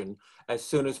erosion as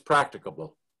soon as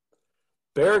practicable.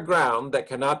 Bare ground that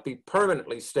cannot be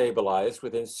permanently stabilized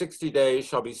within 60 days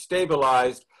shall be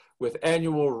stabilized with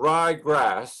annual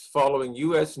ryegrass following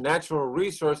U.S. Natural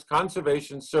Resource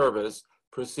Conservation Service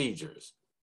procedures.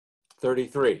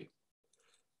 33.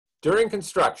 During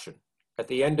construction, at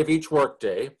the end of each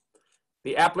workday,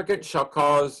 the applicant shall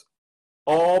cause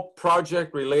all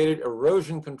project-related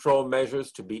erosion control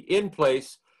measures to be in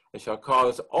place and shall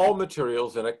cause all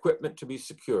materials and equipment to be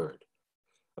secured.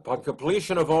 Upon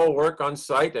completion of all work on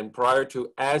site and prior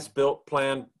to as-built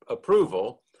plan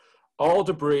approval, all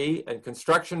debris and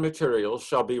construction materials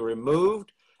shall be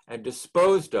removed and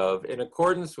disposed of in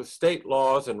accordance with state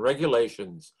laws and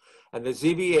regulations, and the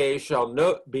ZBA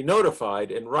shall be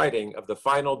notified in writing of the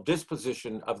final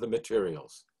disposition of the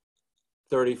materials.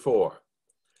 34.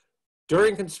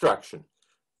 During construction,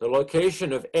 the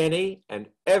location of any and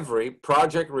every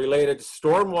project-related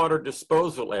stormwater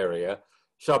disposal area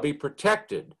shall be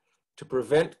protected to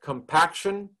prevent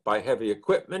compaction by heavy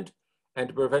equipment and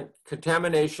to prevent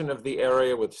contamination of the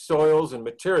area with soils and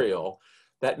material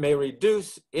that may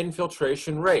reduce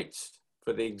infiltration rates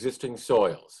for the existing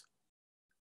soils.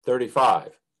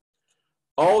 35.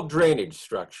 All drainage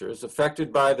structures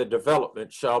affected by the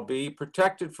development shall be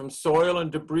protected from soil and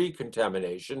debris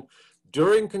contamination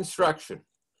during construction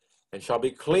and shall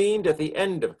be cleaned at the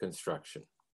end of construction.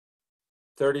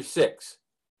 36.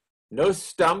 No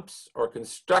stumps or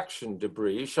construction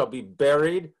debris shall be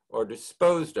buried or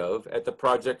disposed of at the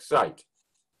project site.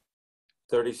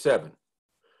 37.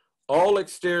 All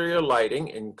exterior lighting,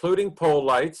 including pole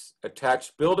lights,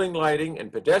 attached building lighting,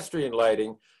 and pedestrian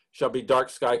lighting, shall be dark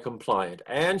sky compliant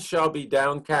and shall be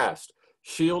downcast,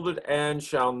 shielded, and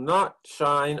shall not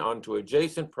shine onto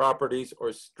adjacent properties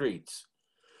or streets.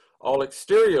 All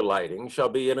exterior lighting shall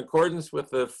be in accordance with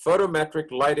the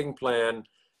photometric lighting plan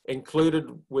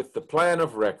included with the plan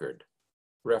of record.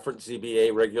 Reference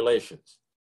ZBA regulations.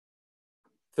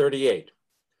 38.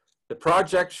 The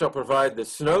project shall provide the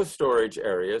snow storage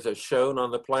areas as shown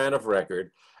on the plan of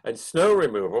record, and snow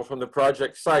removal from the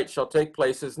project site shall take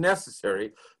place as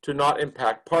necessary to not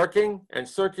impact parking and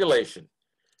circulation.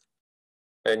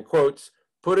 And quotes,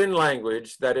 put in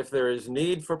language that if there is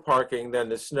need for parking, then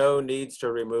the snow needs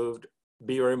to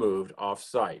be removed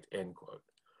off-site, end quote.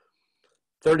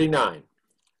 39.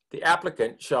 The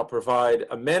applicant shall provide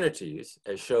amenities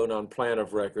as shown on plan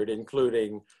of record,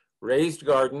 including raised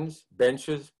gardens,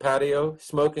 benches, patio,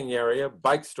 smoking area,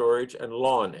 bike storage, and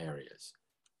lawn areas.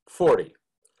 40.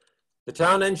 The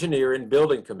town engineer and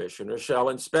building commissioner shall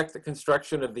inspect the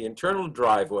construction of the internal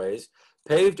driveways,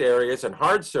 paved areas, and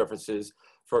hard surfaces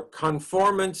for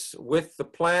conformance with the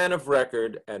plan of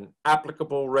record and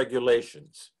applicable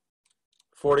regulations.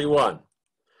 41.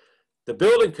 The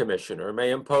building commissioner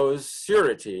may impose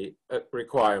surety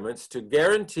requirements to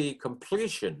guarantee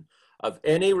completion of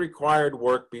any required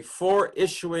work before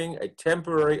issuing a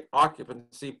temporary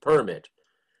occupancy permit,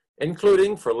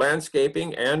 including for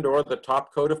landscaping and or the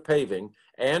top coat of paving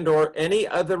and or any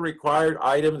other required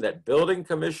item that building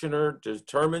commissioner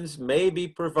determines may be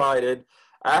provided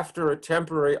after a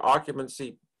temporary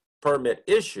occupancy permit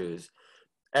issues,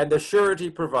 and the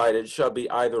surety provided shall be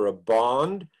either a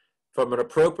bond from an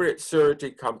appropriate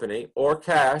surety company or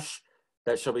cash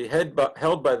that shall be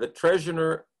held by the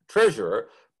treasurer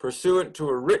pursuant to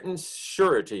a written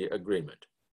surety agreement,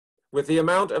 with the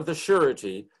amount of the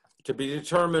surety to be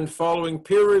determined following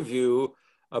peer review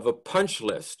of a punch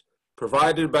list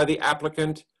provided by the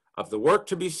applicant of the work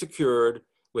to be secured,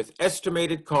 with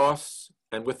estimated costs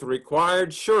and with the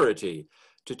required surety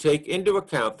to take into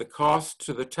account the cost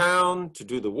to the town to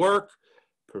do the work,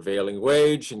 prevailing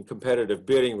wage and competitive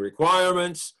bidding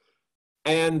requirements,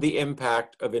 and the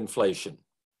impact of inflation.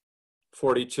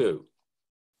 42.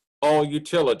 All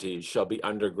utilities shall be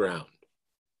underground.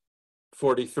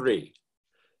 43.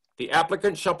 The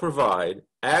applicant shall provide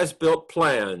as-built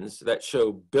plans that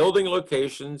show building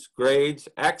locations, grades,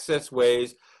 access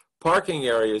ways, parking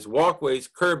areas, walkways,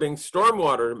 curbing,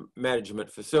 stormwater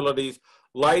management facilities,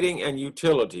 lighting, and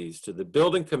utilities to the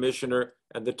building commissioner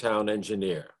and the town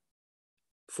engineer.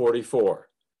 44.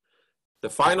 The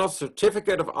final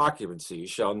certificate of occupancy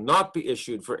shall not be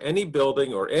issued for any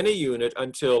building or any unit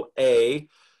until A,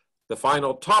 the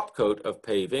final top coat of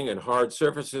paving and hard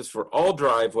surfaces for all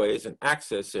driveways and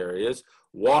access areas,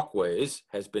 walkways,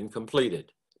 has been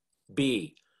completed.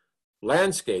 B,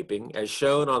 landscaping, as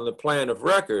shown on the plan of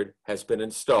record, has been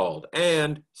installed.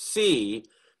 And C,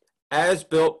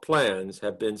 as-built plans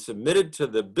have been submitted to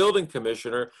the building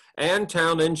commissioner and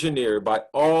town engineer by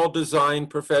all design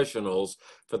professionals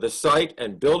for the site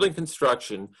and building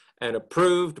construction and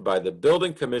approved by the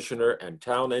building commissioner and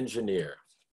town engineer.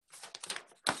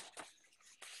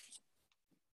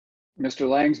 Mr.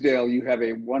 Langsdale, you have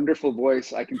a wonderful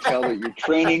voice. I can tell that your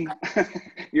training,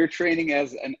 your training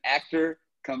as an actor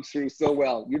comes through so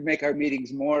well. You'd make our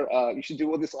meetings more, you should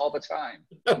do this all the time.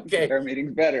 Okay. Make our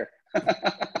meetings better.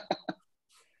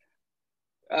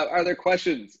 Are there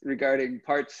questions regarding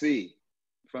part C?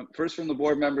 First from the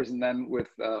board members and then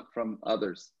from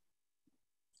others.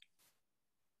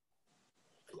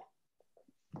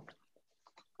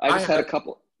 I had a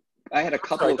couple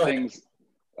of things.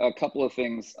 A couple of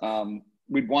things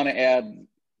we'd want to add.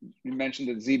 You mentioned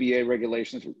the ZBA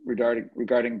regulations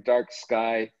regarding dark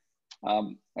sky.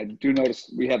 I do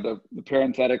notice we have the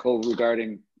parenthetical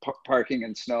regarding parking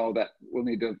and snow that we'll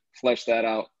need to flesh that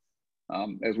out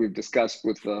as we've discussed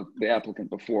with the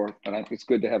applicant before, but I think it's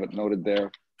good to have it noted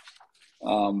there.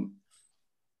 And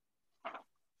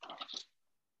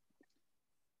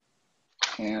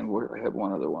I have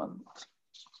one other one.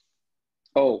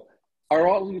 Oh, are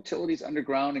all utilities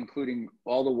underground, including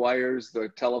all the wires, the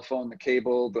telephone, the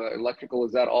cable, the electrical?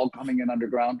 Is that all coming in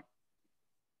underground?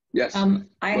 Yes.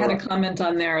 I had a comment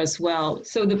on there as well.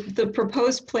 So the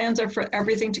proposed plans are for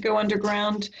everything to go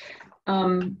underground,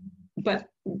 but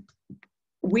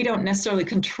we don't necessarily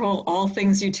control all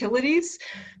things utilities.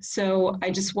 So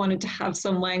I just wanted to have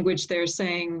some language there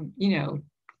saying, you know,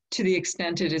 to the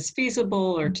extent it is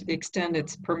feasible or to the extent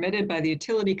it's permitted by the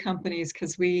utility companies,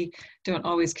 because we don't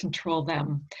always control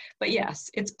them. But yes,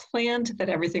 it's planned that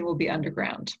everything will be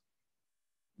underground,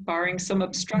 barring some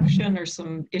obstruction or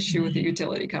some issue with the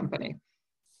utility company.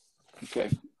 Okay.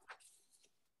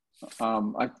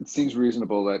 It seems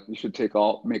reasonable that you should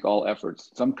make all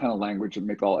efforts, some kind of language and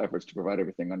make all efforts to provide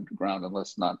everything underground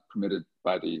unless not permitted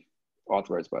by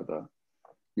authorized by the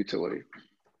utility.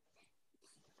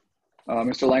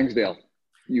 Mr. Langsdale,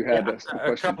 you had a question.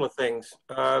 A couple of things.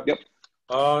 Yep.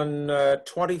 On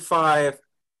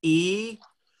 25E,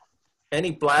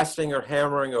 any blasting or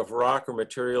hammering of rock or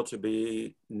material to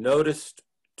be noticed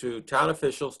to town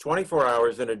officials 24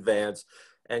 hours in advance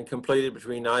and completed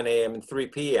between 9 a.m. and 3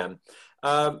 p.m.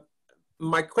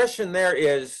 My question there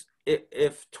is,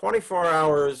 if 24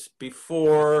 hours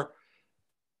before,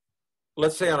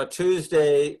 let's say on a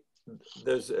Tuesday,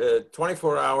 there's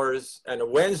 24 hours, and a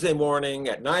Wednesday morning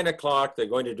at 9 o'clock, they're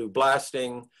going to do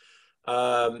blasting,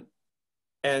 and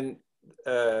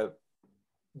the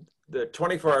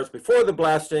 24 hours before the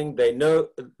blasting,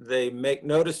 they make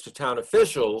notice to town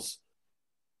officials.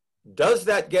 Does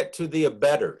that get to the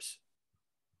abutters,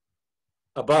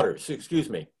 excuse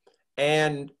me?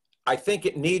 And I think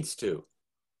it needs to,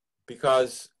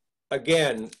 because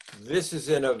again, this is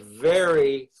in a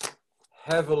very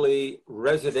heavily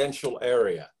residential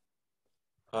area.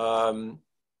 And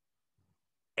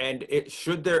it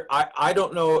should I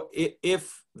don't know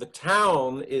if the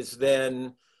town is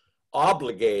then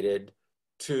obligated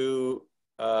to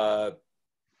tell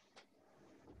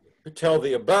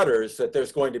the abutters that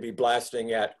there's going to be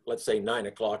blasting at, let's say, 9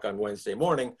 o'clock on Wednesday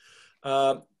morning,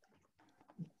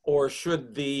 or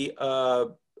should the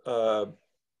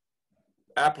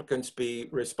applicants be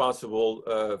responsible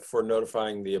for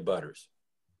notifying the abutters?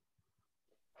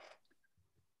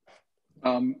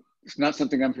 It's not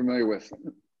something I'm familiar with.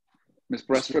 Ms.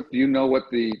 Brestrup, do you know what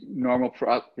the normal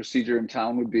procedure in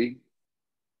town would be?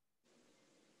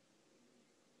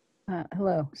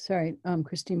 Hello, sorry,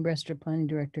 Christine Brestrup, Planning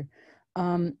Director.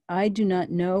 I do not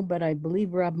know, but I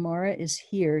believe Rob Mora is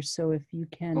here. So if you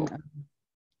can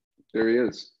there he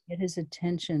is. Get his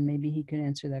attention, maybe he could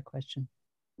answer that question.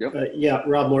 Yep. Yeah,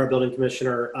 Rob Mora, Building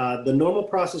Commissioner. The normal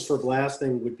process for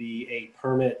blasting would be a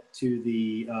permit to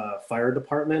the fire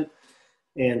department,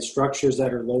 and structures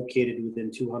that are located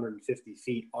within 250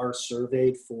 feet are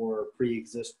surveyed for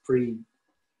pre-blasting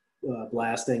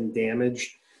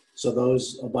damage. So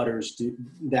those abutters do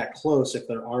that close, if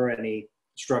there are any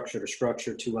structure to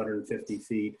structure 250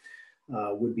 feet,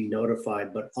 would be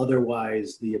notified. But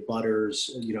otherwise, the abutters,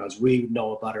 you know, as we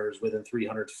know, abutters within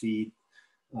 300 feet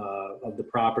of the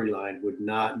property line would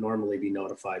not normally be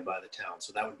notified by the town.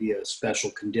 So that would be a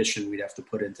special condition we'd have to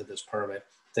put into this permit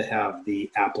to have the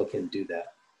applicant do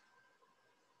that.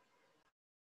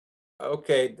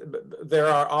 Okay, there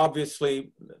are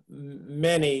obviously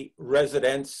many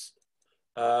residential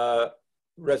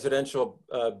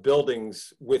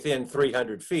buildings within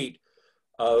 300 feet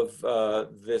of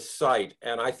this site.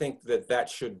 And I think that that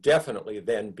should definitely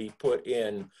then be put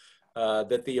in,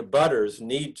 that the abutters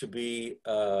need to be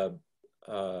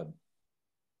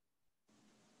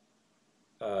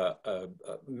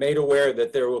made aware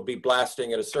that there will be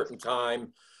blasting at a certain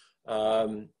time,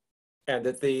 and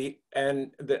that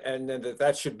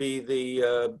that should be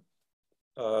the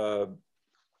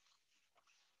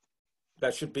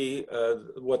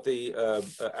what the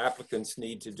applicants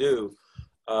need to do,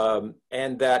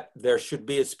 and that there should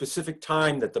be a specific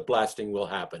time that the blasting will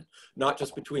happen, not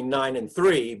just between 9 and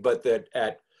 3, but that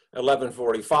at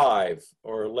 11:45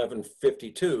 or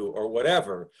 11:52 or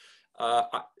whatever.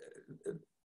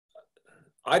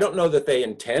 I don't know that they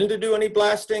intend to do any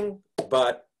blasting,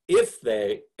 but if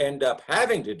they end up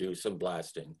having to do some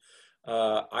blasting,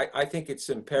 I think it's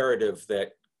imperative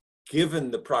that,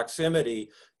 given the proximity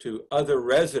to other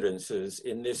residences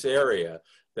in this area,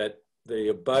 that the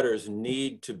abutters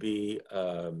need to be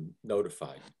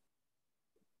notified.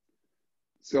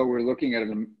 So we're looking at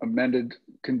an amended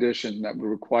condition that would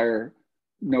require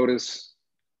notice.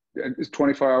 Is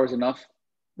 24 hours enough,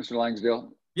 Mr.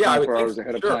 Langsdale? Yeah, 24 hours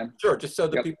ahead of time. Sure, just so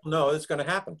that people know it's going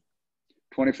to happen.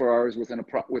 24 hours within you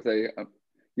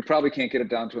probably can't get it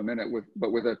down to a minute,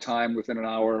 but with a time within an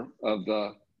hour of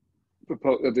the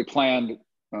planned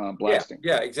blasting.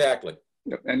 Yeah, exactly.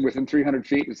 Yep. And within 300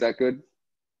 feet, is that good?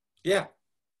 Yeah.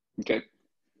 Okay.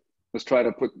 Let's try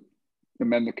to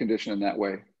amend the condition in that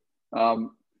way.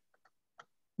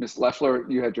 Ms. Leffler,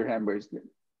 you had your hand raised.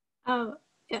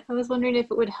 Yeah, I was wondering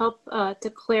if it would help to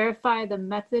clarify the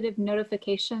method of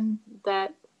notification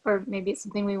that, or maybe it's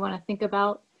something we want to think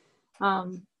about,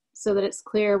 so that it's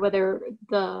clear whether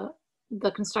the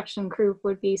construction crew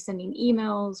would be sending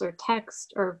emails or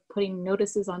text or putting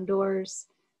notices on doors.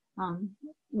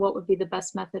 What would be the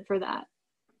best method for that?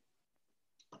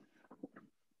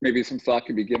 Maybe some thought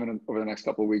could be given over the next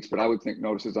couple of weeks, but I would think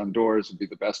notices on doors would be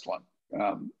the best one,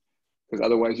 because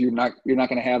otherwise you're not going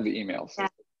to have the emails.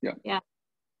 Yeah.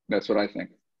 That's what I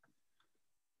think.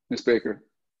 Ms. Baker.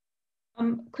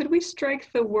 Could we strike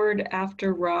the word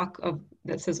after rock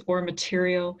that says or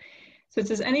material? So it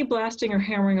says any blasting or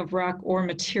hammering of rock or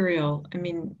material. I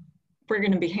mean, we're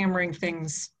going to be hammering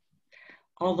things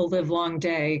all the live long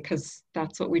day because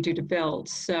that's what we do to build.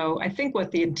 So I think what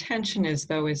the intention is,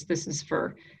 though, is this is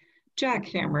for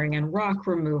jackhammering and rock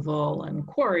removal and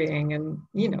quarrying and,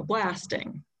 you know,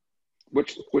 blasting.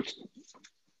 Which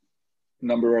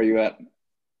number are you at?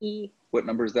 E. What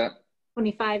number is that?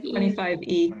 25E.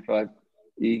 25E.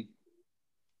 25E.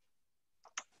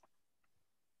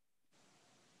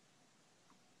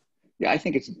 Yeah, I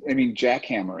think I mean,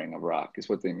 jackhammering of rock is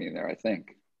what they mean there, I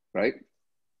think, right?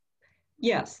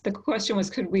 Yes, the question was,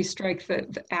 could we strike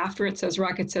the after it says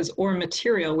rock, it says or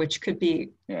material, which could be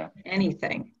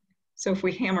anything. So if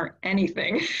we hammer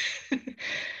anything,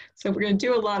 so we're going to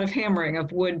do a lot of hammering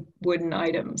of wooden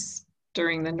items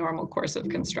during the normal course of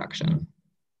construction.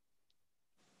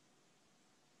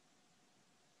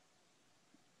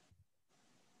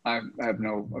 I have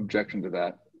no objection to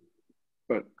that,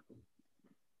 but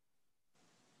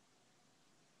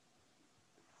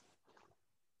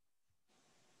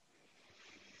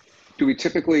do we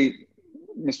typically,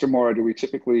 Mr. Mora,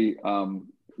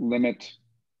 limit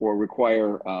or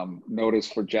require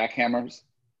notice for jackhammers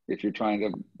if you're trying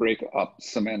to break up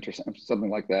cement or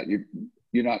something like that?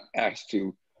 You're not asked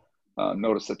to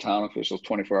notice the town officials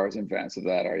 24 hours in advance of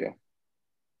that, are you?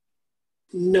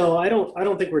 No, I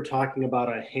don't think we're talking about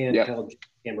a handheld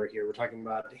hammer here. We're talking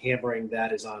about hammering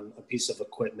that is on a piece of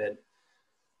equipment,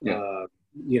 you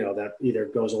know, that either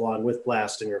goes along with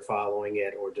blasting or following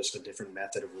it, or just a different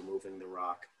method of removing the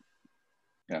rock.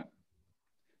 Yeah.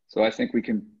 So I think we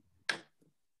can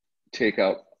take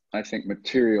out, I think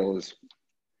material is,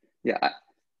 you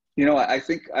know, I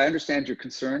think I understand your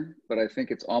concern, but I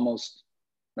think it's almost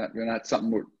not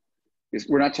something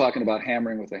we're not talking about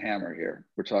hammering with a hammer here.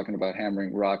 We're talking about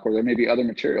hammering rock, or there may be other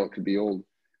material. It could be old.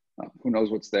 Who knows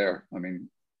what's there? I mean,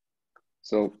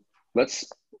 so let's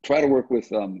try to work with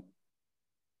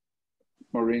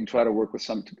Maureen. Try to work with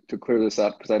some to clear this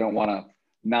up, because I don't want to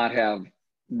not have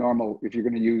normal. If you're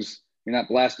going to use, you're not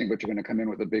blasting, but you're going to come in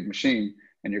with a big machine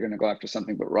and you're going to go after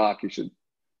something but rock, you should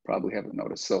probably have a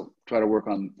notice. So try to work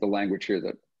on the language here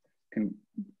that can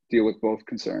deal with both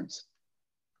concerns.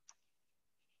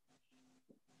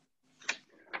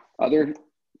 Other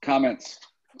comments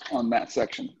on that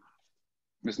section?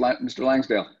 Mr.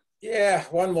 Langsdale. Yeah,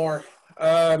 one more.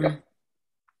 I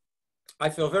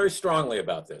feel very strongly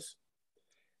about this.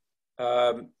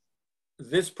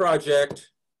 This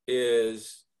project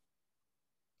is,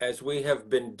 as we have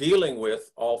been dealing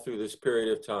with all through this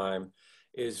period of time,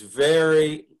 is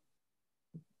very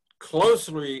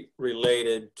closely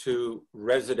related to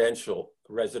residential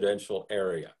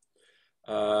area.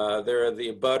 There are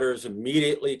the abutters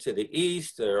immediately to the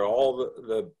east. There are all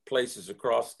the places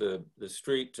across the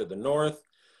street to the north.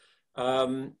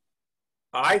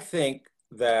 I think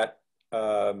that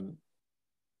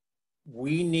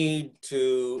we need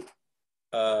to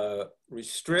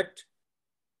restrict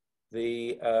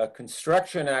the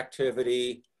construction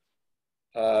activity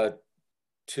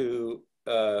to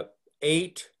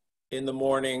 8 in the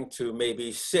morning to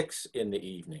maybe 6 in the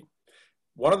evening.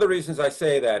 One of the reasons I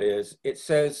say that is it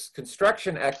says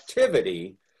construction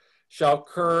activity shall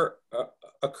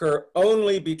occur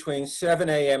only between 7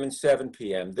 a.m. and 7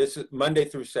 p.m. This is Monday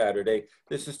through Saturday.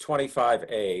 This is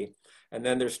 25A, and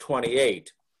then there's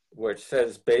 28, which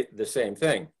says the same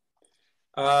thing.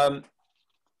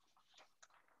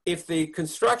 If the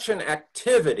construction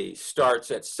activity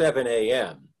starts at 7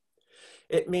 a.m.,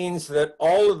 it means that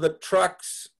all of the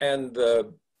trucks and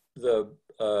the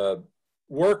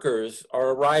workers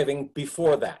are arriving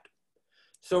before that.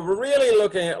 So we're really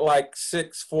looking at like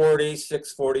 6:40,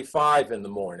 6:45 in the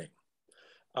morning.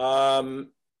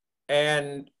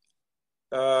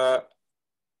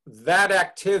 That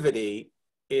activity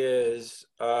is,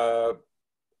 I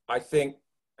think,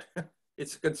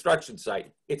 it's a construction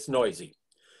site. It's noisy.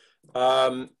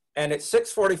 And at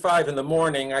 6:45 in the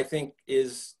morning, I think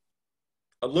is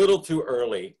a little too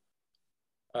early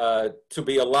to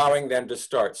be allowing them to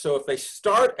start. So if they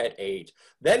start at 8,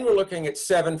 then we're looking at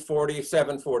 7:40,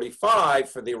 7:45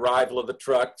 for the arrival of the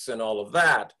trucks and all of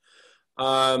that.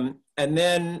 And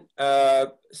then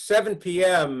 7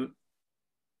 p.m.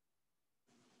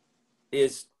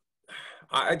 is,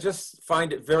 I just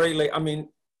find it very late. I mean,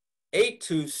 8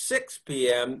 to 6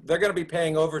 p.m., they're going to be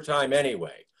paying overtime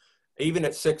anyway, even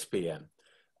at 6 p.m.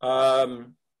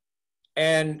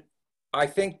 And I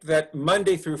think that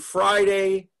Monday through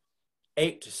Friday,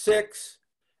 8 to 6,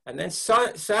 and then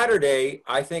Saturday,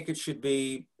 I think it should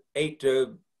be 8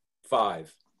 to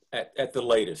 5 at the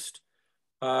latest.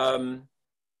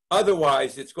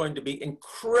 Otherwise, it's going to be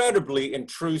incredibly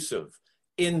intrusive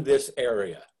in this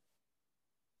area.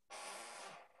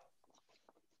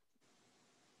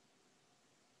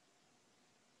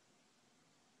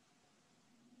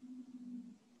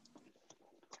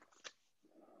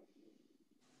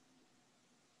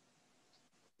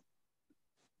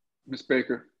 Ms.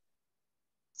 Baker.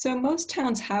 So most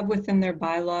towns have within their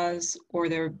bylaws or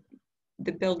the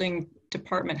building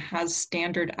department has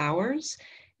standard hours.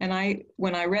 And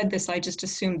when I read this, I just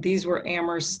assumed these were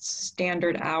Amherst's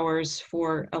standard hours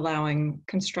for allowing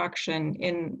construction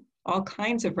in all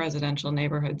kinds of residential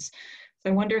neighborhoods. So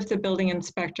I wonder if the building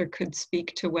inspector could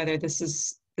speak to whether this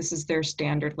is their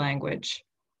standard language.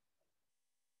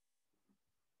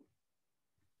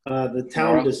 The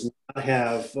town does not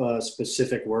have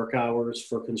specific work hours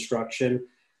for construction.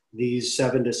 These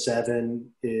 7 to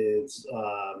 7 is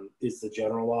the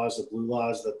general laws, the blue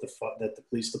laws that the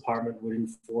police department would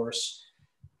enforce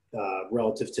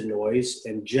relative to noise,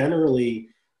 and generally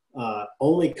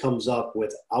only comes up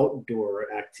with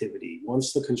outdoor activity.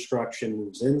 Once the construction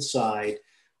moves inside,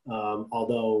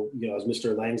 although, as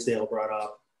Mr. Langsdale brought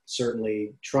up,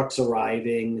 certainly trucks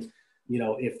arriving,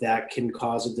 if that can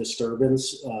cause a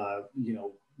disturbance,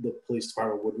 the police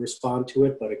department would respond to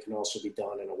it, but it can also be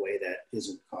done in a way that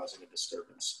isn't causing a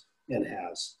disturbance, and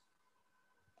has.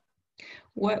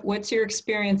 What's your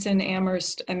experience in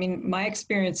Amherst? I mean, my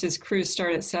experience is crews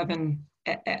start at 7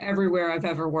 everywhere I've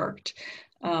ever worked.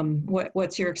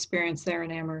 What's your experience there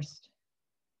in Amherst?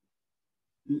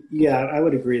 Yeah, I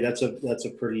would agree. That's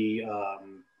a pretty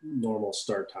normal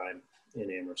start time in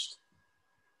Amherst.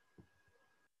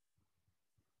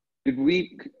 Did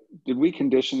we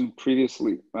condition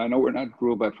previously, I know we're not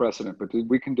ruled by precedent, but did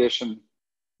we condition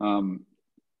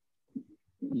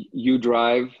you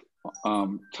drive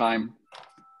time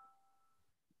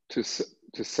to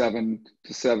 7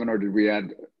 to 7, or did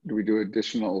we do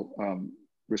additional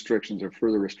restrictions or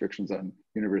further restrictions on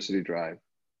University Drive?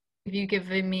 If you give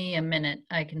me a minute,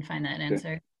 I can find that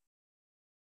answer.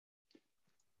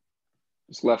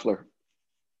 Ms. Leffler.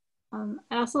 I'd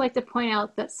also like to point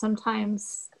out that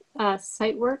sometimes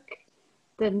site work,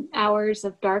 the hours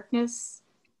of darkness.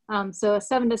 So a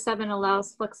 7 to 7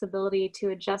 allows flexibility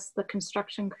to adjust the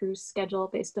construction crew's schedule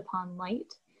based upon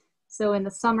light. So in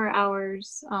the summer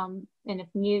hours, and if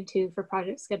needed to for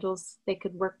project schedules, they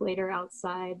could work later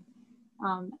outside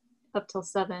up till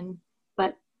 7,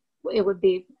 but it would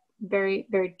be very,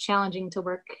 very challenging to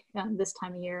work this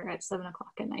time of year at 7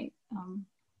 o'clock at night,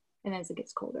 and as it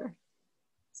gets colder.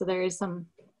 So there is some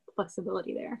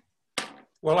flexibility there.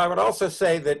 Well, I would also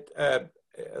say that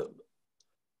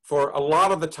for a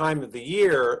lot of the time of the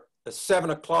year,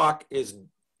 7 o'clock is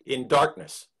in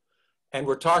darkness. And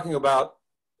we're talking about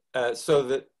so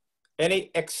that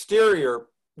any exterior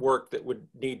work that would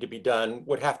need to be done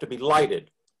would have to be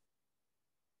lighted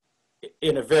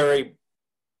in a very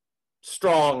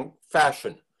strong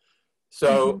fashion.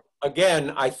 So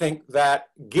again, I think that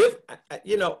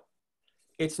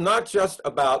it's not just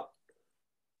about,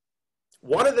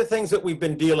 one of the things that we've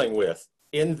been dealing with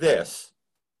in this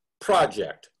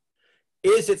project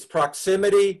is its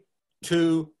proximity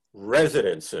to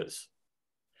residences.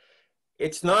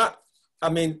 It's not, I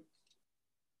mean,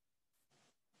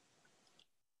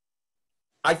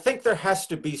 I think there has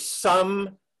to be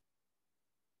some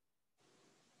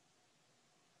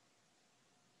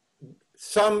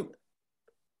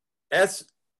as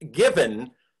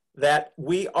given that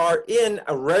we are in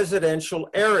a residential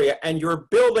area and you're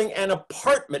building an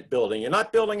apartment building. You're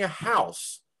not building a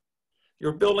house.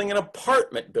 You're building an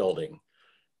apartment building,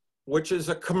 which is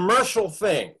a commercial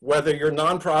thing, whether you're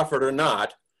nonprofit or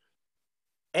not.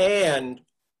 And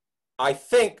I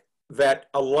think that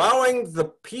allowing the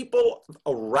people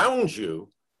around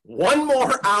you 1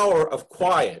 more hour of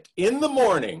quiet in the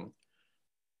morning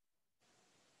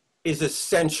is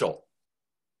essential,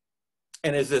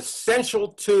 and is essential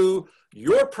to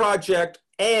your project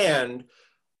and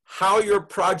how your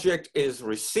project is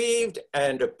received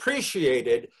and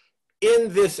appreciated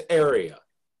in this area.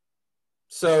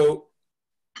 So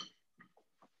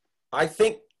I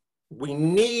think we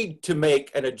need to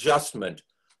make an adjustment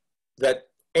that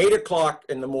 8 o'clock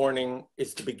in the morning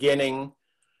is the beginning.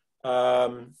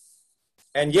 And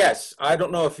yes, I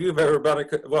don't know if you've ever been,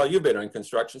 well, you've been on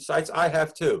construction sites. I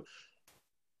have too.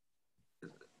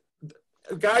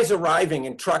 Guys arriving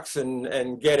in trucks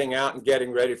and getting out and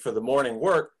getting ready for the morning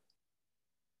work,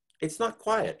 it's not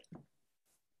quiet.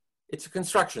 It's a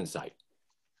construction site.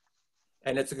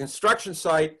 And it's a construction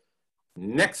site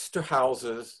next to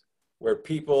houses where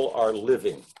people are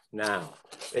living now.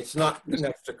 It's not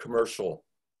next to commercial.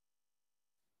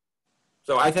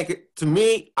 So I think, to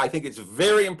me, I think it's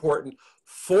very important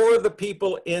for the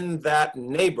people in that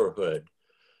neighborhood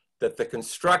that the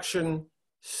construction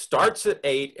starts at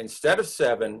 8 instead of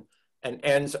 7 and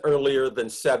ends earlier than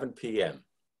 7 p.m.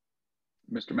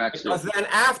 Mr. Maxfield. Because then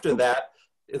after that,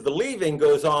 the leaving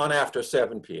goes on after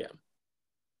 7 p.m.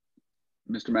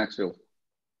 Mr. Maxfield.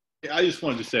 Yeah, I just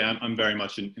wanted to say I'm very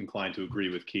much inclined to agree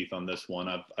with Keith on this one.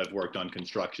 I've worked on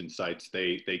construction sites.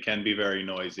 They can be very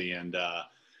noisy, and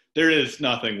there is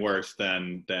nothing worse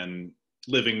than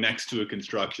living next to a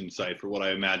construction site for what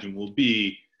I imagine will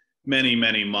be many,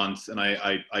 many months. And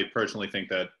I personally think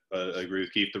that I agree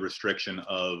with Keith. The restriction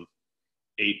of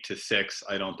 8 to 6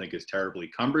 I don't think is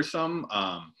terribly cumbersome.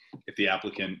 If the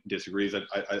applicant disagrees,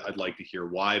 I'd like to hear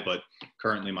why, but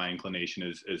currently my inclination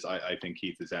is I think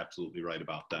Keith is absolutely right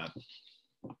about that.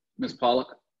 Ms.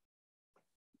 Pollock?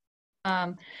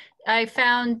 I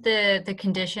found the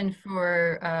condition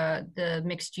for the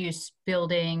mixed use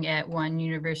building at 1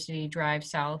 University Drive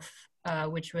South,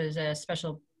 which was a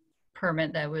special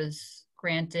permit that was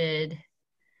granted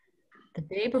the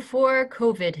day before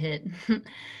COVID hit.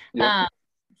 Yep.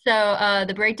 So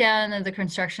the breakdown of the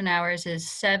construction hours is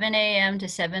 7 a.m. to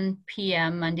 7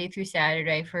 p.m. Monday through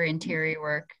Saturday for interior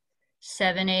work,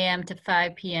 7 a.m. to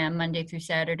 5 p.m. Monday through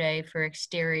Saturday for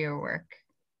exterior work.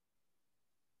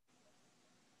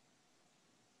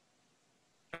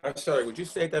 I'm sorry, would you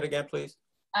say that again, please?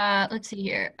 Let's see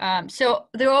here. So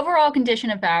the overall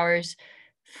condition of hours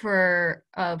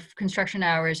of construction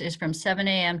hours is from 7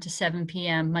 a.m. to 7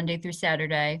 p.m. Monday through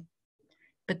Saturday.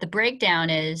 But the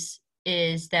breakdown is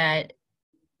that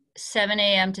 7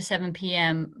 a.m. to 7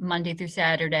 p.m. Monday through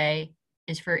Saturday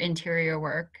is for interior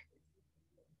work.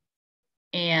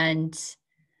 And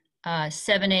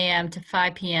 7 a.m. to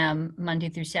 5 p.m. Monday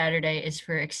through Saturday is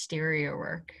for exterior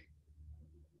work.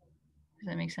 Does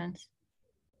that make sense?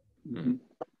 Mm-hmm.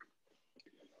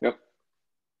 Yep.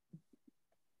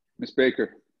 Ms.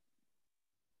 Baker.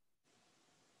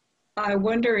 I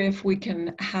wonder if we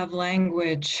can have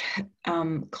language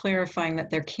clarifying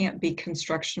that there can't be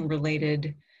construction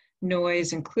related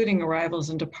noise, including arrivals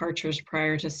and departures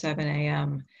prior to 7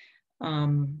 a.m.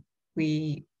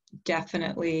 We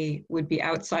definitely would be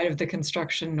outside of the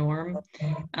construction norm,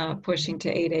 pushing to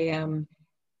 8 a.m.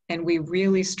 And we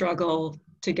really struggle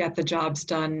to get the jobs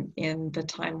done in the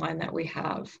timeline that we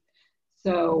have.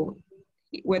 So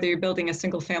whether you're building a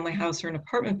single family house or an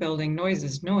apartment building, noise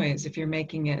is noise. If you're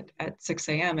making it at 6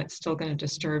 a.m., it's still going to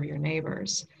disturb your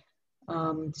neighbors.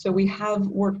 So we have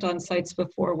worked on sites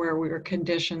before where we were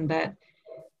conditioned that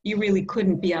you really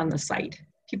couldn't be on the site.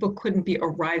 People couldn't be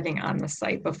arriving on the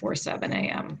site before 7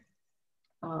 a.m.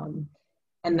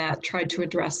 And that tried to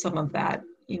address some of that,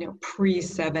 pre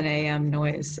 7 a.m.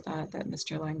 noise that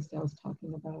Mr. Langsdale is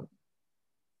talking about.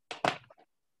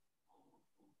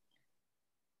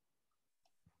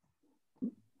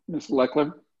 Ms.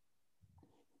 Leckler?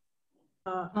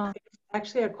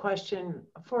 Actually, a question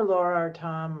for Laura or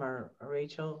Tom or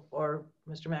Rachel or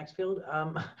Mr. Maxfield.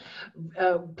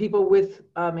 People with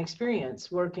experience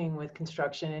working with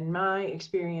construction. In my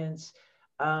experience,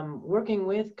 working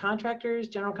with contractors,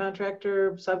 general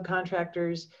contractor,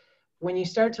 subcontractors, when you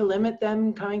start to limit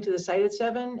them coming to the site at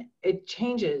 7, it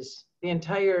changes the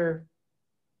entire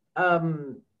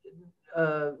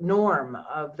norm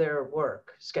of their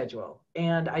work schedule.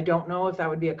 And I don't know if that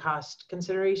would be a cost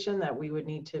consideration that we would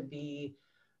need to be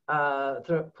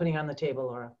putting on the table,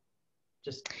 Laura.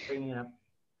 Just bringing it up.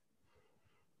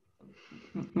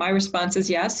 My response is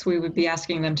yes, we would be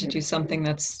asking them to do something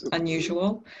that's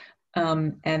unusual.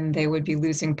 And they would be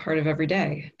losing part of every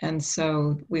day. And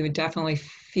so we would definitely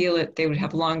feel it. They would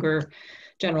have longer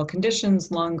general conditions,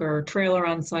 longer trailer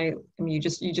on site. I mean,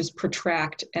 you just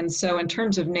protract. And so in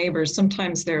terms of neighbors,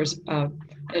 sometimes there's an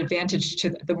advantage to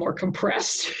the more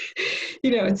compressed,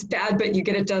 it's bad, but you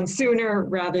get it done sooner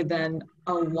rather than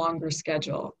a longer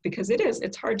schedule, because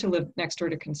it's hard to live next door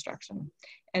to construction.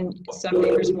 And some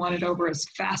neighbors want it over as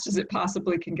fast as it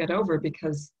possibly can get over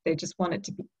because they just want it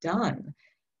to be done.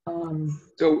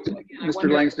 So, Mr.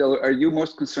 Langsdale, are you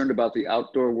most concerned about the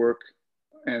outdoor work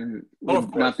and Oh, of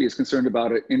would not course. be as concerned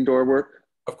about it indoor work.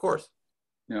 Of course.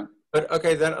 Yeah. But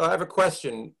okay, then I have a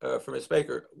question for Ms.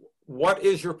 Baker. What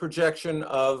is your projection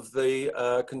of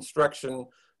the construction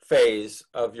phase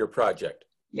of your project?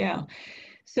 Yeah.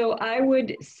 So I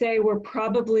would say we're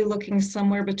probably looking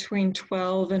somewhere between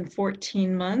 12 and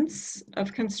 14 months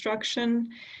of construction.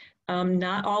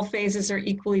 Not all phases are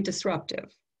equally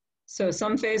disruptive. So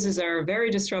some phases are very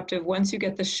disruptive. Once you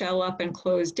get the shell up and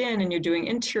closed in and you're doing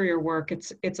interior work,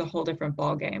 it's a whole different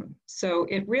ballgame. So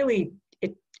it really,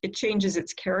 it changes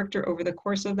its character over the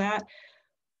course of that.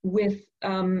 With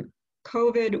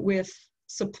COVID, with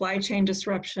supply chain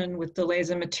disruption, with delays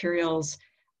in materials,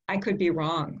 I could be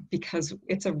wrong because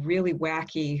it's a really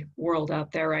wacky world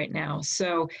out there right now.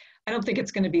 So I don't think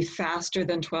it's going to be faster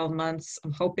than 12 months.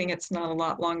 I'm hoping it's not a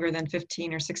lot longer than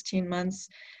 15 or 16 months.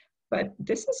 But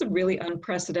this is a really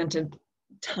unprecedented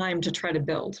time to try to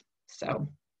build. So.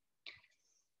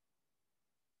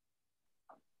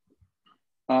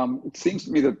 It seems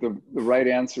to me that the right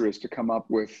answer is to come up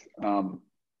with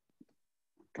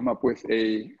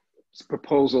a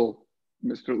proposal,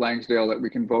 Mr. Langsdale, that we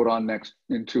can vote on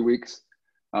in 2 weeks,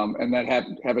 and then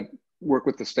have it work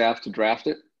with the staff to draft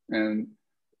it, and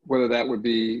whether that would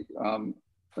be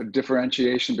a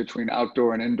differentiation between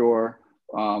outdoor and indoor,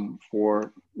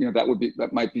 that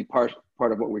might be part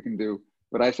of what we can do.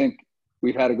 But I think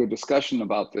we've had a good discussion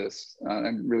about this,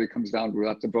 and really comes down to we'll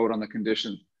have to vote on the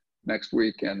condition next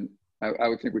week, and I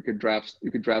would think you could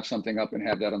draft something up and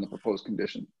have that on the proposed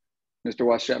condition. Mr.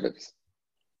 Washevitz.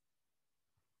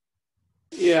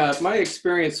 Yeah, my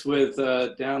experience with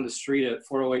down the street at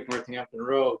 408 Northampton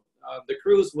Road, the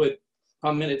crews would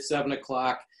come in at 7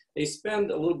 o'clock. They spend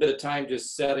a little bit of time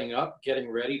just setting up, getting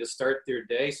ready to start their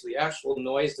day. So the actual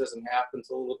noise doesn't happen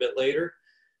until a little bit later,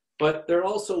 but they're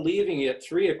also leaving at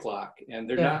 3 o'clock and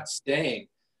they're not staying.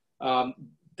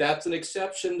 That's an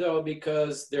exception though,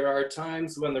 because there are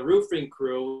times when the roofing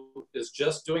crew is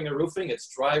just doing the roofing. It's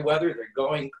dry weather. They're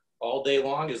going all day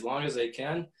long as they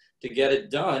can to get it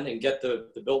done and get the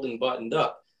building buttoned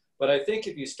up. But I think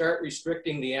if you start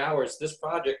restricting the hours, this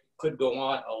project could go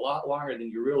on a lot longer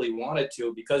than you really want it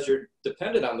to, because you're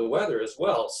dependent on the weather as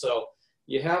well. So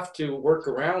you have to work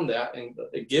around that and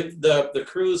give the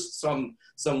crews some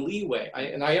leeway.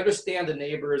 I understand the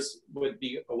neighbors would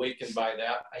be awakened by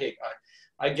that.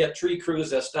 I get tree crews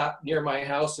that stop near my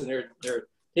house and they're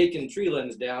taking tree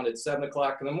limbs down at 7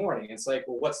 o'clock in the morning. It's like,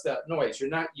 well, what's that noise? You're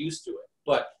not used to it.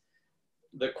 But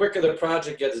the quicker the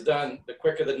project gets done, the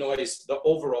quicker the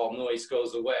overall noise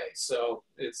goes away. So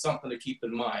it's something to keep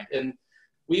in mind. And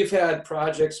we've had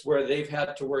projects where they've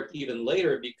had to work even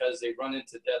later because they run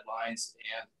into deadlines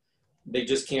and they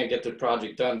just can't get the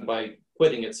project done by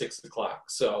quitting at 6 o'clock.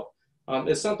 So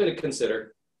it's something to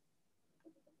consider.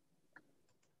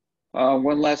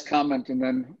 One last comment and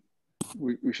then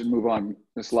we should move on.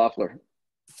 Ms. Loeffler.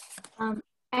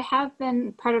 I have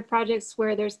been part of projects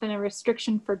where there's been a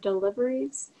restriction for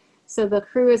deliveries. So the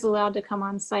crew is allowed to come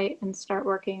on site and start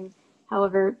working.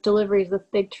 However, deliveries with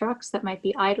big trucks that might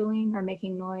be idling or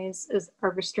making noise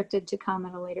are restricted to come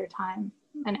at a later time,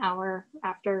 an hour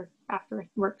after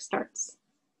work starts.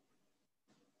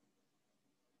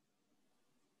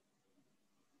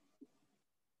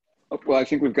 Well, I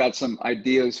think we've got some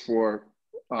ideas for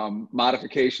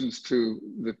modifications to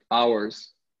the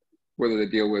hours, whether they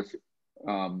deal with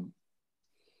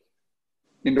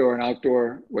indoor and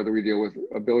outdoor, whether we deal with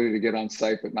ability to get on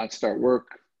site but not start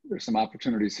work. There's some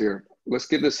opportunities here. Let's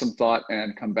give this some thought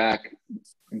and come back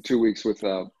in 2 weeks with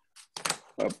a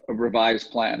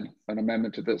revised plan, an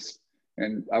amendment to this.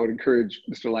 And I would encourage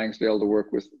Mr. Langsdale to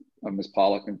work with Ms.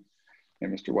 Pollock and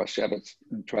Mr. Washevitz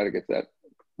and try to get that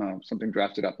something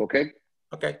drafted up, okay?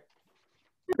 Okay.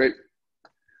 Great.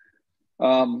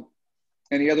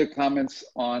 Any other comments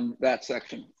on that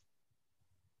section?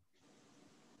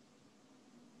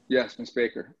 Yes, Ms.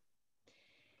 Baker.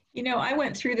 You know, I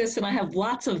went through this and I have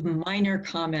lots of minor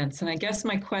comments. And I guess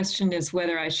my question is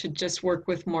whether I should just work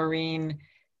with Maureen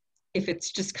if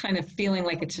it's just kind of feeling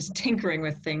like it's just tinkering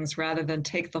with things rather than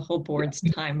take the whole board's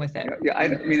time with it. Yeah, I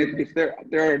mean, if there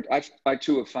are, I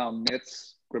too have found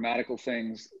nits, grammatical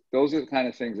things. Those are the kind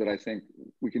of things that I think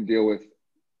we can deal with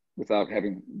without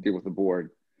having to deal with the board.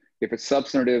 If it's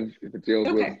substantive, if it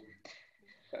deals with,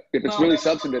 if it's really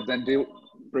substantive, then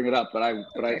bring it up. But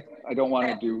I don't want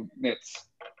to do nits.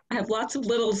 I have lots of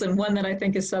littles and one that I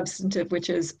think is substantive, which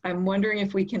is I'm wondering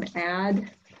if we can add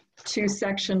to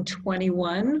section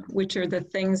 21, which are the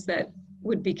things that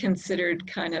would be considered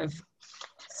kind of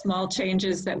small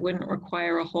changes that wouldn't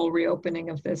require a whole reopening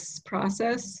of this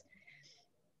process.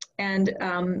 And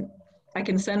I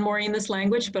can send Maureen this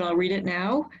language, but I'll read it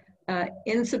now.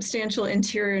 Insubstantial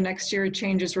interior and exterior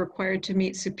changes required to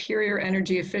meet superior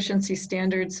energy efficiency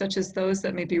standards, such as those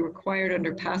that may be required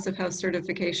under Passive House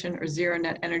certification or zero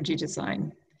net energy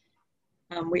design.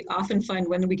 We often find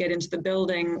when we get into the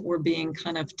building, we're being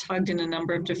kind of tugged in a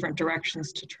number of different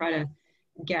directions to try to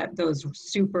get those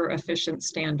super efficient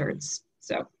standards.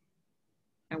 So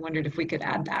I wondered if we could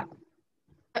add that.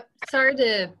 Sorry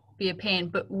to be a pain,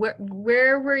 but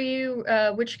where were you,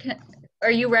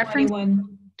 are you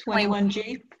referencing?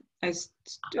 21G as,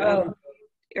 or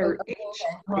H,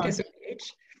 I guess it's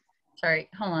H. Sorry,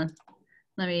 hold on.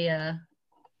 Let me,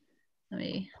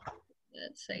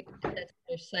 that's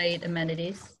site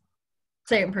amenities,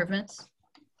 site improvements.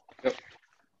 Yep.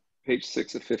 Page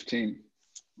 6 of 15.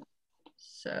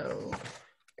 So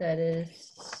that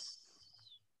is.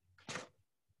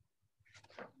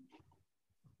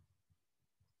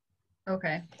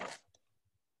 Okay.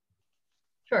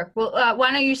 Sure. Well,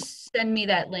 why don't you send me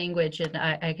that language and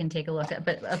I can take a look at,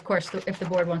 but of course, if the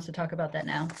board wants to talk about that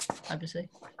now, obviously.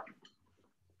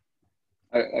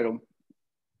 I don't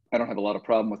have a lot of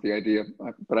problem with the idea,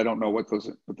 but I don't know what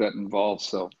that involves.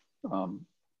 So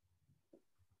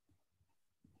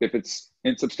if it's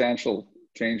insubstantial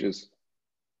changes,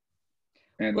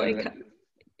 and well,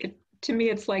 to me,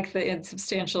 it's like the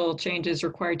insubstantial changes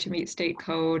required to meet state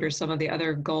code or some of the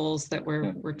other goals that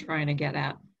we're trying to get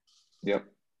at. Yep.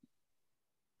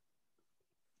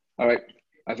 All right.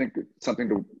 I think it's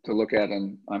something to look at,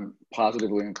 and I'm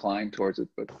positively inclined towards it,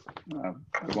 but I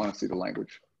want to see the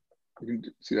language. We can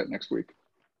see that next week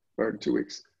or in 2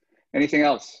 weeks. Anything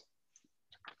else?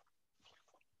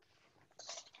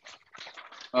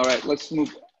 All right, let's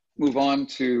move on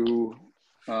to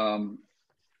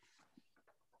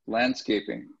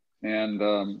landscaping. And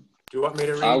do you want me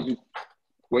to read? I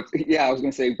was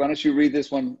going to say, why don't you read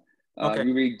this one? Okay.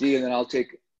 You read D, and then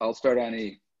I'll start on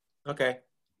E. Okay.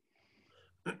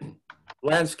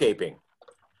 Landscaping.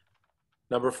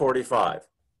 Number 45.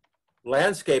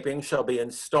 Landscaping shall be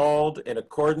installed in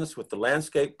accordance with the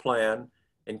landscape plan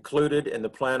included in the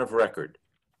plan of record.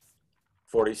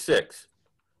 46.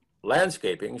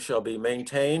 Landscaping shall be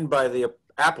maintained by the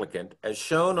applicant as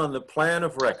shown on the plan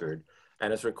of record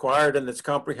and as required in this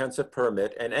comprehensive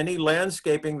permit, and any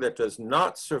landscaping that does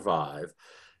not survive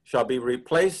shall be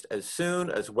replaced as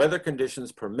soon as weather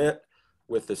conditions permit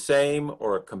with the same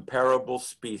or a comparable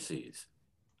species.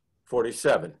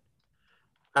 47.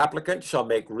 Applicant shall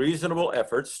make reasonable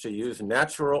efforts to use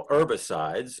natural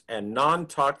herbicides and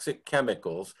non-toxic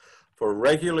chemicals for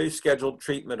regularly scheduled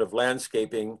treatment of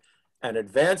landscaping, and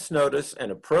advance notice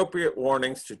and appropriate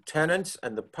warnings to tenants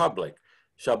and the public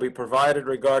shall be provided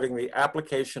regarding the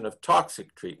application of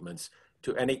toxic treatments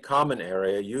to any common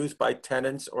area used by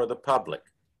tenants or the public.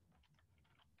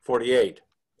 48.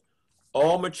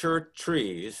 All mature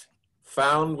trees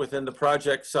found within the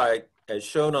project site as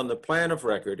shown on the plan of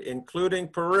record, including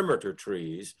perimeter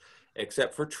trees,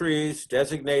 except for trees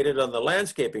designated on the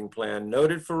landscaping plan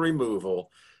noted for removal,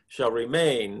 shall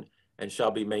remain and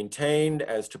shall be maintained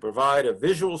as to provide a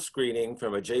visual screening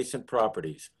from adjacent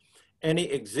properties.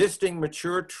 Any existing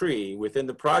mature tree within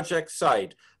the project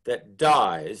site that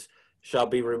dies shall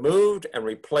be removed and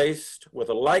replaced with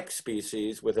a like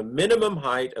species with a minimum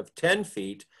height of 10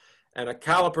 feet and a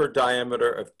caliper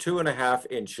diameter of 2.5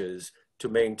 inches to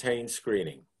maintain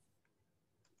screening.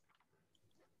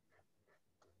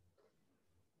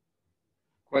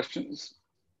 Questions,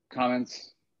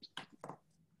 comments,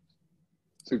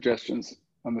 suggestions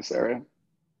on this area?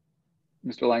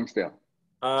 Mr. Langsdale.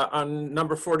 On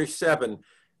number 47,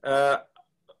 I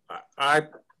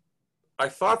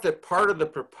thought that part of the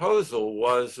proposal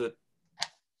was that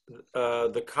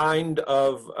the kind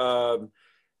of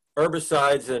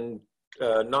herbicides and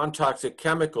non-toxic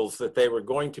chemicals that they were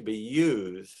going to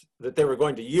use.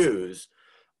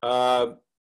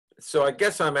 So I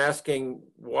guess I'm asking,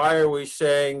 why are we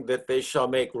saying that they shall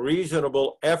make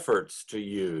reasonable efforts to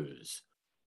use?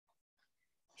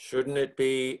 Shouldn't it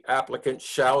be applicants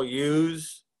shall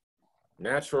use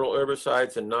natural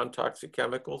herbicides and non-toxic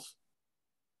chemicals?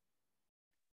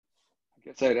 I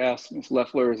guess I'd ask Ms.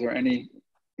 Leffler, is there any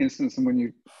instance in when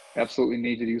you absolutely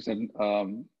need to use a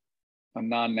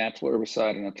non-natural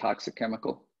herbicide and a toxic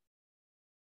chemical?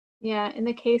 Yeah, in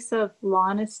the case of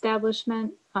lawn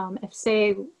establishment, if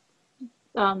say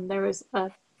there was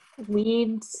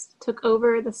weeds took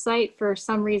over the site for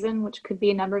some reason, which could be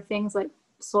a number of things like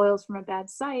soils from a bad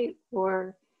site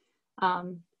or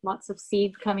lots of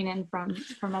seed coming in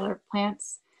from other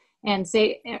plants, and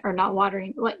say, or not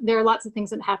watering, like there are lots of things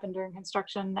that happen during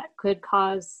construction that could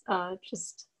cause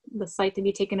just the site to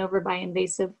be taken over by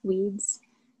invasive weeds.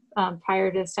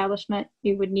 prior to establishment,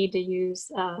 you would need to use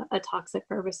a toxic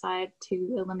herbicide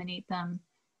to eliminate them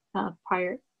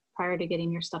prior to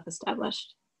getting your stuff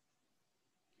established.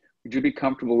 Would you be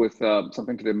comfortable with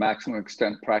something to the maximum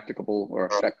extent practicable or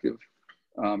effective?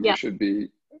 Yeah.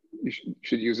 You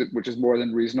should use it, which is more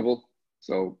than reasonable.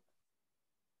 So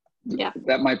yeah,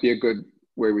 that might be a good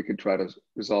way we could try to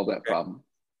resolve that problem.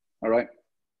 All right.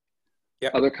 Yeah.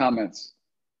 Other comments?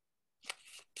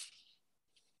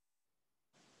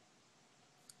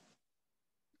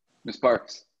 Ms.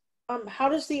 Parks. How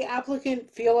does the applicant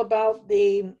feel about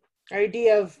the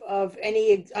idea of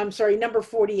any, I'm sorry, number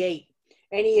 48,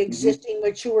 any existing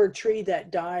mature tree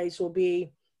that dies will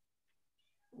be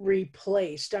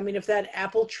replaced? I mean, if that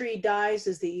apple tree dies,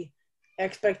 is the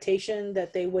expectation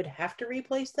that they would have to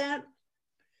replace that?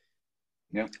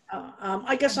 Yeah.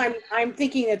 I guess I'm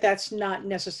thinking that that's not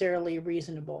necessarily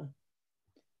reasonable.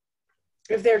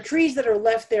 If there are trees that are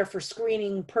left there for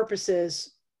screening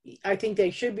purposes, I think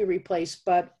they should be replaced,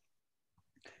 but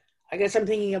I guess I'm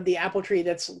thinking of the apple tree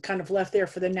that's kind of left there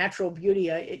for the natural beauty.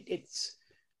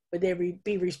 Would they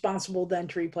be responsible then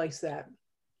to replace that?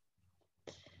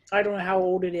 I don't know how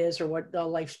old it is or what the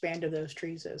lifespan of those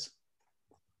trees is.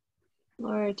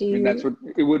 Laura, do you? I mean, that's what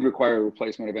it would require, a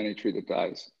replacement of any tree that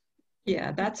dies.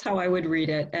 Yeah, that's how I would read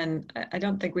it. And I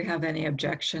don't think we have any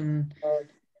objection.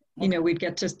 You know, we'd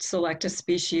get to select a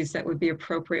species that would be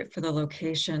appropriate for the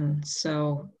location.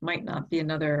 So might not be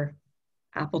another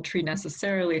apple tree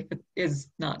necessarily if it is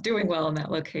not doing well in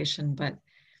that location, but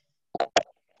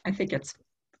I think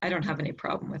I don't have any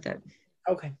problem with it.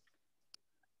 Okay.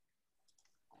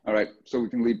 All right, so we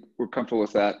can leave, we're comfortable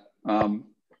with that.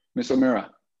 Ms. O'Meara.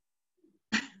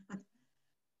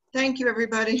 Thank you,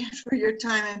 everybody, for your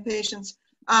time and patience.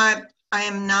 I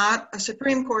am not a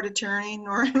Supreme Court attorney,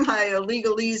 nor am I a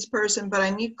legalese person, but I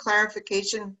need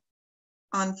clarification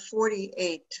on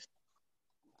 48.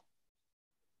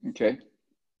 Okay.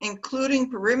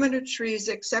 Including perimeter trees,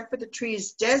 except for the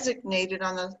trees designated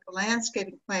on the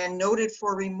landscaping plan noted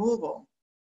for removal.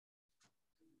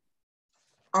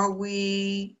 Are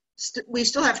we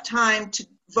still have time to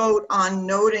vote on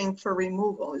noting for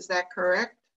removal? Is that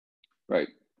correct? Right.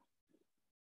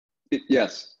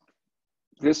 Yes.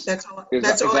 This, that's all,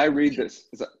 as I read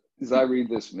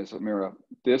this, Ms. O'Meara,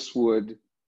 this would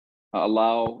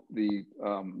allow the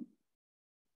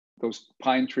those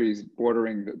pine trees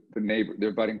bordering their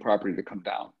abutting property to come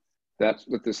down. That's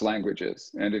what this language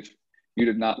is. And if you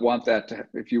did not want that to,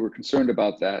 if you were concerned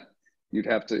about that, you'd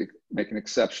have to make an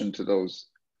exception to those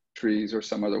trees or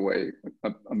some other way,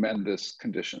 amend this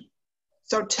condition.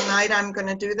 So tonight I'm going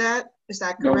to do that. Is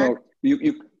that correct?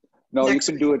 No, you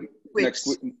can do it next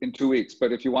week, in 2 weeks.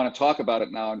 But if you want to talk about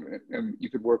it now, and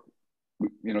you could work,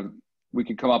 you know, we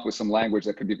could come up with some language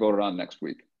that could be voted on next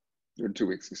week, or in 2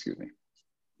 weeks, excuse me.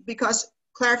 Because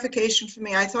clarification for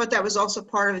me, I thought that was also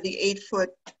part of the 8-foot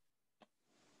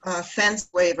fence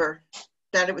waiver,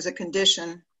 that it was a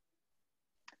condition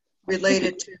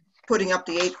related to putting up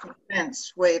the 8-foot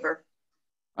fence waiver.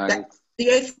 The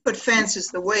 8-foot fence is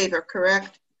the waiver,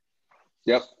 correct?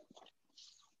 Yep.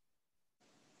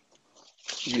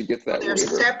 You get that. So they're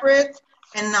separate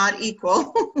and not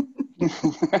equal.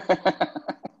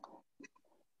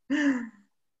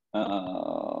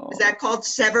 Is that called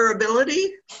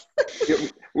severability?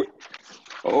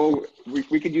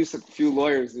 We could use a few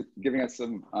lawyers giving us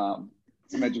some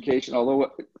education,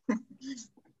 although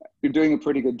you're doing a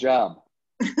pretty good job.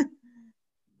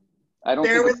 I don't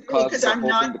Bear think with me because I'm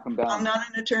not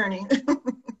an attorney.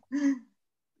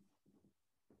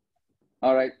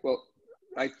 All right, well,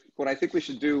 what I think we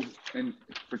should do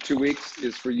for 2 weeks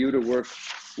is for you to work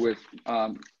with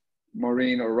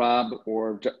Maureen or Rob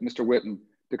or Mr. Whitten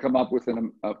to come up with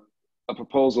a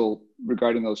proposal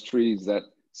regarding those trees that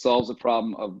solves the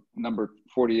problem of number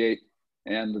 48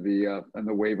 and the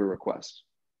waiver request.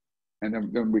 And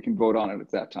then we can vote on it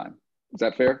at that time. Is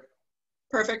that fair?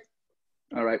 Perfect.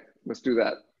 All right, let's do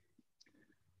that.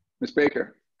 Ms.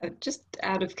 Baker. Just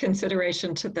out of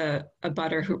consideration to the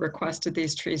abutter who requested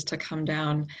these trees to come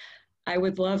down, I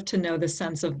would love to know the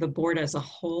sense of the board as a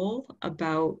whole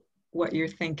about what your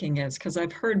thinking is, because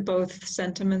I've heard both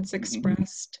sentiments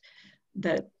expressed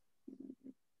that,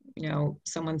 you know,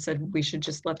 someone said we should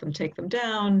just let them take them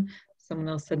down. Someone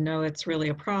else said, no, it's really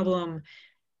a problem.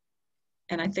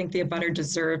 And I think the abutter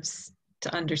deserves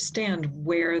to understand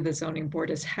where the zoning board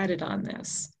is headed on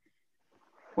this.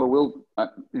 Well,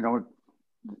 you know,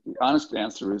 the honest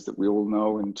answer is that we will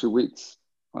know in 2 weeks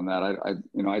on that.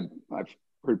 I've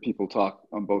heard people talk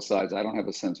on both sides. I don't have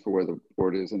a sense for where the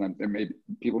board is, and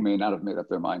people may not have made up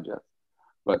their mind yet.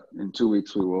 But in 2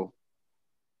 weeks, we will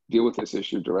deal with this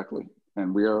issue directly.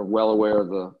 And we are well aware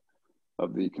of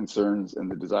of the concerns and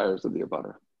the desires of the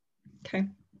abutter. Okay.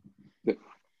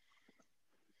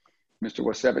 Mr.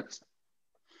 Washevitz.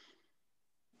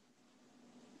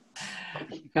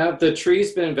 Have the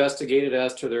trees been investigated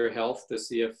as to their health to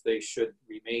see if they should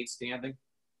remain standing?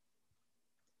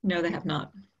 No, they have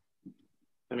not.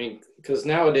 I mean, because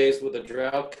nowadays with the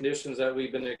drought conditions that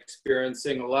we've been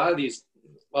experiencing, a lot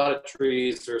of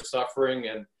trees are suffering,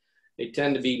 and they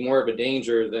tend to be more of a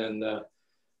danger than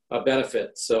a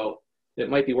benefit. So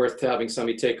it might be worth having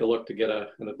somebody take a look to get an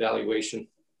evaluation.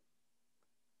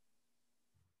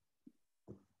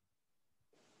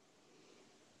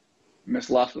 Ms.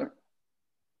 Loeffler.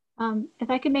 If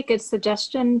I could make a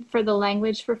suggestion for the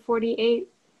language for 48,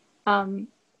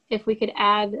 if we could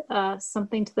add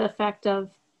something to the effect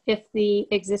of, if the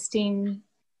existing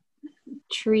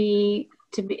mature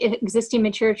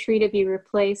tree to be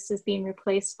replaced is being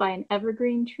replaced by an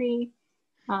evergreen tree,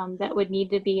 that would need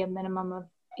to be a minimum of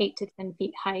 8 to 10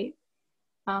 feet height.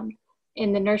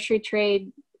 In the nursery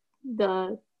trade,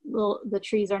 the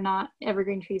trees are not,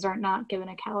 evergreen trees are not given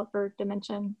a caliper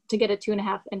dimension. To get a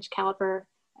 2.5-inch caliper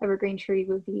evergreen tree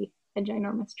would be a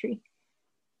ginormous tree.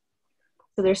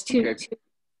 So there's two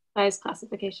size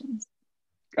classifications.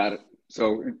 Got it.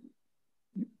 So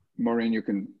Maureen, you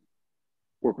can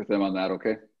work with them on that,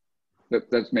 okay?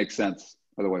 That makes sense.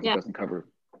 Otherwise it doesn't cover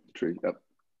the tree. Yep.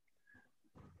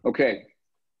 Okay.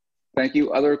 Thank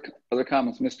you. Other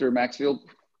comments, Mr. Maxfield?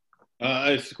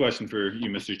 I have a question for you,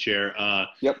 Mr. Chair.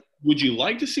 Yep. Would you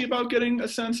like to see about getting a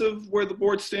sense of where the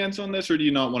board stands on this, or do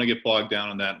you not want to get bogged down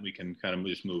on that and we can kind of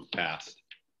just move past?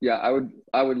 Yeah, I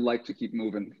would like to keep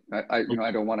moving. I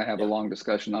don't want to have a long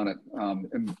discussion on it.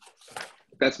 And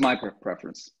that's my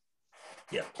preference.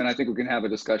 Yeah. And I think we can have a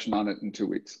discussion on it in 2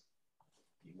 weeks.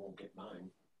 You won't get mine.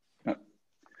 No.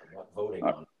 I'm not voting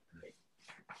on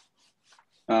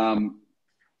it.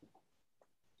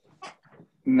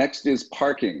 Next is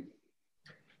parking.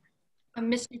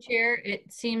 Mr. Chair,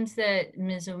 it seems that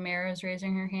Ms. O'Meara is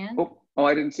raising her hand. Oh,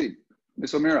 I didn't see.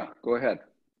 Ms. O'Meara, go ahead.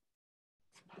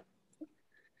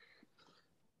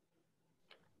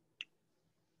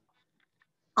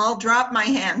 I'll drop my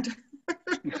hand.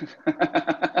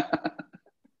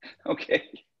 Okay.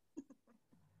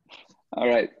 All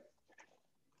right.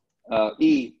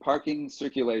 E, parking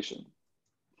circulation.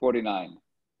 49.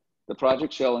 The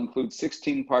project shall include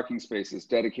 16 parking spaces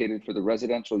dedicated for the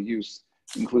residential use,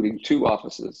 including 2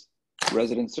 offices,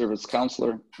 resident service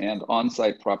counselor, and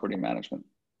on-site property management,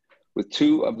 with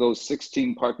 2 of those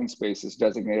 16 parking spaces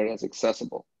designated as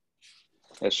accessible,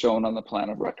 as shown on the plan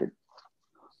of record.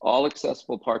 All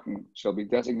accessible parking shall be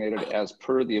designated as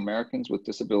per the Americans with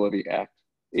Disability Act,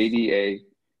 ADA,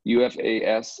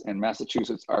 UFAS, and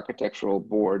Massachusetts Architectural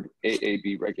Board,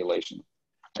 AAB regulation,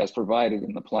 as provided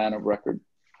in the plan of record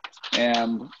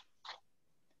and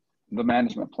the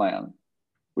management plan,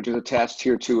 which is attached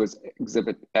here too as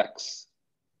Exhibit X.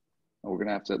 We're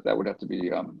gonna have to, that would have to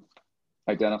be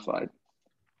identified.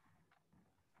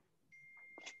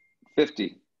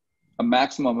 50, a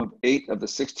maximum of 8 of the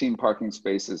 16 parking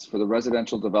spaces for the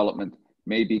residential development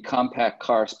may be compact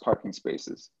car parking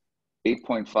spaces,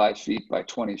 8.5 feet by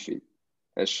 20 feet,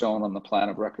 as shown on the plan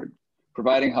of record,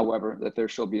 providing, however, that there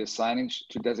shall be a signage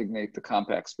to designate the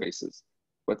compact spaces,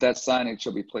 but that signage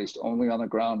shall be placed only on the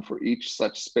ground for each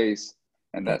such space,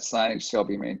 and that signage shall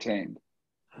be maintained.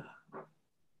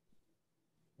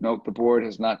 Note, the board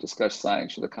has not discussed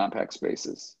signage for the compact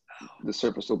spaces. The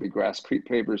surface will be grass creep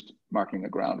pavers marking the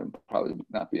ground and probably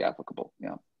not be applicable.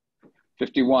 Yeah.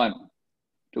 51,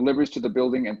 deliveries to the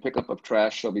building and pickup of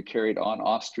trash shall be carried on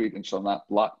off-street and shall not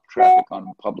block traffic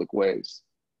on public ways.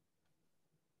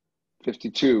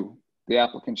 52, the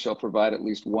applicant shall provide at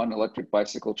least 1 electric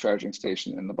bicycle charging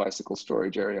station in the bicycle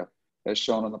storage area, as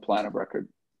shown on the plan of record.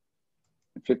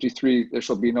 53, there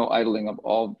shall be no idling of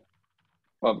all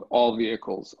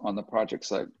vehicles on the project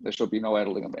site. There shall be no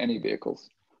idling of any vehicles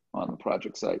on the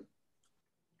project site.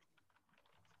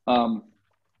 I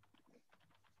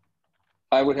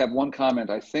would have one comment.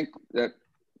 I think that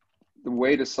the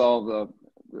way to solve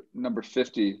the number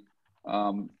 50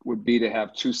 would be to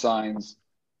have 2 signs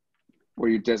where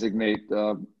you designate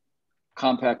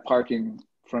compact parking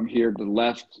from here to the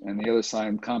left and the other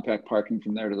sign compact parking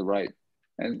from there to the right,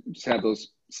 and just have those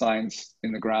signs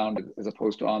in the ground as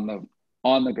opposed to on the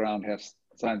ground have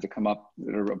signs that come up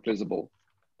that are visible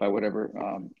by whatever,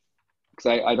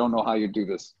 because I don't know how you do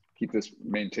this, keep this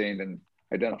maintained and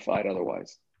identified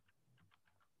otherwise.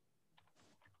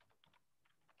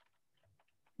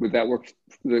 Would that work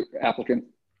for the applicant?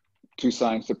 2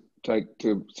 signs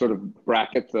to sort of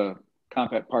bracket the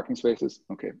compact parking spaces?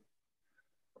 Okay.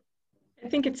 I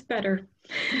think it's better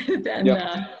than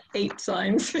Yep. 8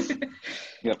 signs.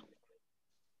 Yep.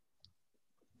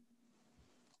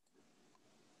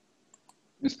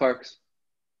 Ms. Parks?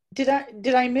 Did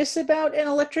I miss about an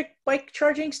electric bike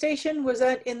charging station? Was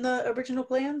that in the original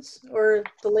plans or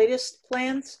the latest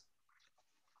plans?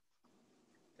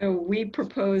 So we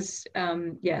proposed,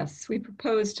 yes, we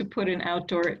proposed to put an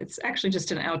outdoor, it's actually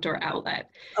just an outdoor outlet.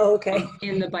 Oh, okay.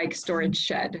 In the bike storage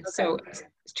shed. Okay. So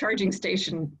charging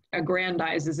station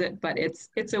aggrandizes it, but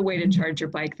it's a way to charge your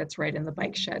bike that's right in the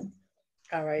bike shed.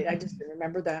 All right, I just didn't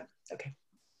remember that. Okay.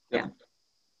 Yeah.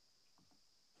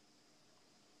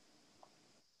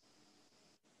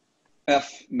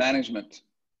 F, management.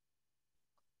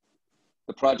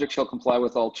 The project shall comply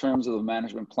with all terms of the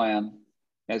management plan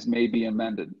as may be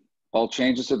amended. All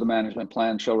changes to the management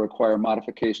plan shall require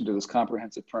modification to this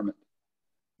comprehensive permit.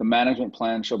 The management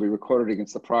plan shall be recorded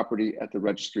against the property at the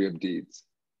Registry of Deeds.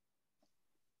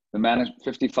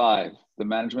 55, the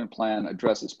management plan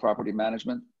addresses property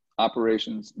management,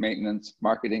 operations, maintenance,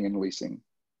 marketing and leasing,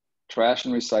 trash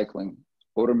and recycling,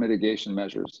 odor mitigation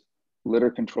measures, litter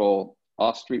control,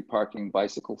 off-street parking,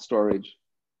 bicycle storage,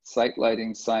 site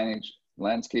lighting, signage,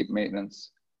 landscape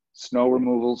maintenance, snow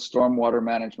removal, stormwater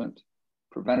management,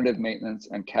 preventative maintenance,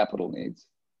 and capital needs,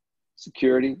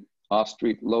 security,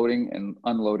 off-street loading and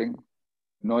unloading,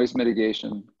 noise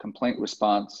mitigation, complaint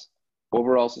response,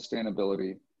 overall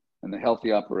sustainability, and the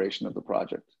healthy operation of the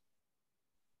project.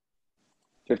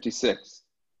 56,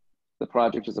 the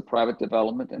project is a private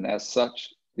development, and as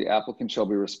such, the applicant shall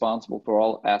be responsible for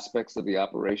all aspects of the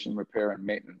operation, repair, and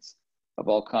maintenance of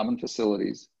all common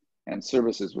facilities and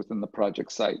services within the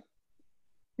project site,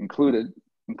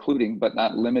 including but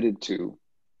not limited to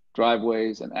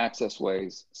driveways and access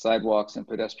ways, sidewalks and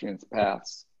pedestrian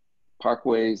paths,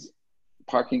 parkways,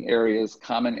 parking areas,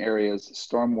 common areas,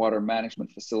 stormwater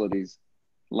management facilities,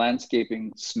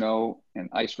 landscaping, snow and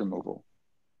ice removal,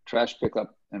 trash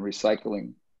pickup and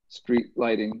recycling, street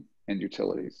lighting, and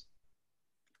utilities.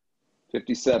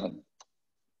 57,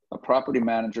 a property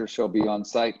manager shall be on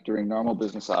site during normal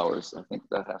business hours. I think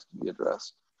that has to be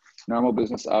addressed. Normal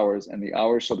business hours, and the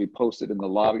hours shall be posted in the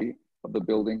lobby of the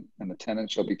building, and the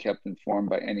tenant shall be kept informed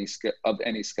by any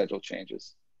schedule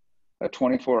changes. A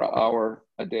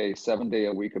 24-hour-a-day,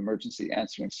 7-day-a-week emergency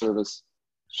answering service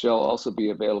shall also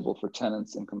be available for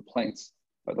tenants and complaints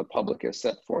by the public as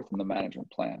set forth in the management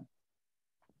plan.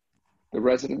 The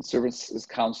resident services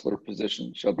counselor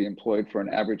position shall be employed for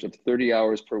an average of 30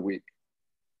 hours per week.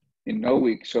 In no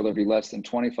week shall there be less than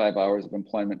 25 hours of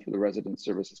employment for the resident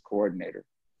services coordinator.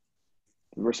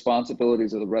 The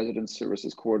responsibilities of the resident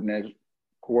services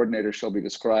coordinator shall be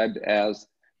described as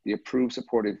the approved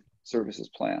supportive services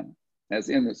plan, as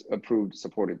in this approved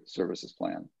supportive services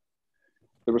plan.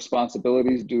 The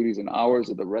responsibilities, duties, and hours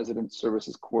of the resident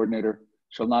services coordinator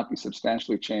shall not be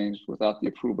substantially changed without the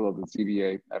approval of the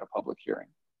ZBA at a public hearing.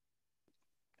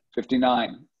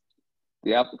 59,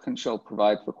 the applicant shall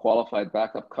provide for qualified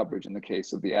backup coverage in the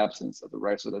case of the absence of the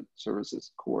resident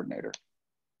services coordinator.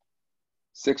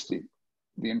 60,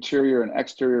 the interior and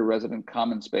exterior resident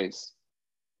common space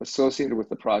associated with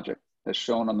the project, as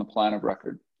shown on the plan of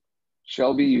record,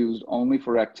 shall be used only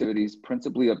for activities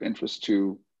principally of interest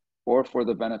to or for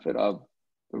the benefit of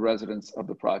the residents of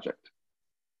the project.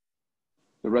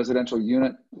 The residential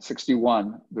unit,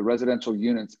 61, the residential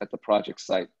units at the project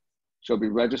site shall be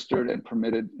registered and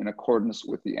permitted in accordance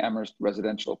with the Amherst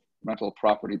Residential Rental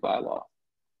Property Bylaw.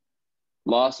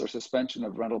 Loss or suspension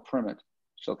of rental permit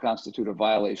shall constitute a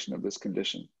violation of this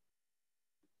condition.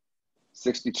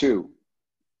 62,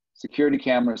 security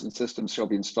cameras and systems shall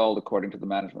be installed according to the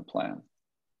management plan.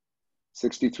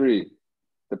 63,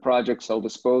 the project shall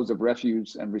dispose of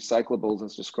refuse and recyclables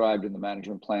as described in the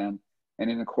management plan and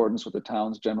in accordance with the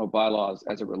town's general bylaws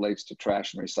as it relates to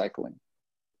trash and recycling.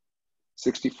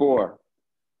 64,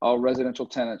 all residential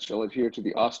tenants shall adhere to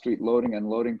the off-street loading and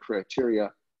loading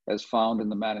criteria as found in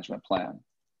the management plan.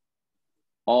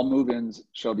 All move-ins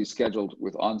shall be scheduled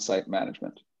with on-site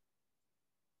management.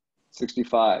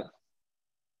 65,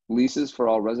 leases for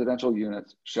all residential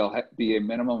units shall be a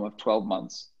minimum of 12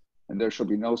 months, and there shall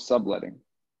be no subletting.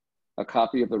 A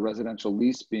copy of the residential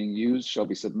lease being used shall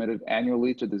be submitted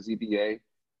annually to the ZBA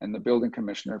and the building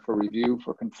commissioner for review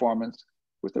for conformance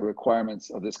with the requirements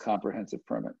of this comprehensive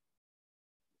permit.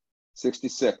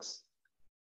 66,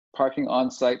 parking on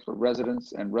site for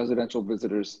residents and residential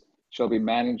visitors shall be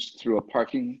managed through a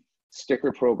parking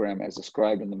sticker program as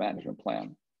described in the management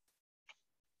plan.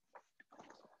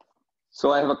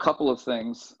 So I have a couple of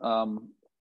things.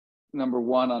 Number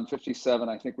one, on 57,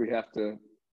 I think we have to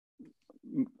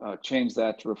change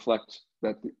that to reflect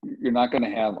that you're not going to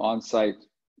have on-site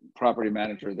property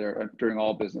manager there during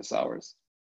all business hours.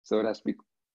 So it has to be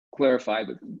clarified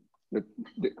that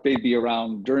they'd be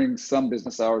around during some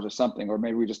business hours or something, or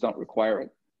maybe we just don't require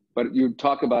it. But you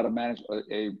talk about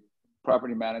a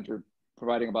property manager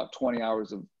providing about 20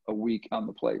 hours of a week on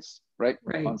the place, right?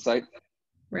 Right. On site.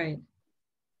 Right.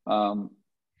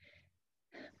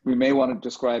 We may want to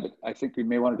describe it. I think we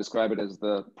may want to describe it as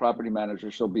the property manager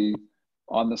shall be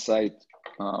on the site,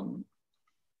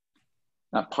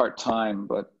 not part-time,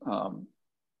 but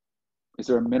is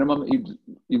there a minimum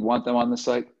you'd want them on the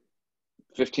site?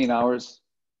 15 hours?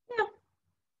 Yeah.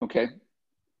 Okay.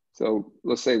 So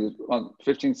let's say on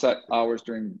 15 hours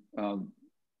during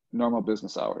normal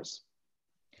business hours.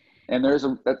 And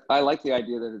I like the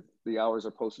idea that the hours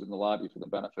are posted in the lobby for the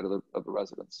benefit of the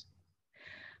residents.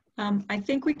 I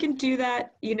think we can do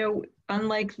that, you know,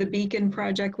 unlike the Beacon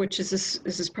project, which is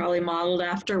this is probably modeled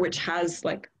after, which has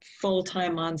like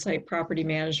full-time on-site property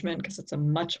management because it's a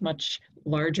much, much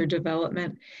larger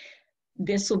development.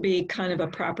 This will be kind of a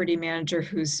property manager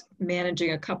who's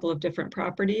managing a couple of different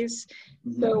properties.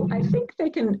 So I think they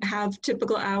can have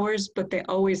typical hours, but they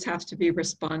always have to be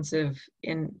responsive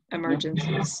in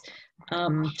emergencies.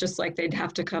 Just like they'd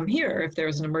have to come here if there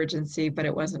was an emergency, but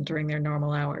it wasn't during their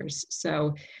normal hours.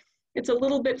 So it's a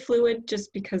little bit fluid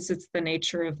just because it's the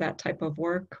nature of that type of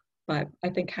work. But I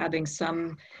think having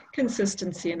some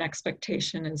consistency and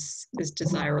expectation is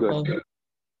desirable. Good.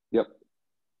 Yep.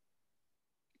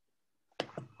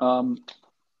 Are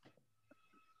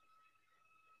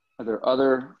there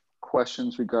other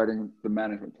questions regarding the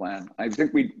management plan? I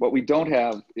think what we don't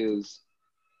have is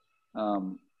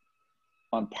on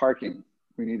parking.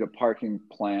 We need a parking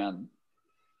plan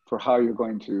for how you're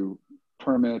going to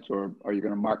permit, or are you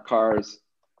going to mark cars?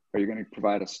 Are you going to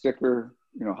provide a sticker?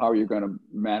 You know, how are you going to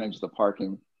manage the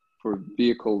parking for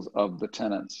vehicles of the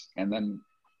tenants? And then,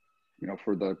 you know,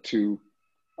 for the two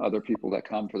other people that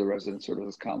come, for the resident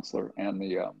services counselor and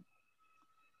the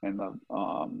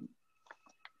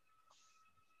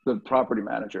property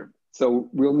manager. So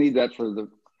we'll need that for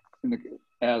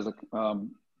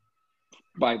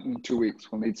by 2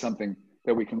 weeks. We'll need something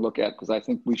that we can look at, because I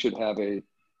think we should have a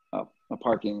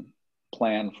parking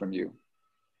plan from you.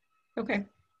 Okay.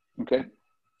 Okay.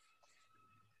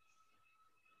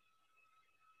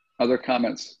 Other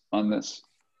comments on this?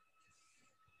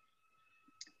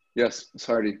 Yes, Ms.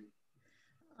 Hardy.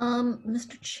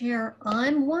 Mr. Chair,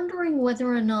 I'm wondering whether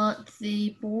or not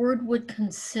the board would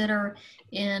consider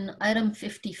in item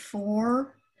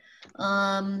 54,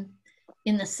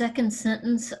 in the second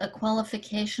sentence, a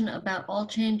qualification about all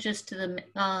changes to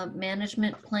the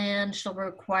management plan shall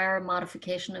require a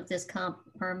modification of this comp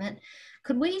permit.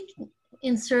 Could we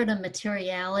insert a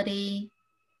materiality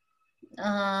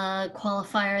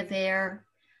qualifier there?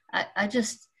 I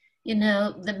just, you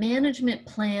know, the management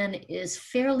plan is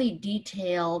fairly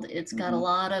detailed. It's got a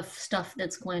lot of stuff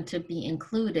that's going to be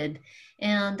included.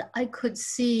 And I could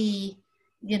see,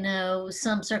 you know,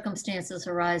 some circumstances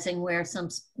arising where some,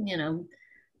 you know,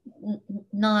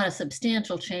 not a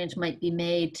substantial change might be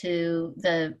made to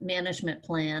the management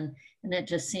plan. And it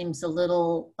just seems a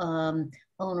little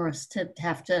onerous to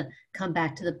have to come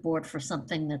back to the board for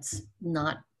something that's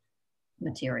not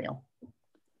material.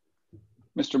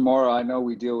 Mr. Mora, I know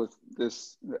we deal with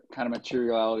this kind of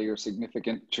materiality or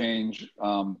significant change.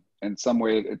 In some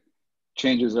way,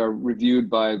 changes are reviewed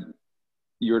by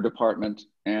your department,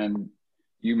 and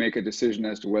you make a decision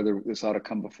as to whether this ought to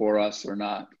come before us or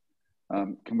not.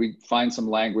 Can we find some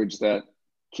language that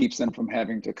keeps them from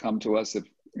having to come to us if,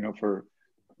 you know, for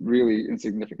really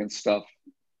insignificant stuff,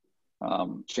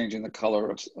 changing the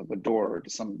color of the door to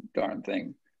some darn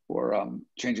thing, or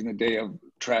changing the day of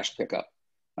trash pickup?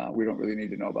 We don't really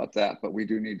need to know about that, but we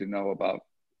do need to know about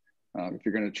if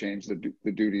you're going to change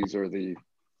the duties or the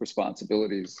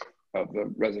responsibilities of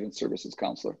the resident services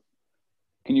counselor.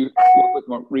 Can you work with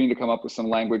Maureen to come up with some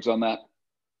language on that?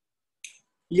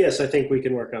 Yes, I think we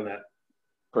can work on that.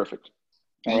 Perfect.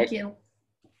 Thank you.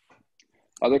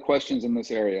 Other questions in this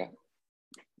area?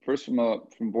 First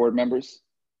from board members.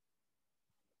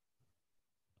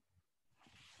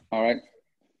 All right.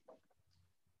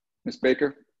 Ms.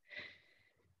 Baker.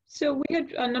 So we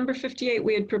had on number 58,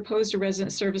 we had proposed a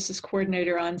resident services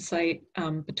coordinator on site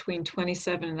between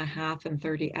 27.5 and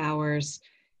 30 hours.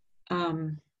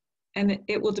 And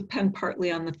it will depend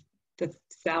partly on the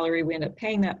salary we end up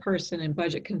paying that person and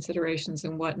budget considerations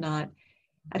and whatnot.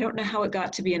 I don't know how it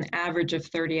got to be an average of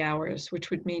 30 hours, which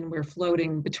would mean we're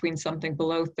floating between something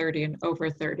below 30 and over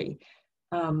 30.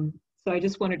 So I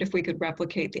just wondered if we could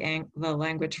replicate the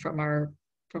language from our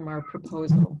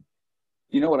proposal.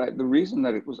 You know what, the reason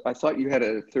that it was, I thought you had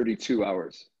it at 32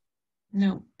 hours.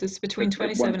 No, this is between At one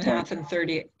 27 and a half point. and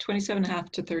 30, 27 and a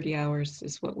half to 30 hours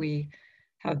is what we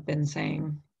have been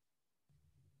saying.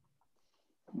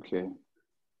 Okay.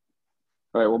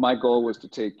 All right, well, my goal was to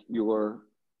take your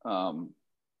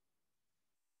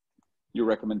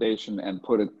recommendation and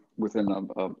put it within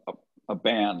a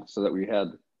band so that we had.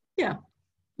 Yeah.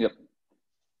 Yep.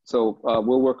 So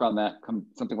we'll work on that,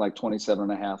 something like 27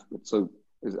 and a half. So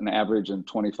is an average and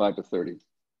 25 to 30.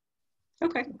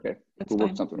 Okay. Okay, That's we'll fine.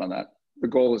 work something on that. The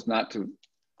goal is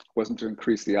wasn't to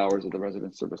increase the hours of the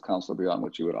Resident Service Council beyond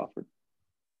what you had offered.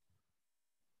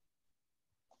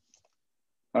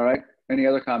 All right, any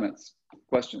other comments,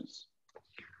 questions?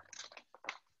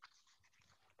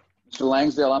 Mr.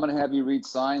 Langsdale, I'm gonna have you read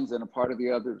signs and a part of the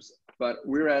others, but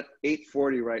we're at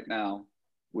 8:40 right now.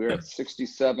 We're at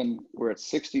 67, we're at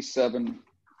 67.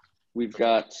 We've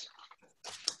got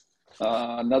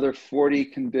another 40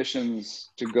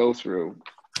 conditions to go through.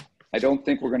 I don't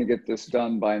think we're going to get this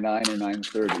done by 9 or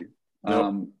 9:30.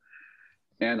 Nope.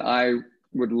 And I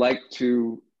would like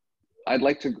to, I'd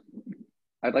like to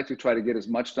try to get as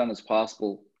much done as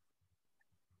possible.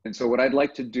 And so what I'd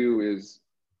like to do is,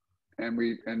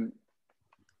 and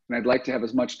I'd like to have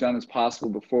as much done as possible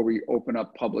before we open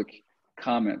up public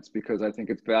comments, because I think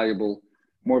it's valuable,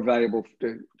 more valuable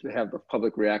to have the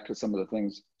public react to some of the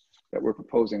things that we're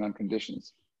proposing on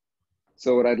conditions.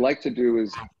 So what I'd like to do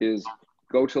is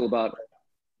go till about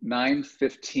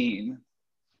 9:15,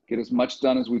 get as much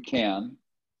done as we can.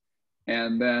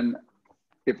 And then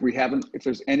if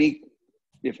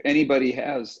anybody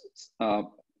has a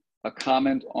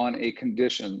comment on a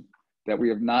condition that we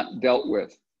have not dealt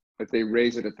with, that they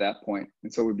raise it at that point.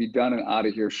 And so we'd be done and out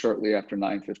of here shortly after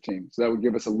 9:15. So that would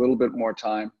give us a little bit more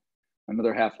time,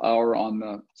 another half hour on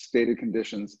the stated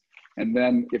conditions. And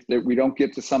then if we don't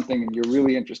get to something and you're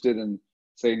really interested in,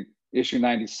 say, issue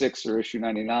 96 or issue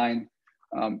 99,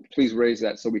 please raise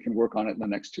that so we can work on it in the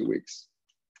next 2 weeks.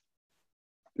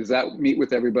 Does that meet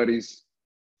with everybody's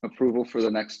approval for the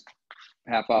next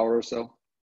half hour or so?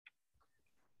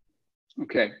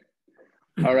 Okay.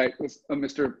 All right,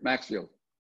 Mr. Maxfield.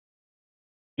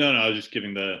 No, I was just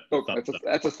giving the thumbs up.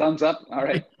 That's a thumbs up. All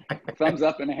right, thumbs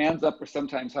up and a hands up are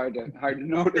sometimes hard to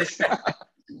notice.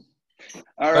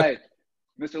 All right,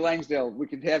 Mr. Langsdale, we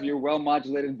can have your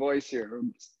well-modulated voice here.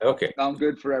 Okay. Sound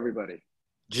good for everybody.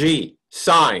 G,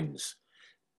 signs.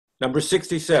 Number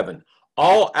 67,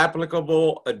 all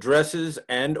applicable addresses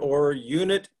and or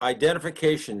unit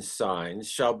identification signs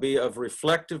shall be of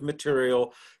reflective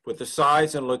material with the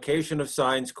size and location of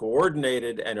signs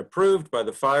coordinated and approved by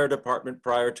the fire department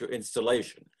prior to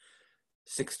installation.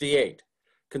 68,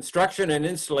 construction and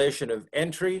installation of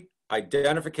entry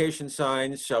identification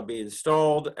signs shall be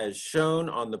installed as shown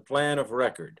on the plan of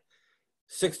record.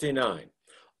 69,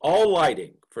 all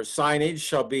lighting for signage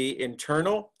shall be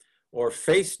internal or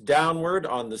face downward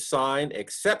on the sign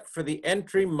except for the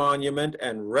entry monument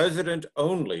and resident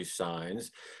only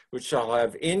signs, which shall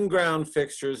have in-ground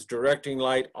fixtures directing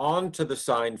light onto the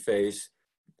sign face,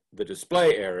 the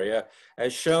display area,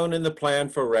 as shown in the plan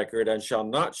for record, and shall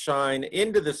not shine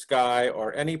into the sky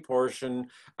or any portion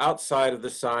outside of the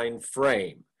sign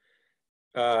frame.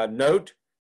 Note,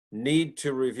 need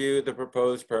to review the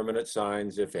proposed permanent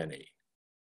signs, if any.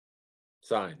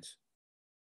 Signs.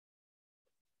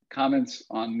 Comments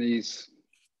on these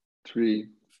 3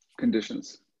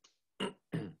 conditions?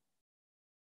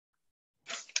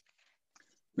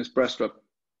 Ms. Brestrup.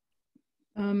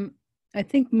 I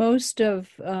think most of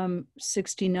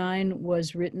 69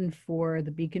 was written for the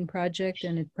Beacon project,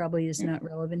 and it probably is not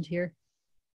relevant here.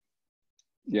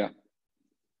 Yeah.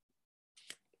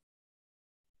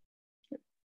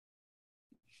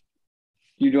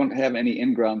 You don't have any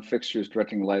in-ground fixtures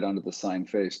directing light onto the sign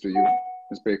face, do you,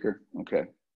 Ms. Baker? Okay.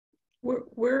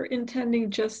 We're intending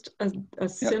just a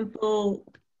simple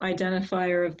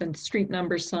identifier of the street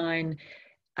number sign.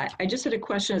 I just had a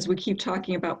question as we keep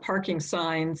talking about parking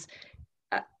signs.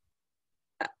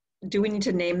 Do we need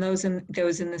to name those in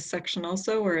this section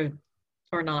also,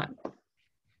 or not?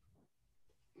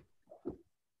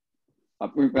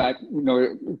 It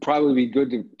would probably be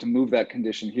good to move that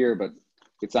condition here, but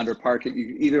it's under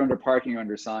parking, either under parking or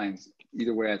under signs.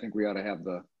 Either way, I think we ought to have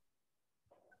the.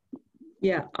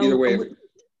 Yeah. Either way.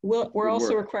 We're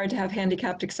also required to have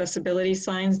handicapped accessibility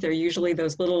signs. They're usually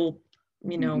those little,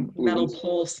 metal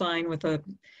pole sign with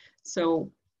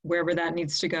so wherever that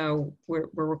needs to go, we're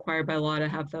required by law to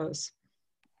have those.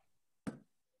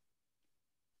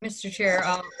 Mr. Chair,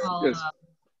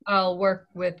 I'll work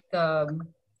with the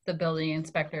building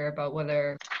inspector about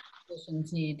whether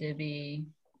conditions need to be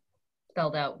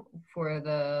spelled out for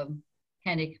the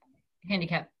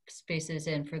handicap spaces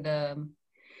and for the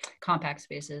compact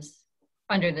spaces.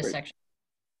 under this Great. section.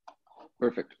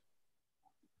 Perfect.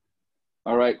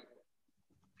 All right.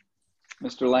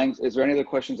 Mr. Langs, is there any other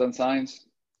questions on signs?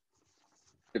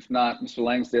 If not, Mr.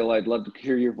 Langsdale, I'd love to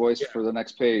hear your voice for the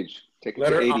next page. Take it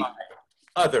Letter to 80. I,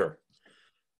 other.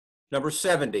 Number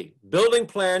 70, building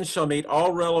plans shall meet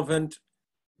all relevant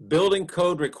building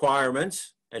code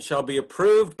requirements and shall be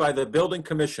approved by the building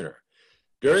commissioner.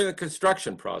 During the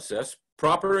construction process,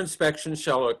 proper inspection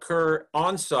shall occur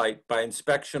on site by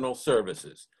inspectional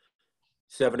services.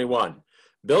 71,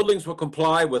 buildings will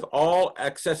comply with all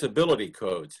accessibility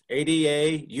codes,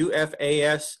 ADA,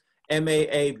 UFAS,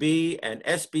 MAAB, and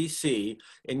SBC,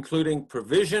 including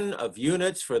provision of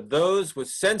units for those with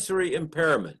sensory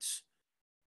impairments.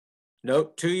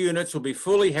 Note, 2 units will be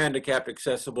fully handicapped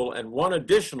accessible and 1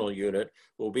 additional unit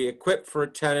will be equipped for a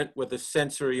tenant with a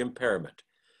sensory impairment.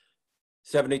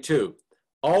 72,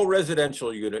 all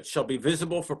residential units shall be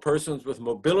visible for persons with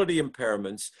mobility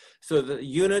impairments so that the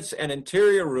units and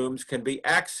interior rooms can be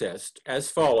accessed as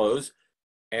follows,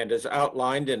 and as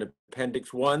outlined in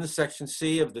Appendix 1, Section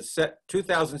C of the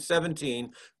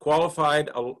 2017 Qualified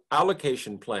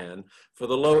Allocation Plan for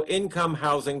the Low Income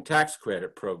Housing Tax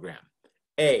Credit Program.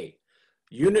 A,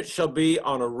 units shall be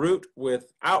on a route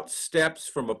without steps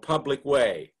from a public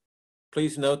way.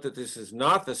 Please note that this is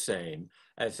not the same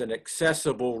as an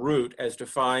accessible route as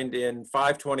defined in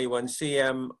 521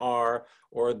 CMR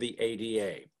or the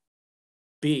ADA.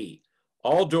 B,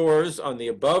 all doors on the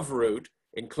above route,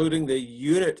 including the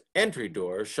unit entry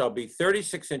door, shall be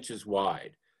 36 inches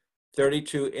wide,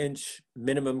 32-inch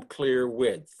minimum clear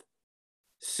width.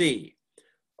 C,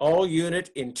 all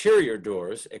unit interior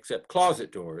doors, except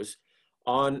closet doors,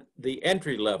 on the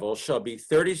entry level shall be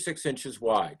 36 inches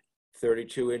wide,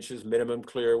 32 inches minimum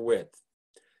clear width.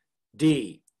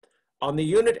 D, on the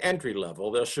unit entry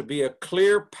level, there should be a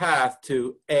clear path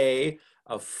to A,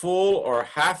 a full or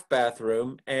half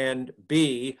bathroom, and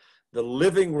B, the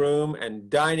living room and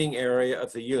dining area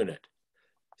of the unit.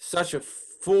 Such a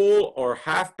full or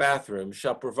half bathroom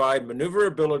shall provide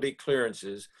maneuverability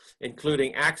clearances,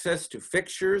 including access to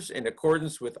fixtures in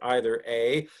accordance with either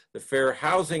A, the Fair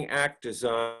Housing Act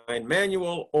Design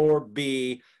Manual, or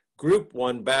B, Group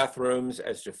 1 bathrooms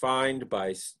as defined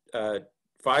by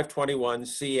 521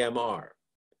 CMR.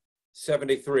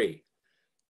 73,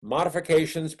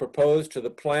 modifications proposed to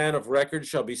the plan of record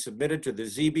shall be submitted to the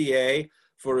ZBA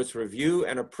for its review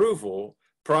and approval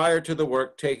prior to the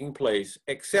work taking place,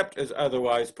 except as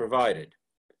otherwise provided.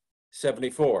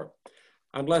 74,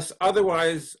 unless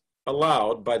otherwise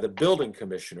allowed by the building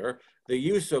commissioner, the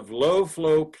use of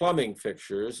low-flow plumbing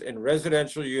fixtures in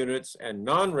residential units and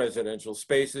non-residential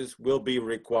spaces will be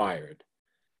required.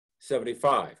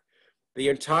 75, the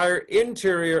entire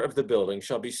interior of the building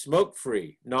shall be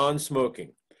smoke-free,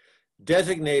 non-smoking.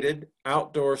 Designated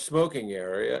outdoor smoking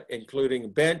area,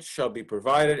 including bench, shall be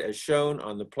provided as shown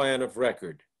on the plan of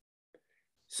record.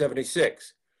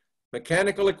 76,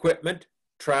 mechanical equipment,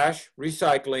 trash,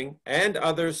 recycling, and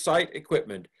other site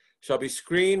equipment shall be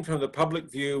screened from the public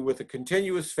view with a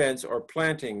continuous fence or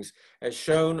plantings as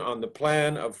shown on the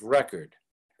plan of record.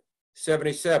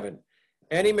 77,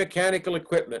 any mechanical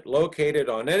equipment located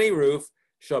on any roof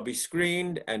shall be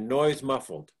screened and noise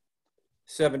muffled.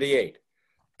 78,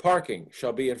 parking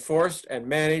shall be enforced and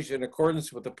managed in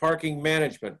accordance with the parking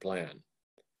management plan.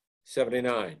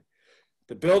 79,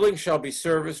 the building shall be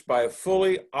serviced by a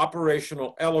fully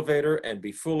operational elevator and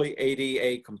be fully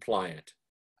ADA compliant.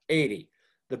 80,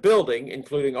 the building,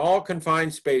 including all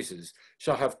confined spaces,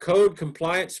 shall have code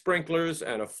compliant sprinklers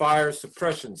and a fire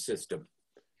suppression system.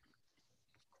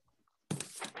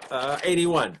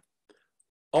 81,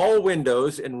 all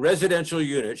windows in residential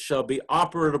units shall be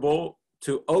operable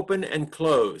to open and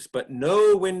close, but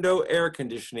no window air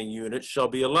conditioning unit shall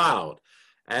be allowed,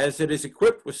 as it is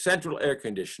equipped with central air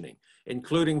conditioning,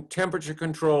 including temperature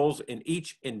controls in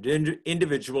each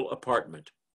individual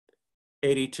apartment.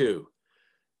 82,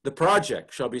 the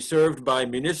project shall be served by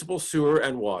municipal sewer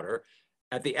and water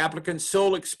at the applicant's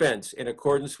sole expense in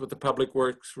accordance with the Public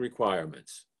Works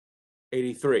requirements.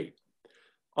 83,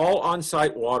 all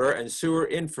on-site water and sewer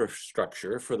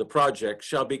infrastructure for the project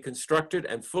shall be constructed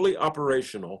and fully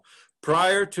operational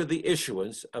prior to the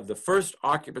issuance of the first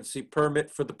occupancy permit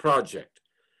for the project.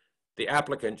 The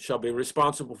applicant shall be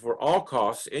responsible for all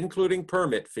costs, including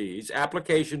permit fees,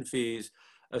 application fees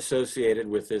associated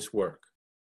with this work.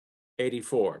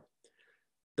 84,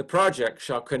 the project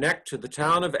shall connect to the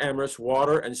town of Amherst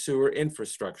water and sewer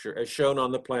infrastructure as shown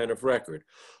on the plan of record.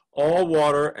 All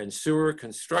water and sewer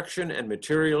construction and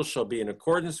materials shall be in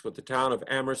accordance with the town of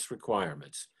Amherst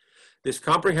requirements. This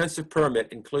comprehensive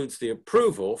permit includes the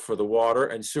approval for the water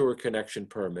and sewer connection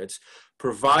permits,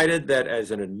 provided that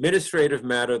as an administrative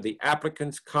matter, the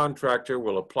applicant's contractor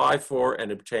will apply for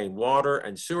and obtain water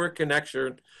and sewer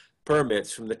connection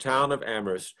permits from the town of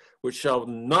Amherst, which shall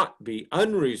not be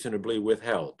unreasonably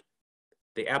withheld.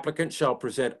 The applicant shall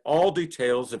present all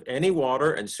details of any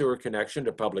water and sewer connection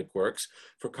to Public Works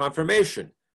for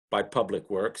confirmation by Public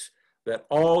Works that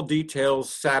all details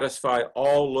satisfy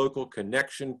all local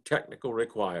connection technical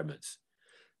requirements.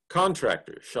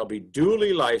 Contractors shall be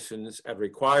duly licensed and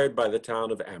required by the town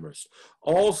of Amherst.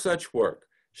 All such work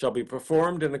shall be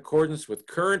performed in accordance with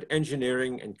current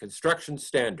engineering and construction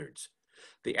standards.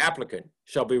 The applicant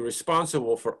shall be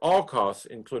responsible for all costs,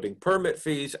 including permit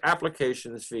fees,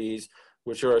 applications fees,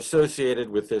 which are associated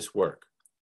with this work.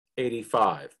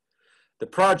 85. The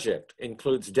project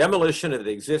includes demolition of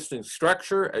the existing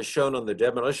structure as shown on the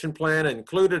demolition plan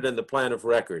included in the plan of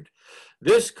record.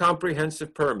 This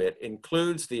comprehensive permit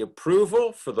includes the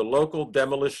approval for the local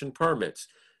demolition permits.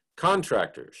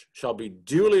 Contractors shall be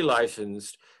duly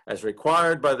licensed as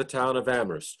required by the town of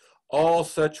Amherst. All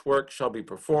such work shall be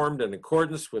performed in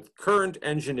accordance with current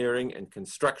engineering and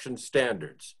construction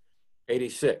standards.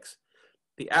 86.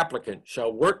 The applicant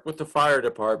shall work with the fire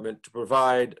department to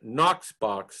provide Knox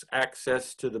box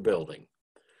access to the building.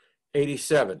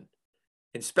 87.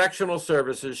 Inspectional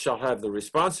services shall have the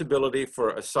responsibility for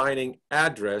assigning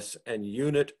address and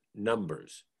unit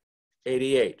numbers.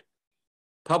 88.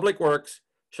 Public Works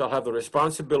shall have the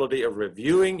responsibility of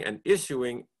reviewing and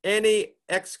issuing any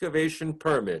excavation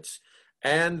permits,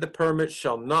 and the permits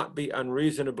shall not be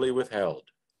unreasonably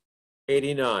withheld.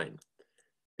 89.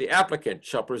 The applicant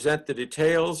shall present the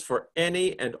details for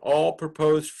any and all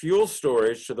proposed fuel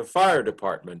storage to the fire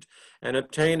department and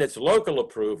obtain its local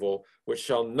approval, which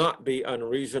shall not be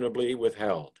unreasonably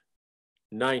withheld.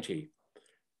 90.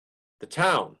 The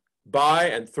town, by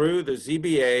and through the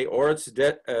ZBA or its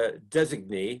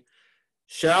designee,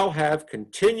 shall have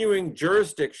continuing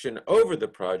jurisdiction over the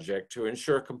project to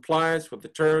ensure compliance with the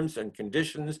terms and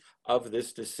conditions of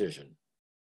this decision.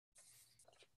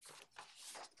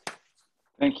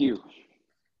 Thank you.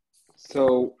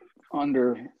 So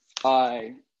under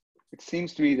I, it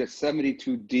seems to me that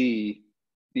 72D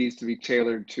needs to be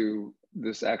tailored to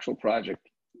this actual project.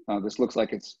 This looks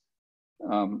like it's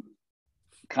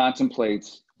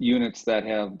contemplates units that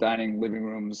have dining, living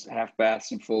rooms, half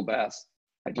baths and full baths.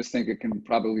 I just think it can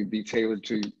probably be tailored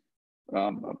to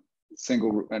an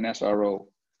SRO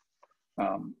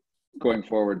going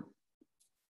forward.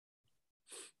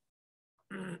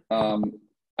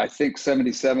 I think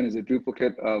 77 is a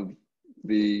duplicate of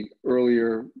the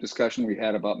earlier discussion we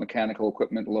had about mechanical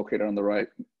equipment located on the right.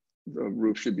 The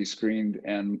roof should be screened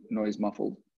and noise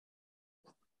muffled.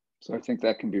 So I think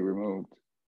that can be removed.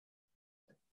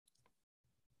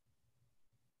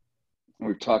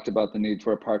 We've talked about the need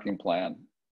for a parking plan.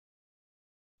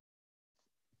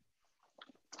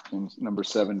 In number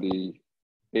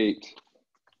 78.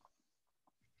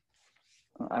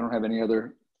 I don't have any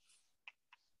other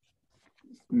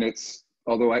nits,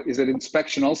 although is it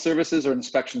inspectional services or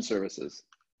inspection services?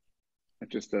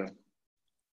 Just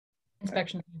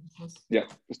inspection services. Yeah,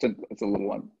 it's a little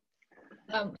one.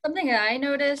 Something that I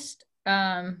noticed,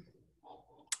 I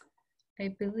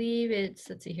believe it's,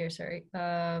 let's see here, sorry.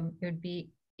 It would be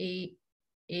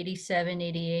 87,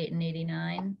 88, and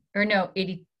 89. Or no,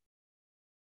 80.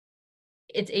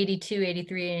 It's 82,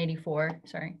 83, and 84,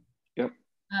 sorry. Yep.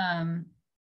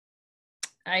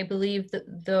 I believe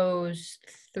that those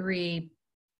three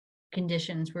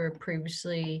conditions were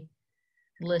previously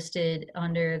listed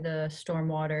under the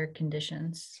stormwater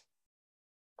conditions.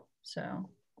 So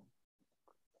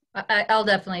I'll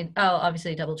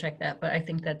obviously double check that, but I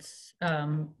think that's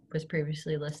was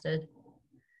previously listed.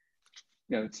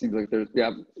 Yeah, it seems like there's,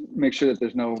 yeah, make sure that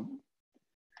there's no,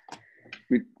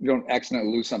 we don't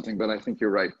accidentally lose something, but I think you're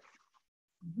right.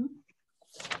 Mm-hmm.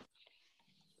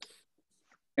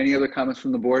 Any other comments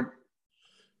from the board?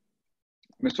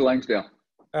 Mr. Langsdale.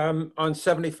 On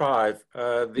 75,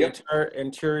 the Yep. entire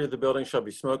interior of the building shall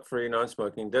be smoke-free,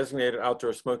 non-smoking. Designated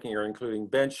outdoor smoking area, including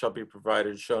bench, shall be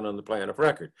provided shown on the plan of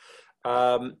record.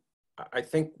 I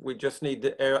think we just need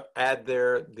to add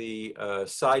there the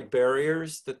side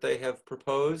barriers that they have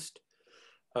proposed,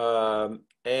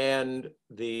 and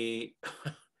the,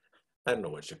 I don't know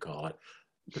what you call it,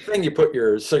 the thing you put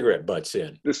your cigarette butts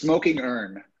in. The smoking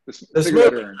urn. The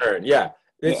smoking urn, yeah.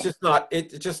 It's just not,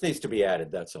 it just needs to be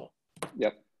added, that's all.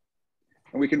 Yep.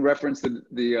 And we can reference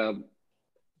the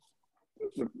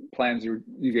plans you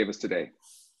gave us today.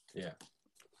 Yeah.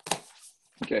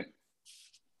 Okay.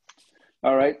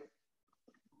 All right.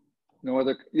 No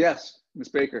other, yes, Ms.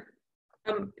 Baker.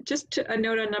 Just a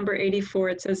note on number 84,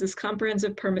 it says this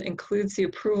comprehensive permit includes the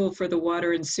approval for the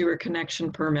water and sewer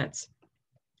connection permits.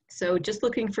 So just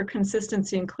looking for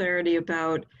consistency and clarity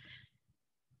about,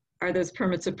 are those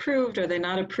permits approved? Are they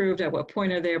not approved? At what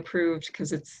point are they approved?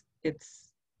 Because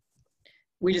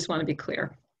we just want to be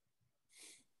clear.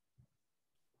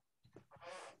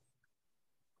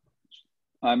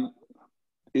 Are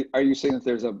you saying that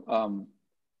there's a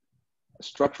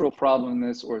structural problem in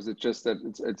this, or is it just that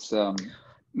it's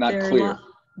not clear?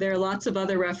 There are lots of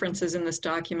other references in this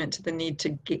document to the need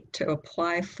to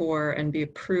apply for and be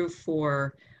approved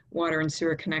for water and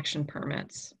sewer connection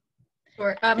permits.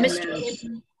 Sure.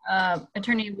 Mr.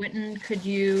 Attorney Whitten, could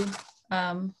you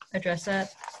address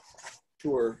that?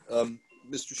 Sure.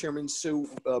 Mr. Chairman, so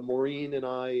Maureen and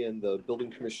I and the building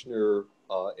commissioner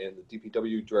and the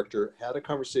DPW director had a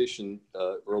conversation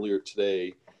earlier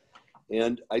today.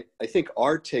 And I think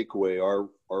our takeaway,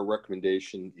 our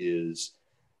recommendation is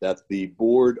that the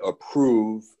board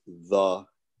approve the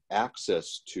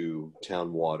access to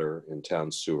town water and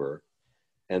town sewer,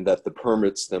 and that the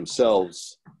permits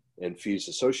themselves and fees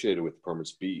associated with the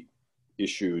permits be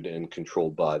issued and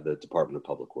controlled by the Department of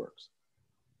Public Works.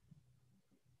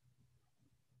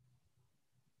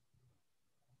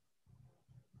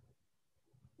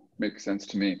 Makes sense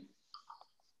to me.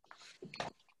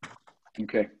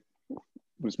 Okay.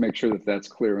 Let's make sure that that's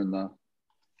clear in the,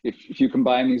 if you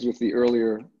combine these with the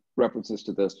earlier references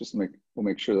to this, we'll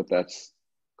make sure that that's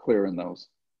clear in those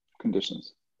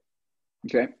conditions.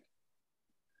 Okay.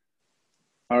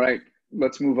 All right,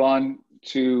 let's move on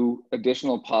to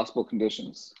additional possible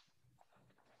conditions.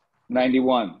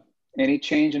 91, any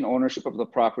change in ownership of the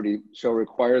property shall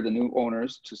require the new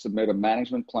owners to submit a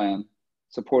management plan,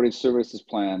 supportive services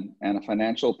plan, and a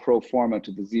financial pro forma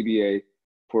to the ZBA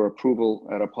for approval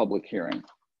at a public hearing.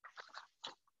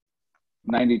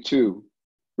 92,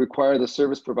 require the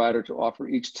service provider to offer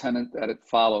each tenant that it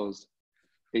follows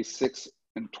a 6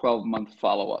 and 12-month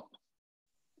follow-up.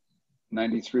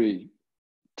 93,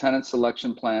 tenant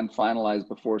selection plan finalized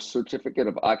before certificate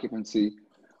of occupancy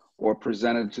or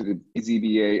presented to the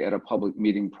ZBA at a public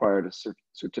meeting prior to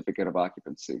certificate of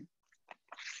occupancy.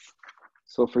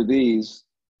 So for these,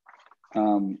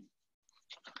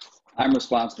 I'm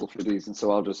responsible for these, and so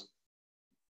I'll just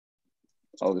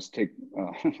take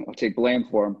I'll take blame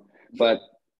for them. But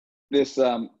this,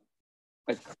 number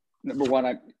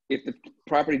one, if the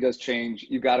property does change,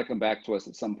 you got to come back to us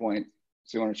at some point.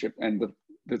 It's the ownership, and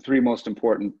the three most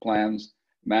important plans: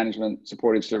 management,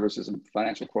 supportive services, and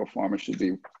financial pro forma should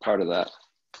be part of that.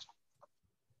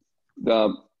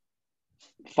 The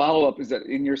follow-up is that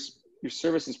in your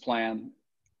services plan,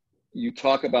 you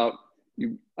talk about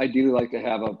you ideally like to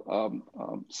have a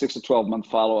 6 to 12 month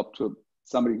follow-up to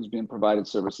somebody who's being provided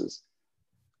services.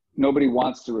 Nobody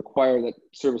wants to require that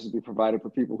services be provided for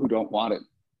people who don't want it,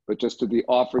 but just to the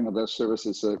offering of those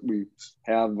services so that we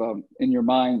have in your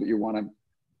mind that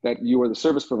that you or the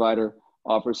service provider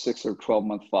offers 6 or 12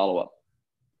 month follow-up.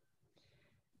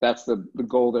 That's the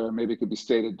goal there. Maybe it could be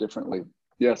stated differently.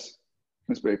 Yes,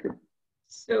 Ms. Baker.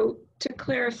 So to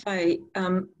clarify,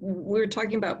 we're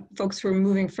talking about folks who are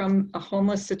moving from a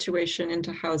homeless situation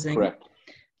into housing. Correct.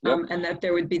 Yep. And that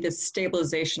there would be this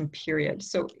stabilization period.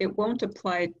 So it won't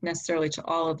apply necessarily to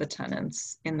all of the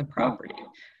tenants in the property.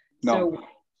 No. So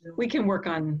we can work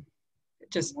on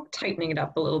just tightening it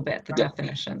up a little bit, the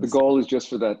definitions. The goal is just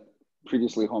for that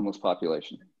previously homeless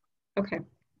population. Okay.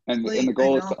 And the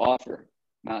goal is to offer,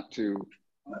 not to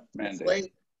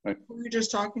mandate. Right. Who were you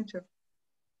just talking to?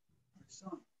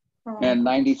 And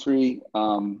 93.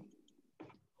 Oh,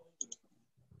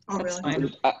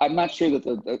 really? I'm not sure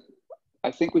that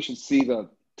I think we should see the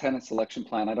tenant selection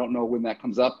plan. I don't know when that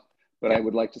comes up, but I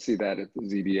would like to see that at the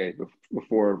ZBA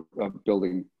before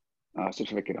building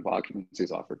certificate of occupancy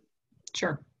is offered.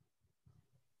 Sure.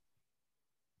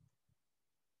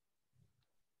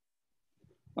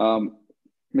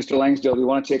 Mr. Langsdale, do you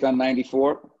want to take on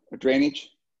 94,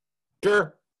 drainage?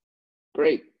 Sure.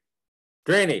 Great.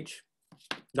 Drainage,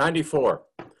 94.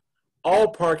 All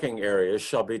parking areas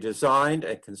shall be designed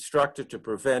and constructed to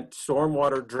prevent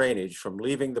stormwater drainage from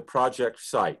leaving the project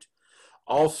site.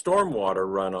 All stormwater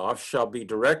runoff shall be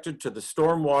directed to the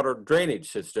stormwater drainage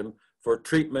system for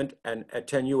treatment and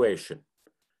attenuation.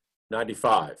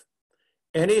 95.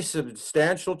 Any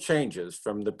substantial changes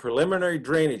from the preliminary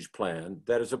drainage plan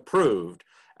that is approved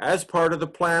as part of the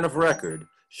plan of record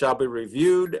shall be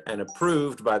reviewed and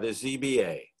approved by the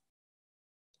ZBA.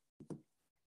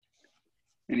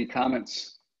 Any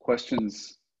comments,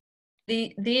 questions?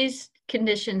 These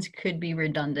conditions could be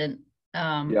redundant.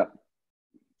 Yeah.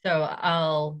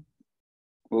 So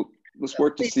Well, let's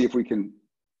work to see if we can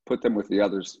put them with the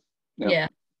others Yeah.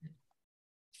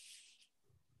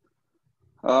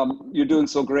 You're doing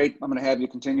so great. I'm going to have you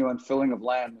continue on filling of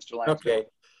land, Mr. Lansky. Okay.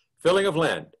 Filling of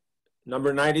land,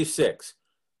 number 96,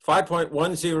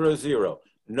 5.100.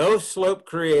 No slope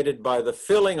created by the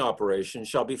filling operation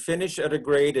shall be finished at a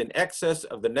grade in excess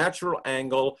of the natural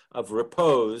angle of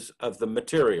repose of the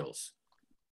materials.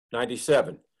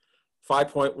 97,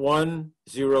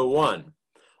 5.101.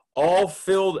 All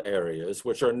filled areas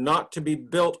which are not to be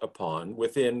built upon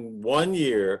within 1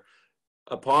 year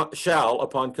shall,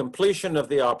 upon completion of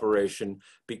the operation,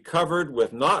 be covered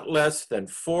with not less than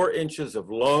 4 inches of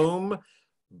loam,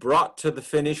 brought to the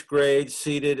finished grade,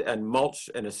 seeded and mulched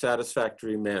in a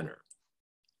satisfactory manner.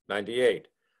 98,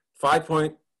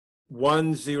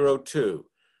 5.102.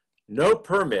 No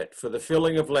permit for the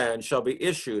filling of land shall be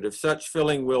issued if such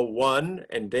filling will 1,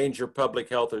 endanger public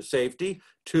health or safety,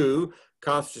 2,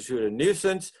 constitute a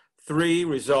nuisance, 3,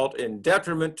 result in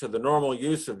detriment to the normal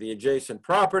use of the adjacent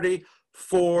property,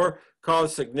 4,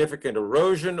 cause significant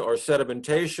erosion or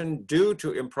sedimentation due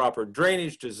to improper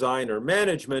drainage design or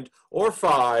management, or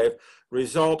 5,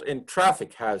 result in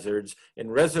traffic hazards in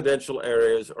residential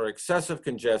areas or excessive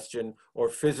congestion or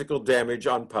physical damage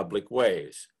on public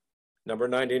ways. Number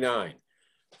 99,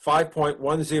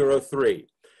 5.103.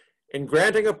 In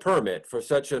granting a permit for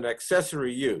such an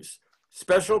accessory use,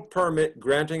 special permit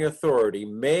granting authority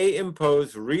may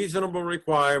impose reasonable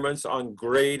requirements on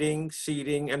grading,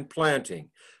 seeding, and planting,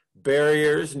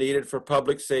 barriers needed for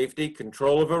public safety,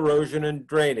 control of erosion and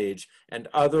drainage, and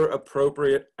other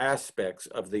appropriate aspects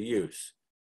of the use.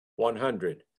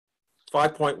 100.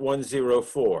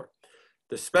 5.104.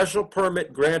 The special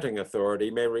permit granting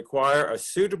authority may require a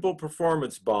suitable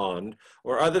performance bond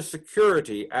or other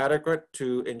security adequate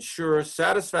to ensure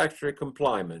satisfactory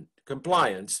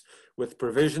compliance with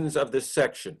provisions of this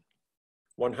section.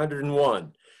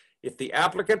 101. If the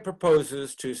applicant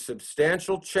proposes to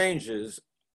substantial changes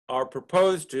are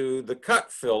proposed to the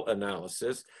cut fill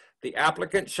analysis, the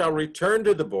applicant shall return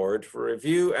to the board for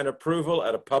review and approval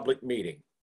at a public meeting.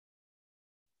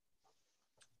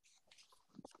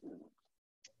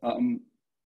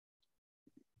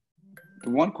 The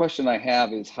one question I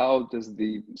have is, how does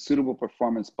the suitable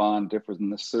performance bond differ than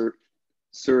the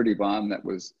surety bond that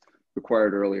was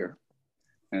required earlier?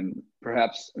 And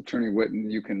perhaps Attorney Whitten,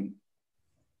 you can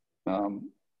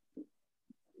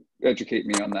educate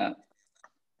me on that.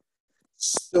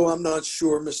 So I'm not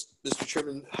sure, Mr.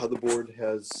 Chairman, how the board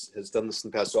has done this in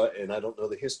the past, and I don't know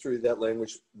the history of that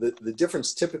language. The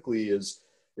difference typically is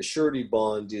a surety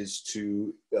bond is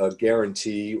to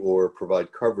guarantee or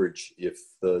provide coverage if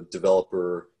the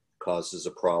developer causes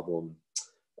a problem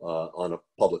on a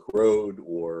public road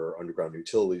or underground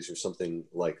utilities or something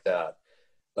like that.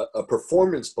 A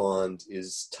performance bond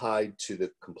is tied to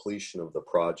the completion of the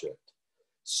project.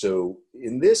 So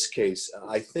in this case,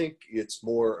 I think it's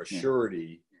more a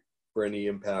surety for any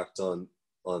impact on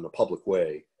a public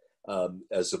way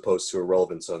as opposed to a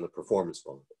relevance on the performance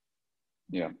bond.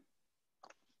 Yeah.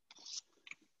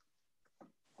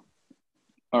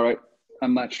 All right.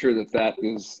 I'm not sure that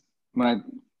is, when I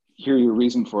hear your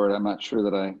reason for it, I'm not sure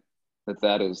that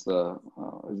that is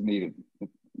is needed.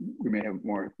 We may have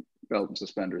more belt and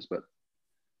suspenders, but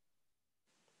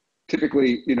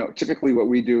typically what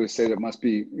we do is say that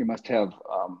you must have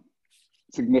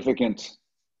significant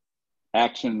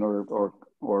action or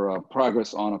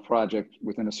progress on a project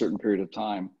within a certain period of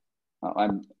time.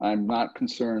 I'm not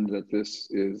concerned that this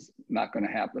is not going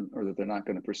to happen or that they're not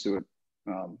going to pursue it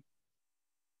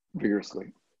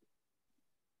vigorously.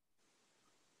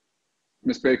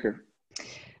 Ms. Baker.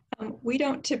 We're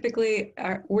not typically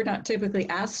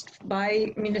asked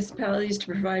by municipalities to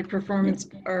provide performance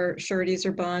or sureties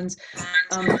or bonds.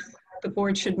 The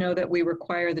board should know that we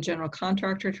require the general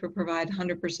contractor to provide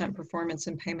 100% performance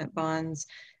and payment bonds,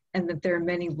 and that there are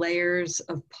many layers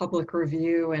of public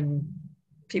review and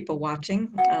people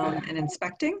watching and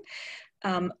inspecting.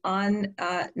 On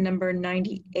number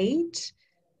 98,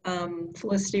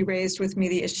 Felicity raised with me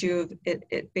the issue of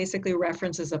it basically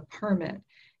references a permit.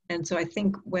 And so I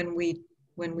think when we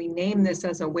name this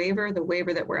as a waiver, the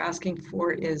waiver that we're asking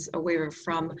for is a waiver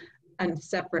from a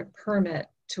separate permit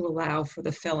to allow for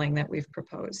the filling that we've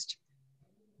proposed.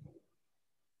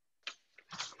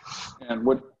 And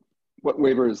what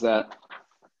waiver is that?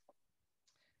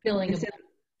 Filling. It's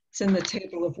in the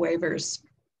table of waivers.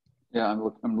 Yeah,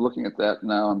 I'm looking at that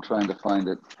now. I'm trying to find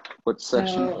it. What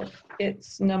section?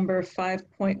 It's number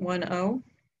 5.10.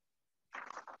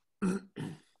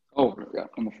 Oh, yeah,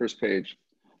 on the first page.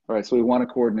 All right, so we want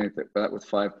to coordinate that with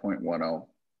 5.10.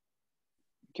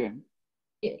 Okay.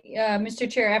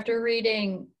 Mr. Chair, after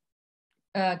reading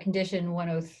condition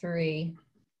 103,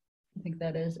 I think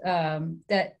that is,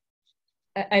 that,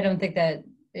 I don't think that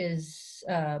is,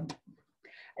 I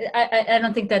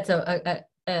don't think that's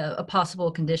a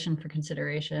possible condition for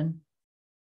consideration.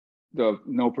 The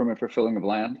no permit for filling of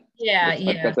land? Yeah, I've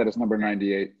yeah. got that as number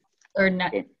 98. Or not,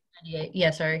 Okay. 98,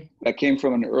 yeah, sorry. That came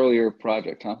from an earlier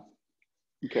project, huh?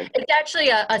 Okay. It's actually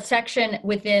a section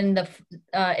within the,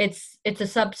 it's a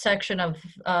subsection of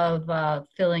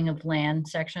filling of land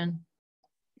section.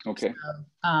 Okay.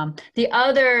 The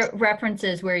other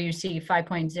references where you see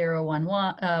 5.011,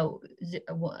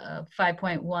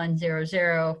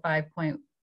 5.100,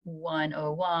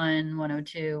 5.101,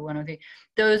 102, 103,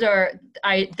 those are,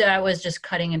 that was just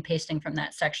cutting and pasting from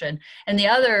that section. And the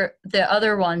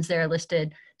other ones there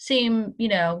listed seem, you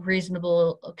know,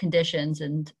 reasonable conditions.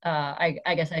 And I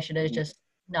guess I should have just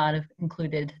not have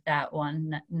included that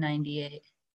one, 98.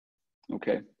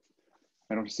 Okay.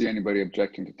 I don't see anybody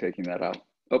objecting to taking that out.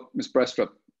 Oh, Ms. Brestrup.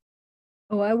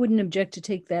 Oh, I wouldn't object to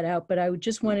take that out, but I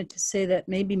just wanted to say that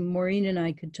maybe Maureen and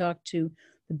I could talk to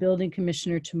the building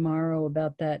commissioner tomorrow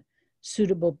about that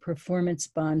suitable performance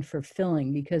bond for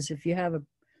filling, because if you have a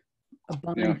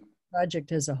bond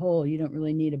project as a whole, you don't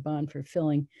really need a bond for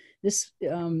filling. This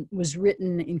was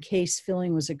written in case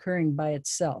filling was occurring by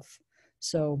itself.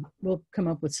 So we'll come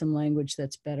up with some language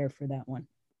that's better for that one.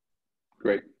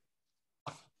 Great.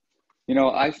 You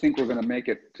know, I think we're going to make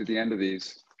it to the end of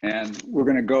these, and we're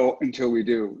going to go until we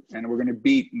do, and we're going to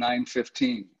beat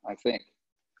 9:15, I think.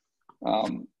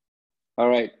 All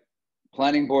right.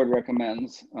 Planning board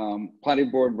recommends, planning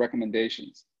board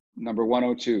recommendations. Number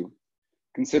 102,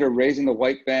 consider raising the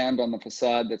white band on the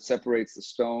facade that separates the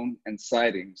stone and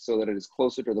siding so that it is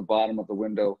closer to the bottom of the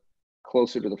window,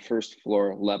 closer to the first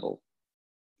floor level.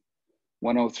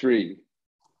 103,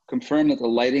 confirm that the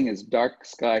lighting is dark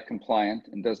sky compliant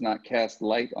and does not cast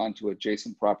light onto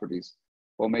adjacent properties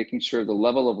while making sure the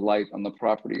level of light on the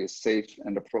property is safe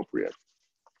and appropriate.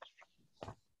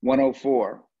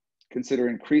 104, consider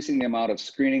increasing the amount of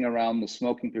screening around the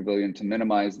smoking pavilion to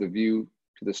minimize the view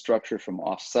to the structure from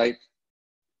off-site.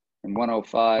 And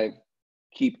 105,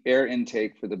 keep air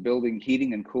intake for the building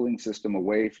heating and cooling system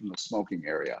away from the smoking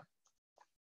area.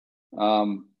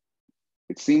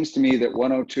 It seems to me that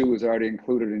 102 is already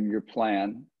included in your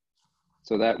plan,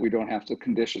 so that we don't have to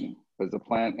condition as the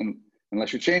plan, and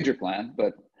unless you change your plan,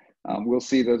 but we'll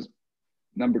see those.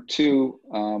 Number 2,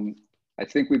 I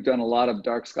think we've done a lot of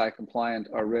dark sky compliant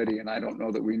already, and I don't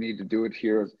know that we need to do it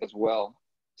here as well.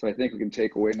 So I think we can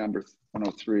take away number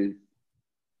 103.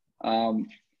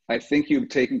 I think you've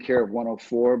taken care of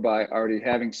 104 by already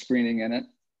having screening in it.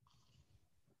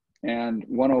 And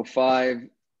 105,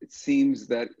 it seems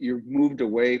that you've moved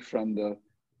away from the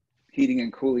heating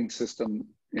and cooling system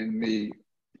in the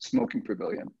smoking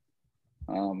pavilion.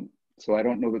 So I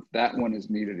don't know that that one is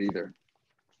needed either.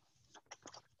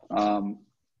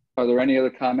 Are there any other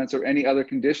comments or any other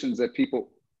conditions that people,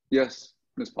 yes,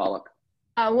 Ms. Pollack.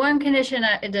 One condition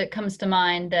that comes to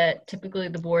mind that typically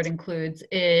the board includes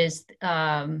is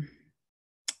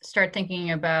start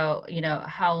thinking about, you know,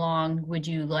 how long would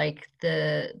you like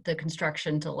the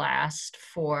construction to last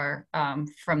for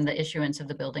from the issuance of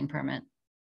the building permit?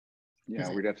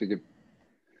 Yeah, we'd have to give,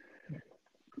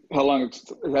 how long it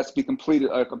has to be completed,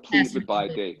 completed by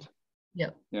date.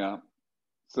 Yep. Yeah.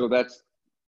 So that's,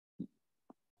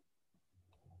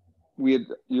 you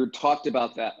had talked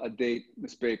about that, a date,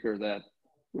 Ms. Baker, that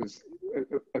was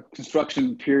a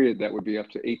construction period that would be up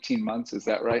to 18 months. Is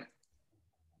that right?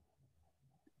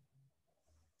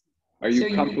 Are you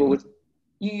so comfortable with?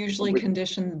 You usually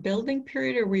condition the building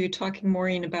period, or were you talking,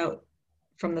 Maureen, about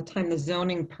from the time the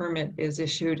zoning permit is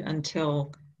issued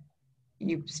until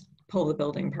you pull the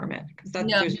building permit? Because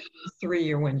that's there's a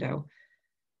 3-year window.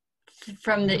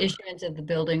 From the issuance of the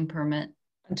building permit.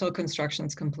 Until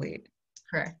construction's complete.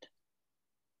 Correct.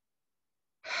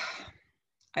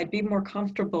 I'd be more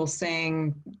comfortable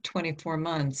saying 24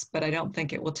 months, but I don't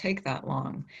think it will take that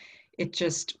long. It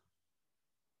just,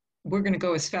 we're going to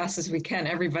go as fast as we can.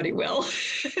 Everybody will.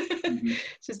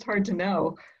 It's just hard to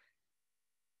know.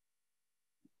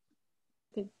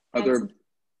 Other,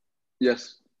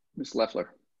 yes, Ms.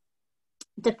 Leffler.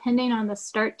 Depending on the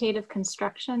start date of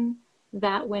construction,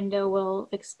 that window will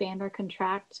expand or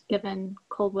contract given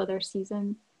cold weather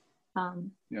season.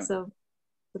 So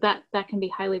that can be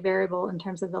highly variable in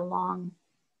terms of the long,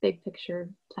 big picture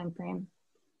time frame.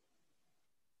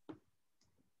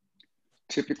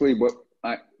 Typically,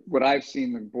 what I've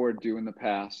seen the board do in the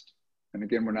past, and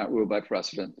again, we're not ruled by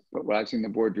precedent, but what I've seen the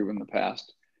board do in the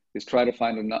past is try to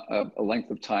find a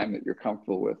length of time that you're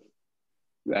comfortable with.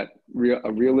 That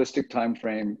a realistic time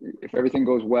frame, if everything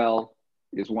goes well,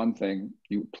 is one thing.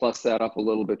 You plus that up a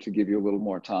little bit to give you a little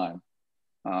more time.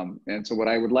 And so what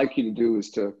I would like you to do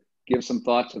is to give some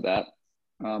thought to that.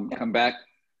 Come back,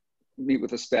 meet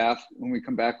with the staff. When we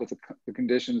come back with the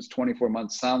conditions, 24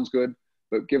 months sounds good,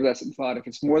 but give that some thought. If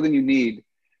it's more than you need,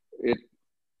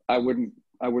 I wouldn't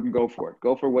go for it.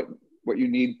 Go for what you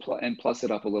need and plus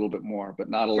it up a little bit more, but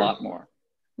not a lot more.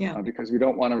 Yeah. Because we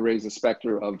don't want to raise the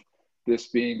specter of this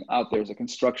being out there as a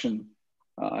construction,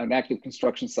 an active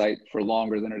construction site for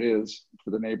longer than it is for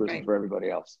the neighbors and for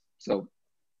everybody else. So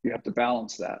you have to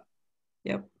balance that.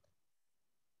 Yep.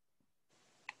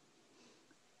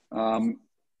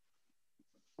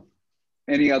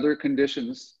 Any other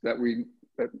conditions that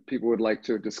people would like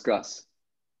to discuss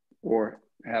or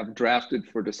have drafted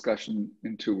for discussion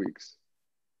in 2 weeks?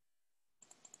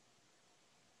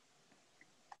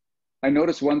 I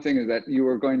noticed one thing is that you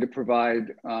are going to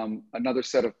provide another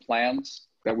set of plans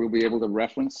that we'll be able to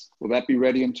reference. Will that be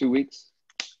ready in 2 weeks?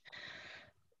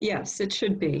 Yes, it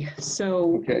should be.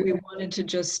 So we wanted to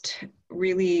just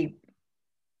really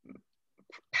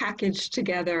package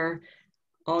together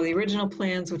all the original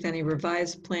plans with any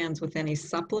revised plans, with any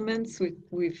supplements.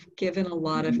 We've given a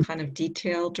lot of kind of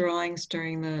detailed drawings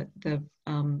during the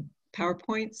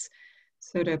PowerPoints.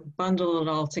 So to bundle it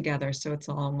all together so it's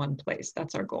all in one place,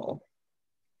 that's our goal.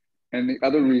 And the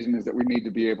other reason is that we need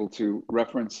to be able to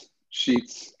reference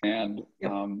sheets and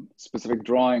specific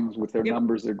drawings with their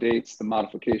numbers, their dates, the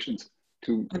modifications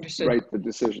to write the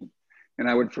decision. And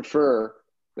I would prefer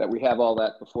that we have all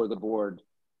that before the board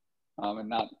and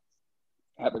not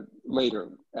have it later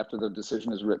after the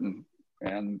decision is written,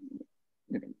 and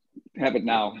have it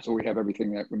now so we have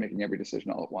everything, that we're making every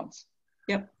decision all at once.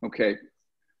 Yep. Okay.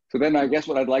 So then I guess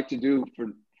what I'd like to do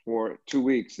for 2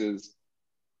 weeks is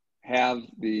have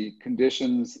the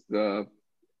conditions, the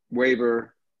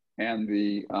waiver, and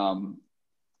the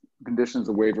conditions,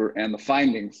 the waiver, and the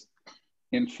findings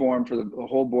in form for the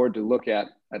whole board to look at.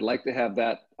 I'd like to have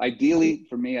that, ideally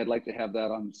for me, I'd like to have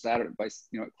that on Saturday by,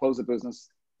 close of business,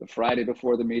 the Friday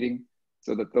before the meeting,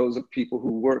 so that those people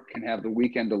who work can have the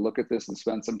weekend to look at this and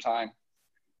spend some time.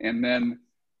 And then,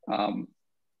 and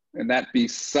that be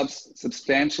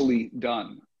substantially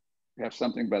done. We have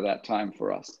something by that time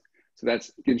for us. So that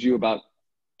gives you about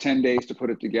 10 days to put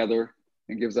it together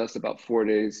and gives us about 4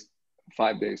 days,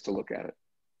 5 days to look at it.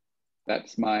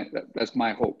 That's my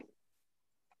hope.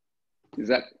 Is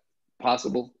that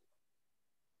possible?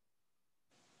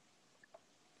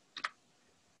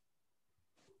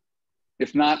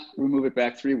 If not, we'll move it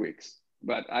back 3 weeks.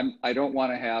 But I don't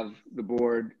want to have the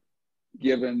board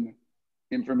given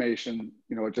information,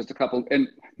 just a couple, and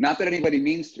not that anybody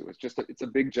means to, it's a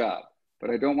big job, but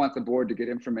I don't want the board to get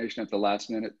information at the last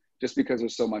minute just because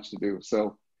there's so much to do.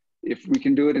 So if we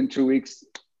can do it in 2 weeks,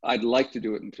 I'd like to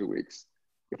do it in 2 weeks.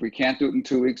 If we can't do it in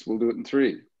 2 weeks, we'll do it in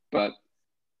 3. But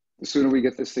the sooner we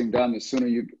get this thing done, the sooner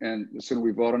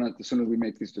we vote on it, the sooner we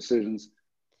make these decisions,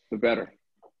 the better.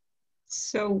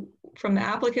 So from the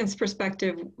applicant's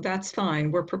perspective, that's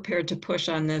fine. We're prepared to push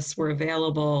on this. We're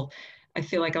available. I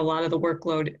feel like a lot of the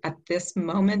workload at this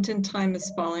moment in time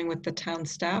is falling with the town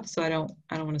staff, so I don't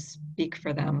want to speak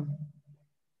for them.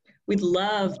 We'd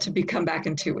love to come back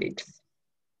in 2 weeks,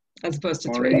 as opposed to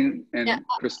Maureen 3. and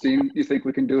Christine, you think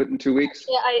we can do it in 2 weeks?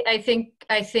 Yeah,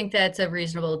 I think that's a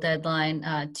reasonable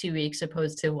deadline, 2 weeks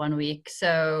opposed to 1 week.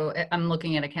 So I'm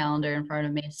looking at a calendar in front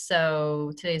of me.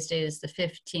 So today's date is the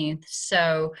 15th.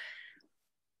 So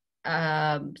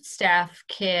staff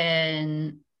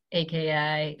can,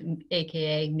 AKA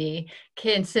me,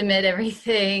 can submit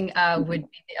everything would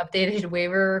be the updated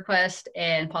waiver request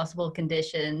and possible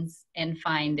conditions and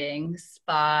findings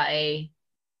by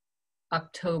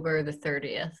October the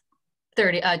 30th.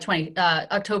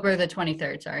 October the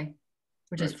 23rd, sorry,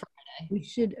 which is Friday. We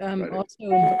should also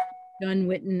involve John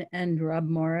Whitten and Rob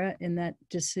Mora in that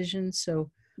decision. So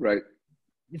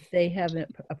if they have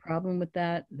a problem with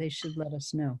that, they should let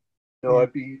us know. No,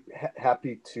 I'd be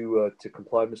happy to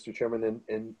comply, Mr. Chairman.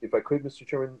 And if I could, Mr.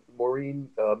 Chairman, Maureen,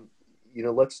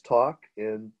 let's talk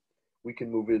and we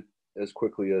can move it as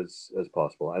quickly as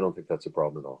possible. I don't think that's a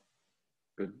problem at all.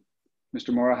 Good.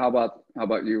 Mr. Mora, how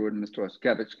about you and Mr.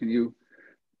 Oskevich? Can you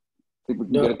think we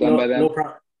can get it done by then?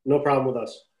 No problem with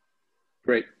us.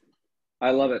 Great. I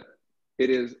love it. It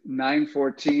is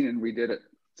 9:14 and we did it.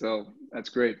 So that's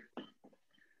great.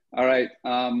 All right.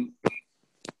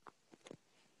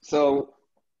 So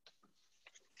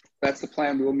that's the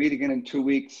plan. We will meet again in 2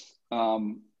 weeks.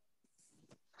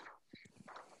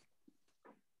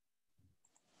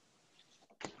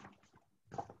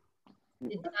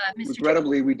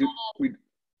 Regrettably, we do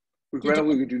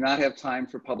not have time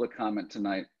for public comment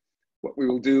tonight. What we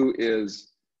will do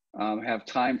is have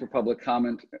time for public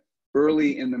comment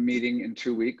early in the meeting in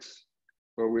 2 weeks.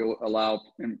 where we'll allow,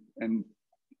 and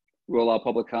we'll allow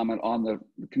public comment on the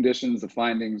conditions, the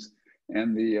findings,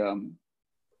 and the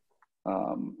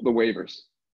waivers.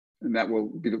 And that will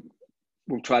be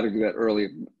we'll try to do that early.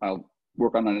 I'll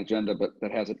work on an agenda, but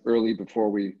that has it early before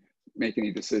we make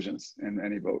any decisions and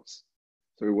any votes.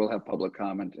 So we will have public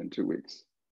comment in 2 weeks.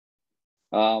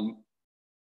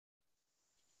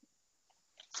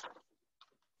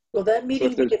 Will that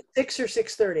meeting be at 6 or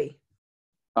 6:30?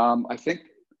 I think,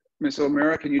 Ms.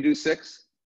 O'Meara, can you do 6?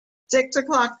 6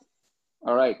 o'clock.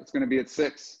 All right, it's going to be at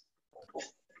 6.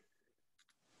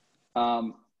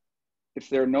 If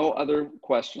there are no other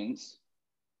questions,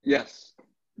 yes,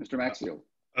 Mr. Maxfield.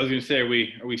 I was going to say, are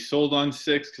we sold on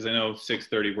 6? Because I know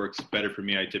 6:30 works better for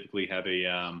me. I typically have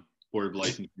a Board of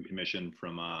Licensing Commission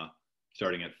from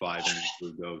starting at 5 and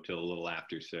we'll go till a little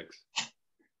after 6.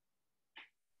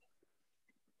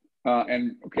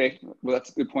 And okay, well,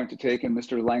 that's a good point to take. And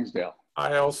Mr. Langsdale.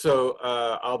 I also,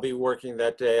 I'll be working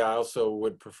that day. I also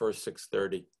would prefer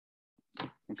 6:30.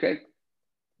 Okay,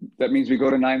 that means we go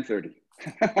to 9:30.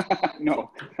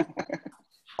 No,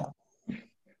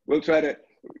 we'll try to,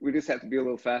 we just have to be a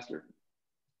little faster.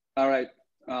 All right,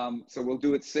 so we'll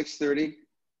do it 6:30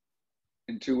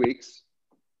 in 2 weeks.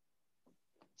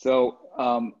 So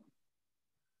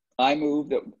I move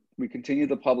that we continue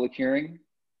the public hearing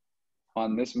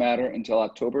on this matter until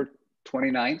October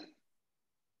 29th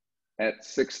at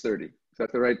 6:30. Is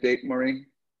that the right date, Maureen?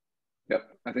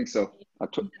 Yep, I think so.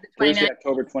 Thursday,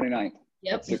 October 29th.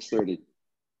 Yep. At 6:30.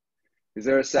 Is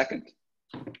there a second?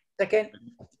 Second.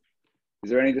 Is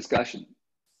there any discussion?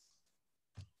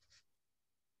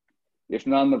 If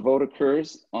none, the vote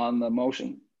occurs on the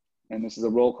motion. And this is a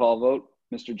roll call vote.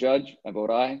 Mr. Judge, I vote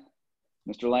aye.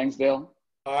 Mr. Langsdale?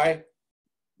 Aye.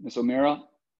 Ms. O'Meara?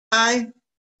 Aye.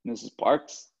 Mrs.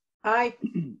 Parks? Aye.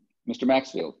 Mr.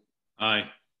 Maxfield? Aye.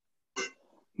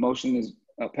 Motion is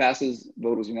passes,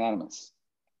 vote is unanimous.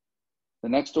 The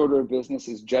next order of business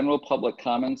is general public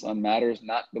comments on matters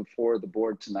not before the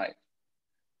board tonight.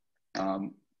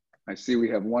 I see we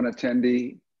have one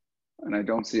attendee and I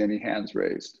don't see any hands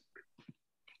raised.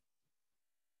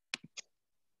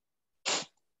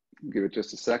 Give it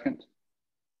just a second.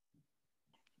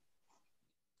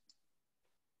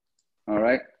 All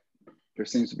right, there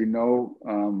seems to be no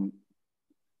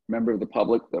member of the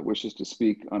public that wishes to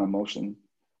speak on a motion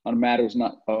on matters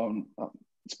not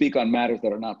speak on matters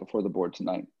that are not before the board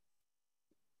tonight.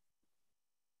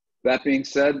 That being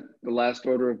said, the last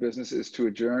order of business is to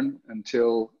adjourn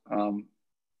until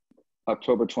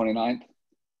October 29th.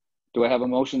 Do I have a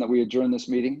motion that we adjourn this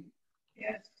meeting?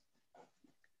 Yes.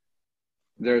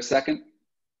 Is there a second?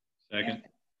 Second.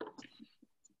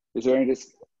 Is there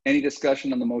any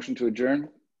discussion on the motion to adjourn?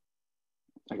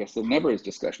 I guess there never is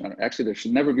discussion on it. Actually, there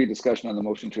should never be discussion on the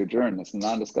motion to adjourn. It's a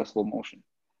non-discussable motion.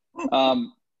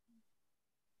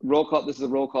 Roll call. This is a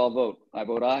roll call vote. I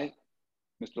vote aye.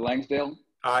 Mr. Langsdale?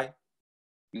 Aye.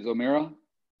 Ms. O'Meara?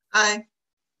 Aye.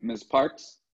 Ms.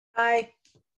 Parks? Aye.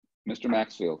 Mr.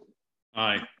 Maxfield?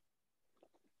 Aye.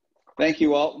 Thank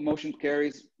you all. Motion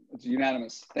carries. It's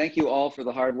unanimous. Thank you all for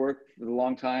the hard work for the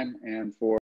long time and for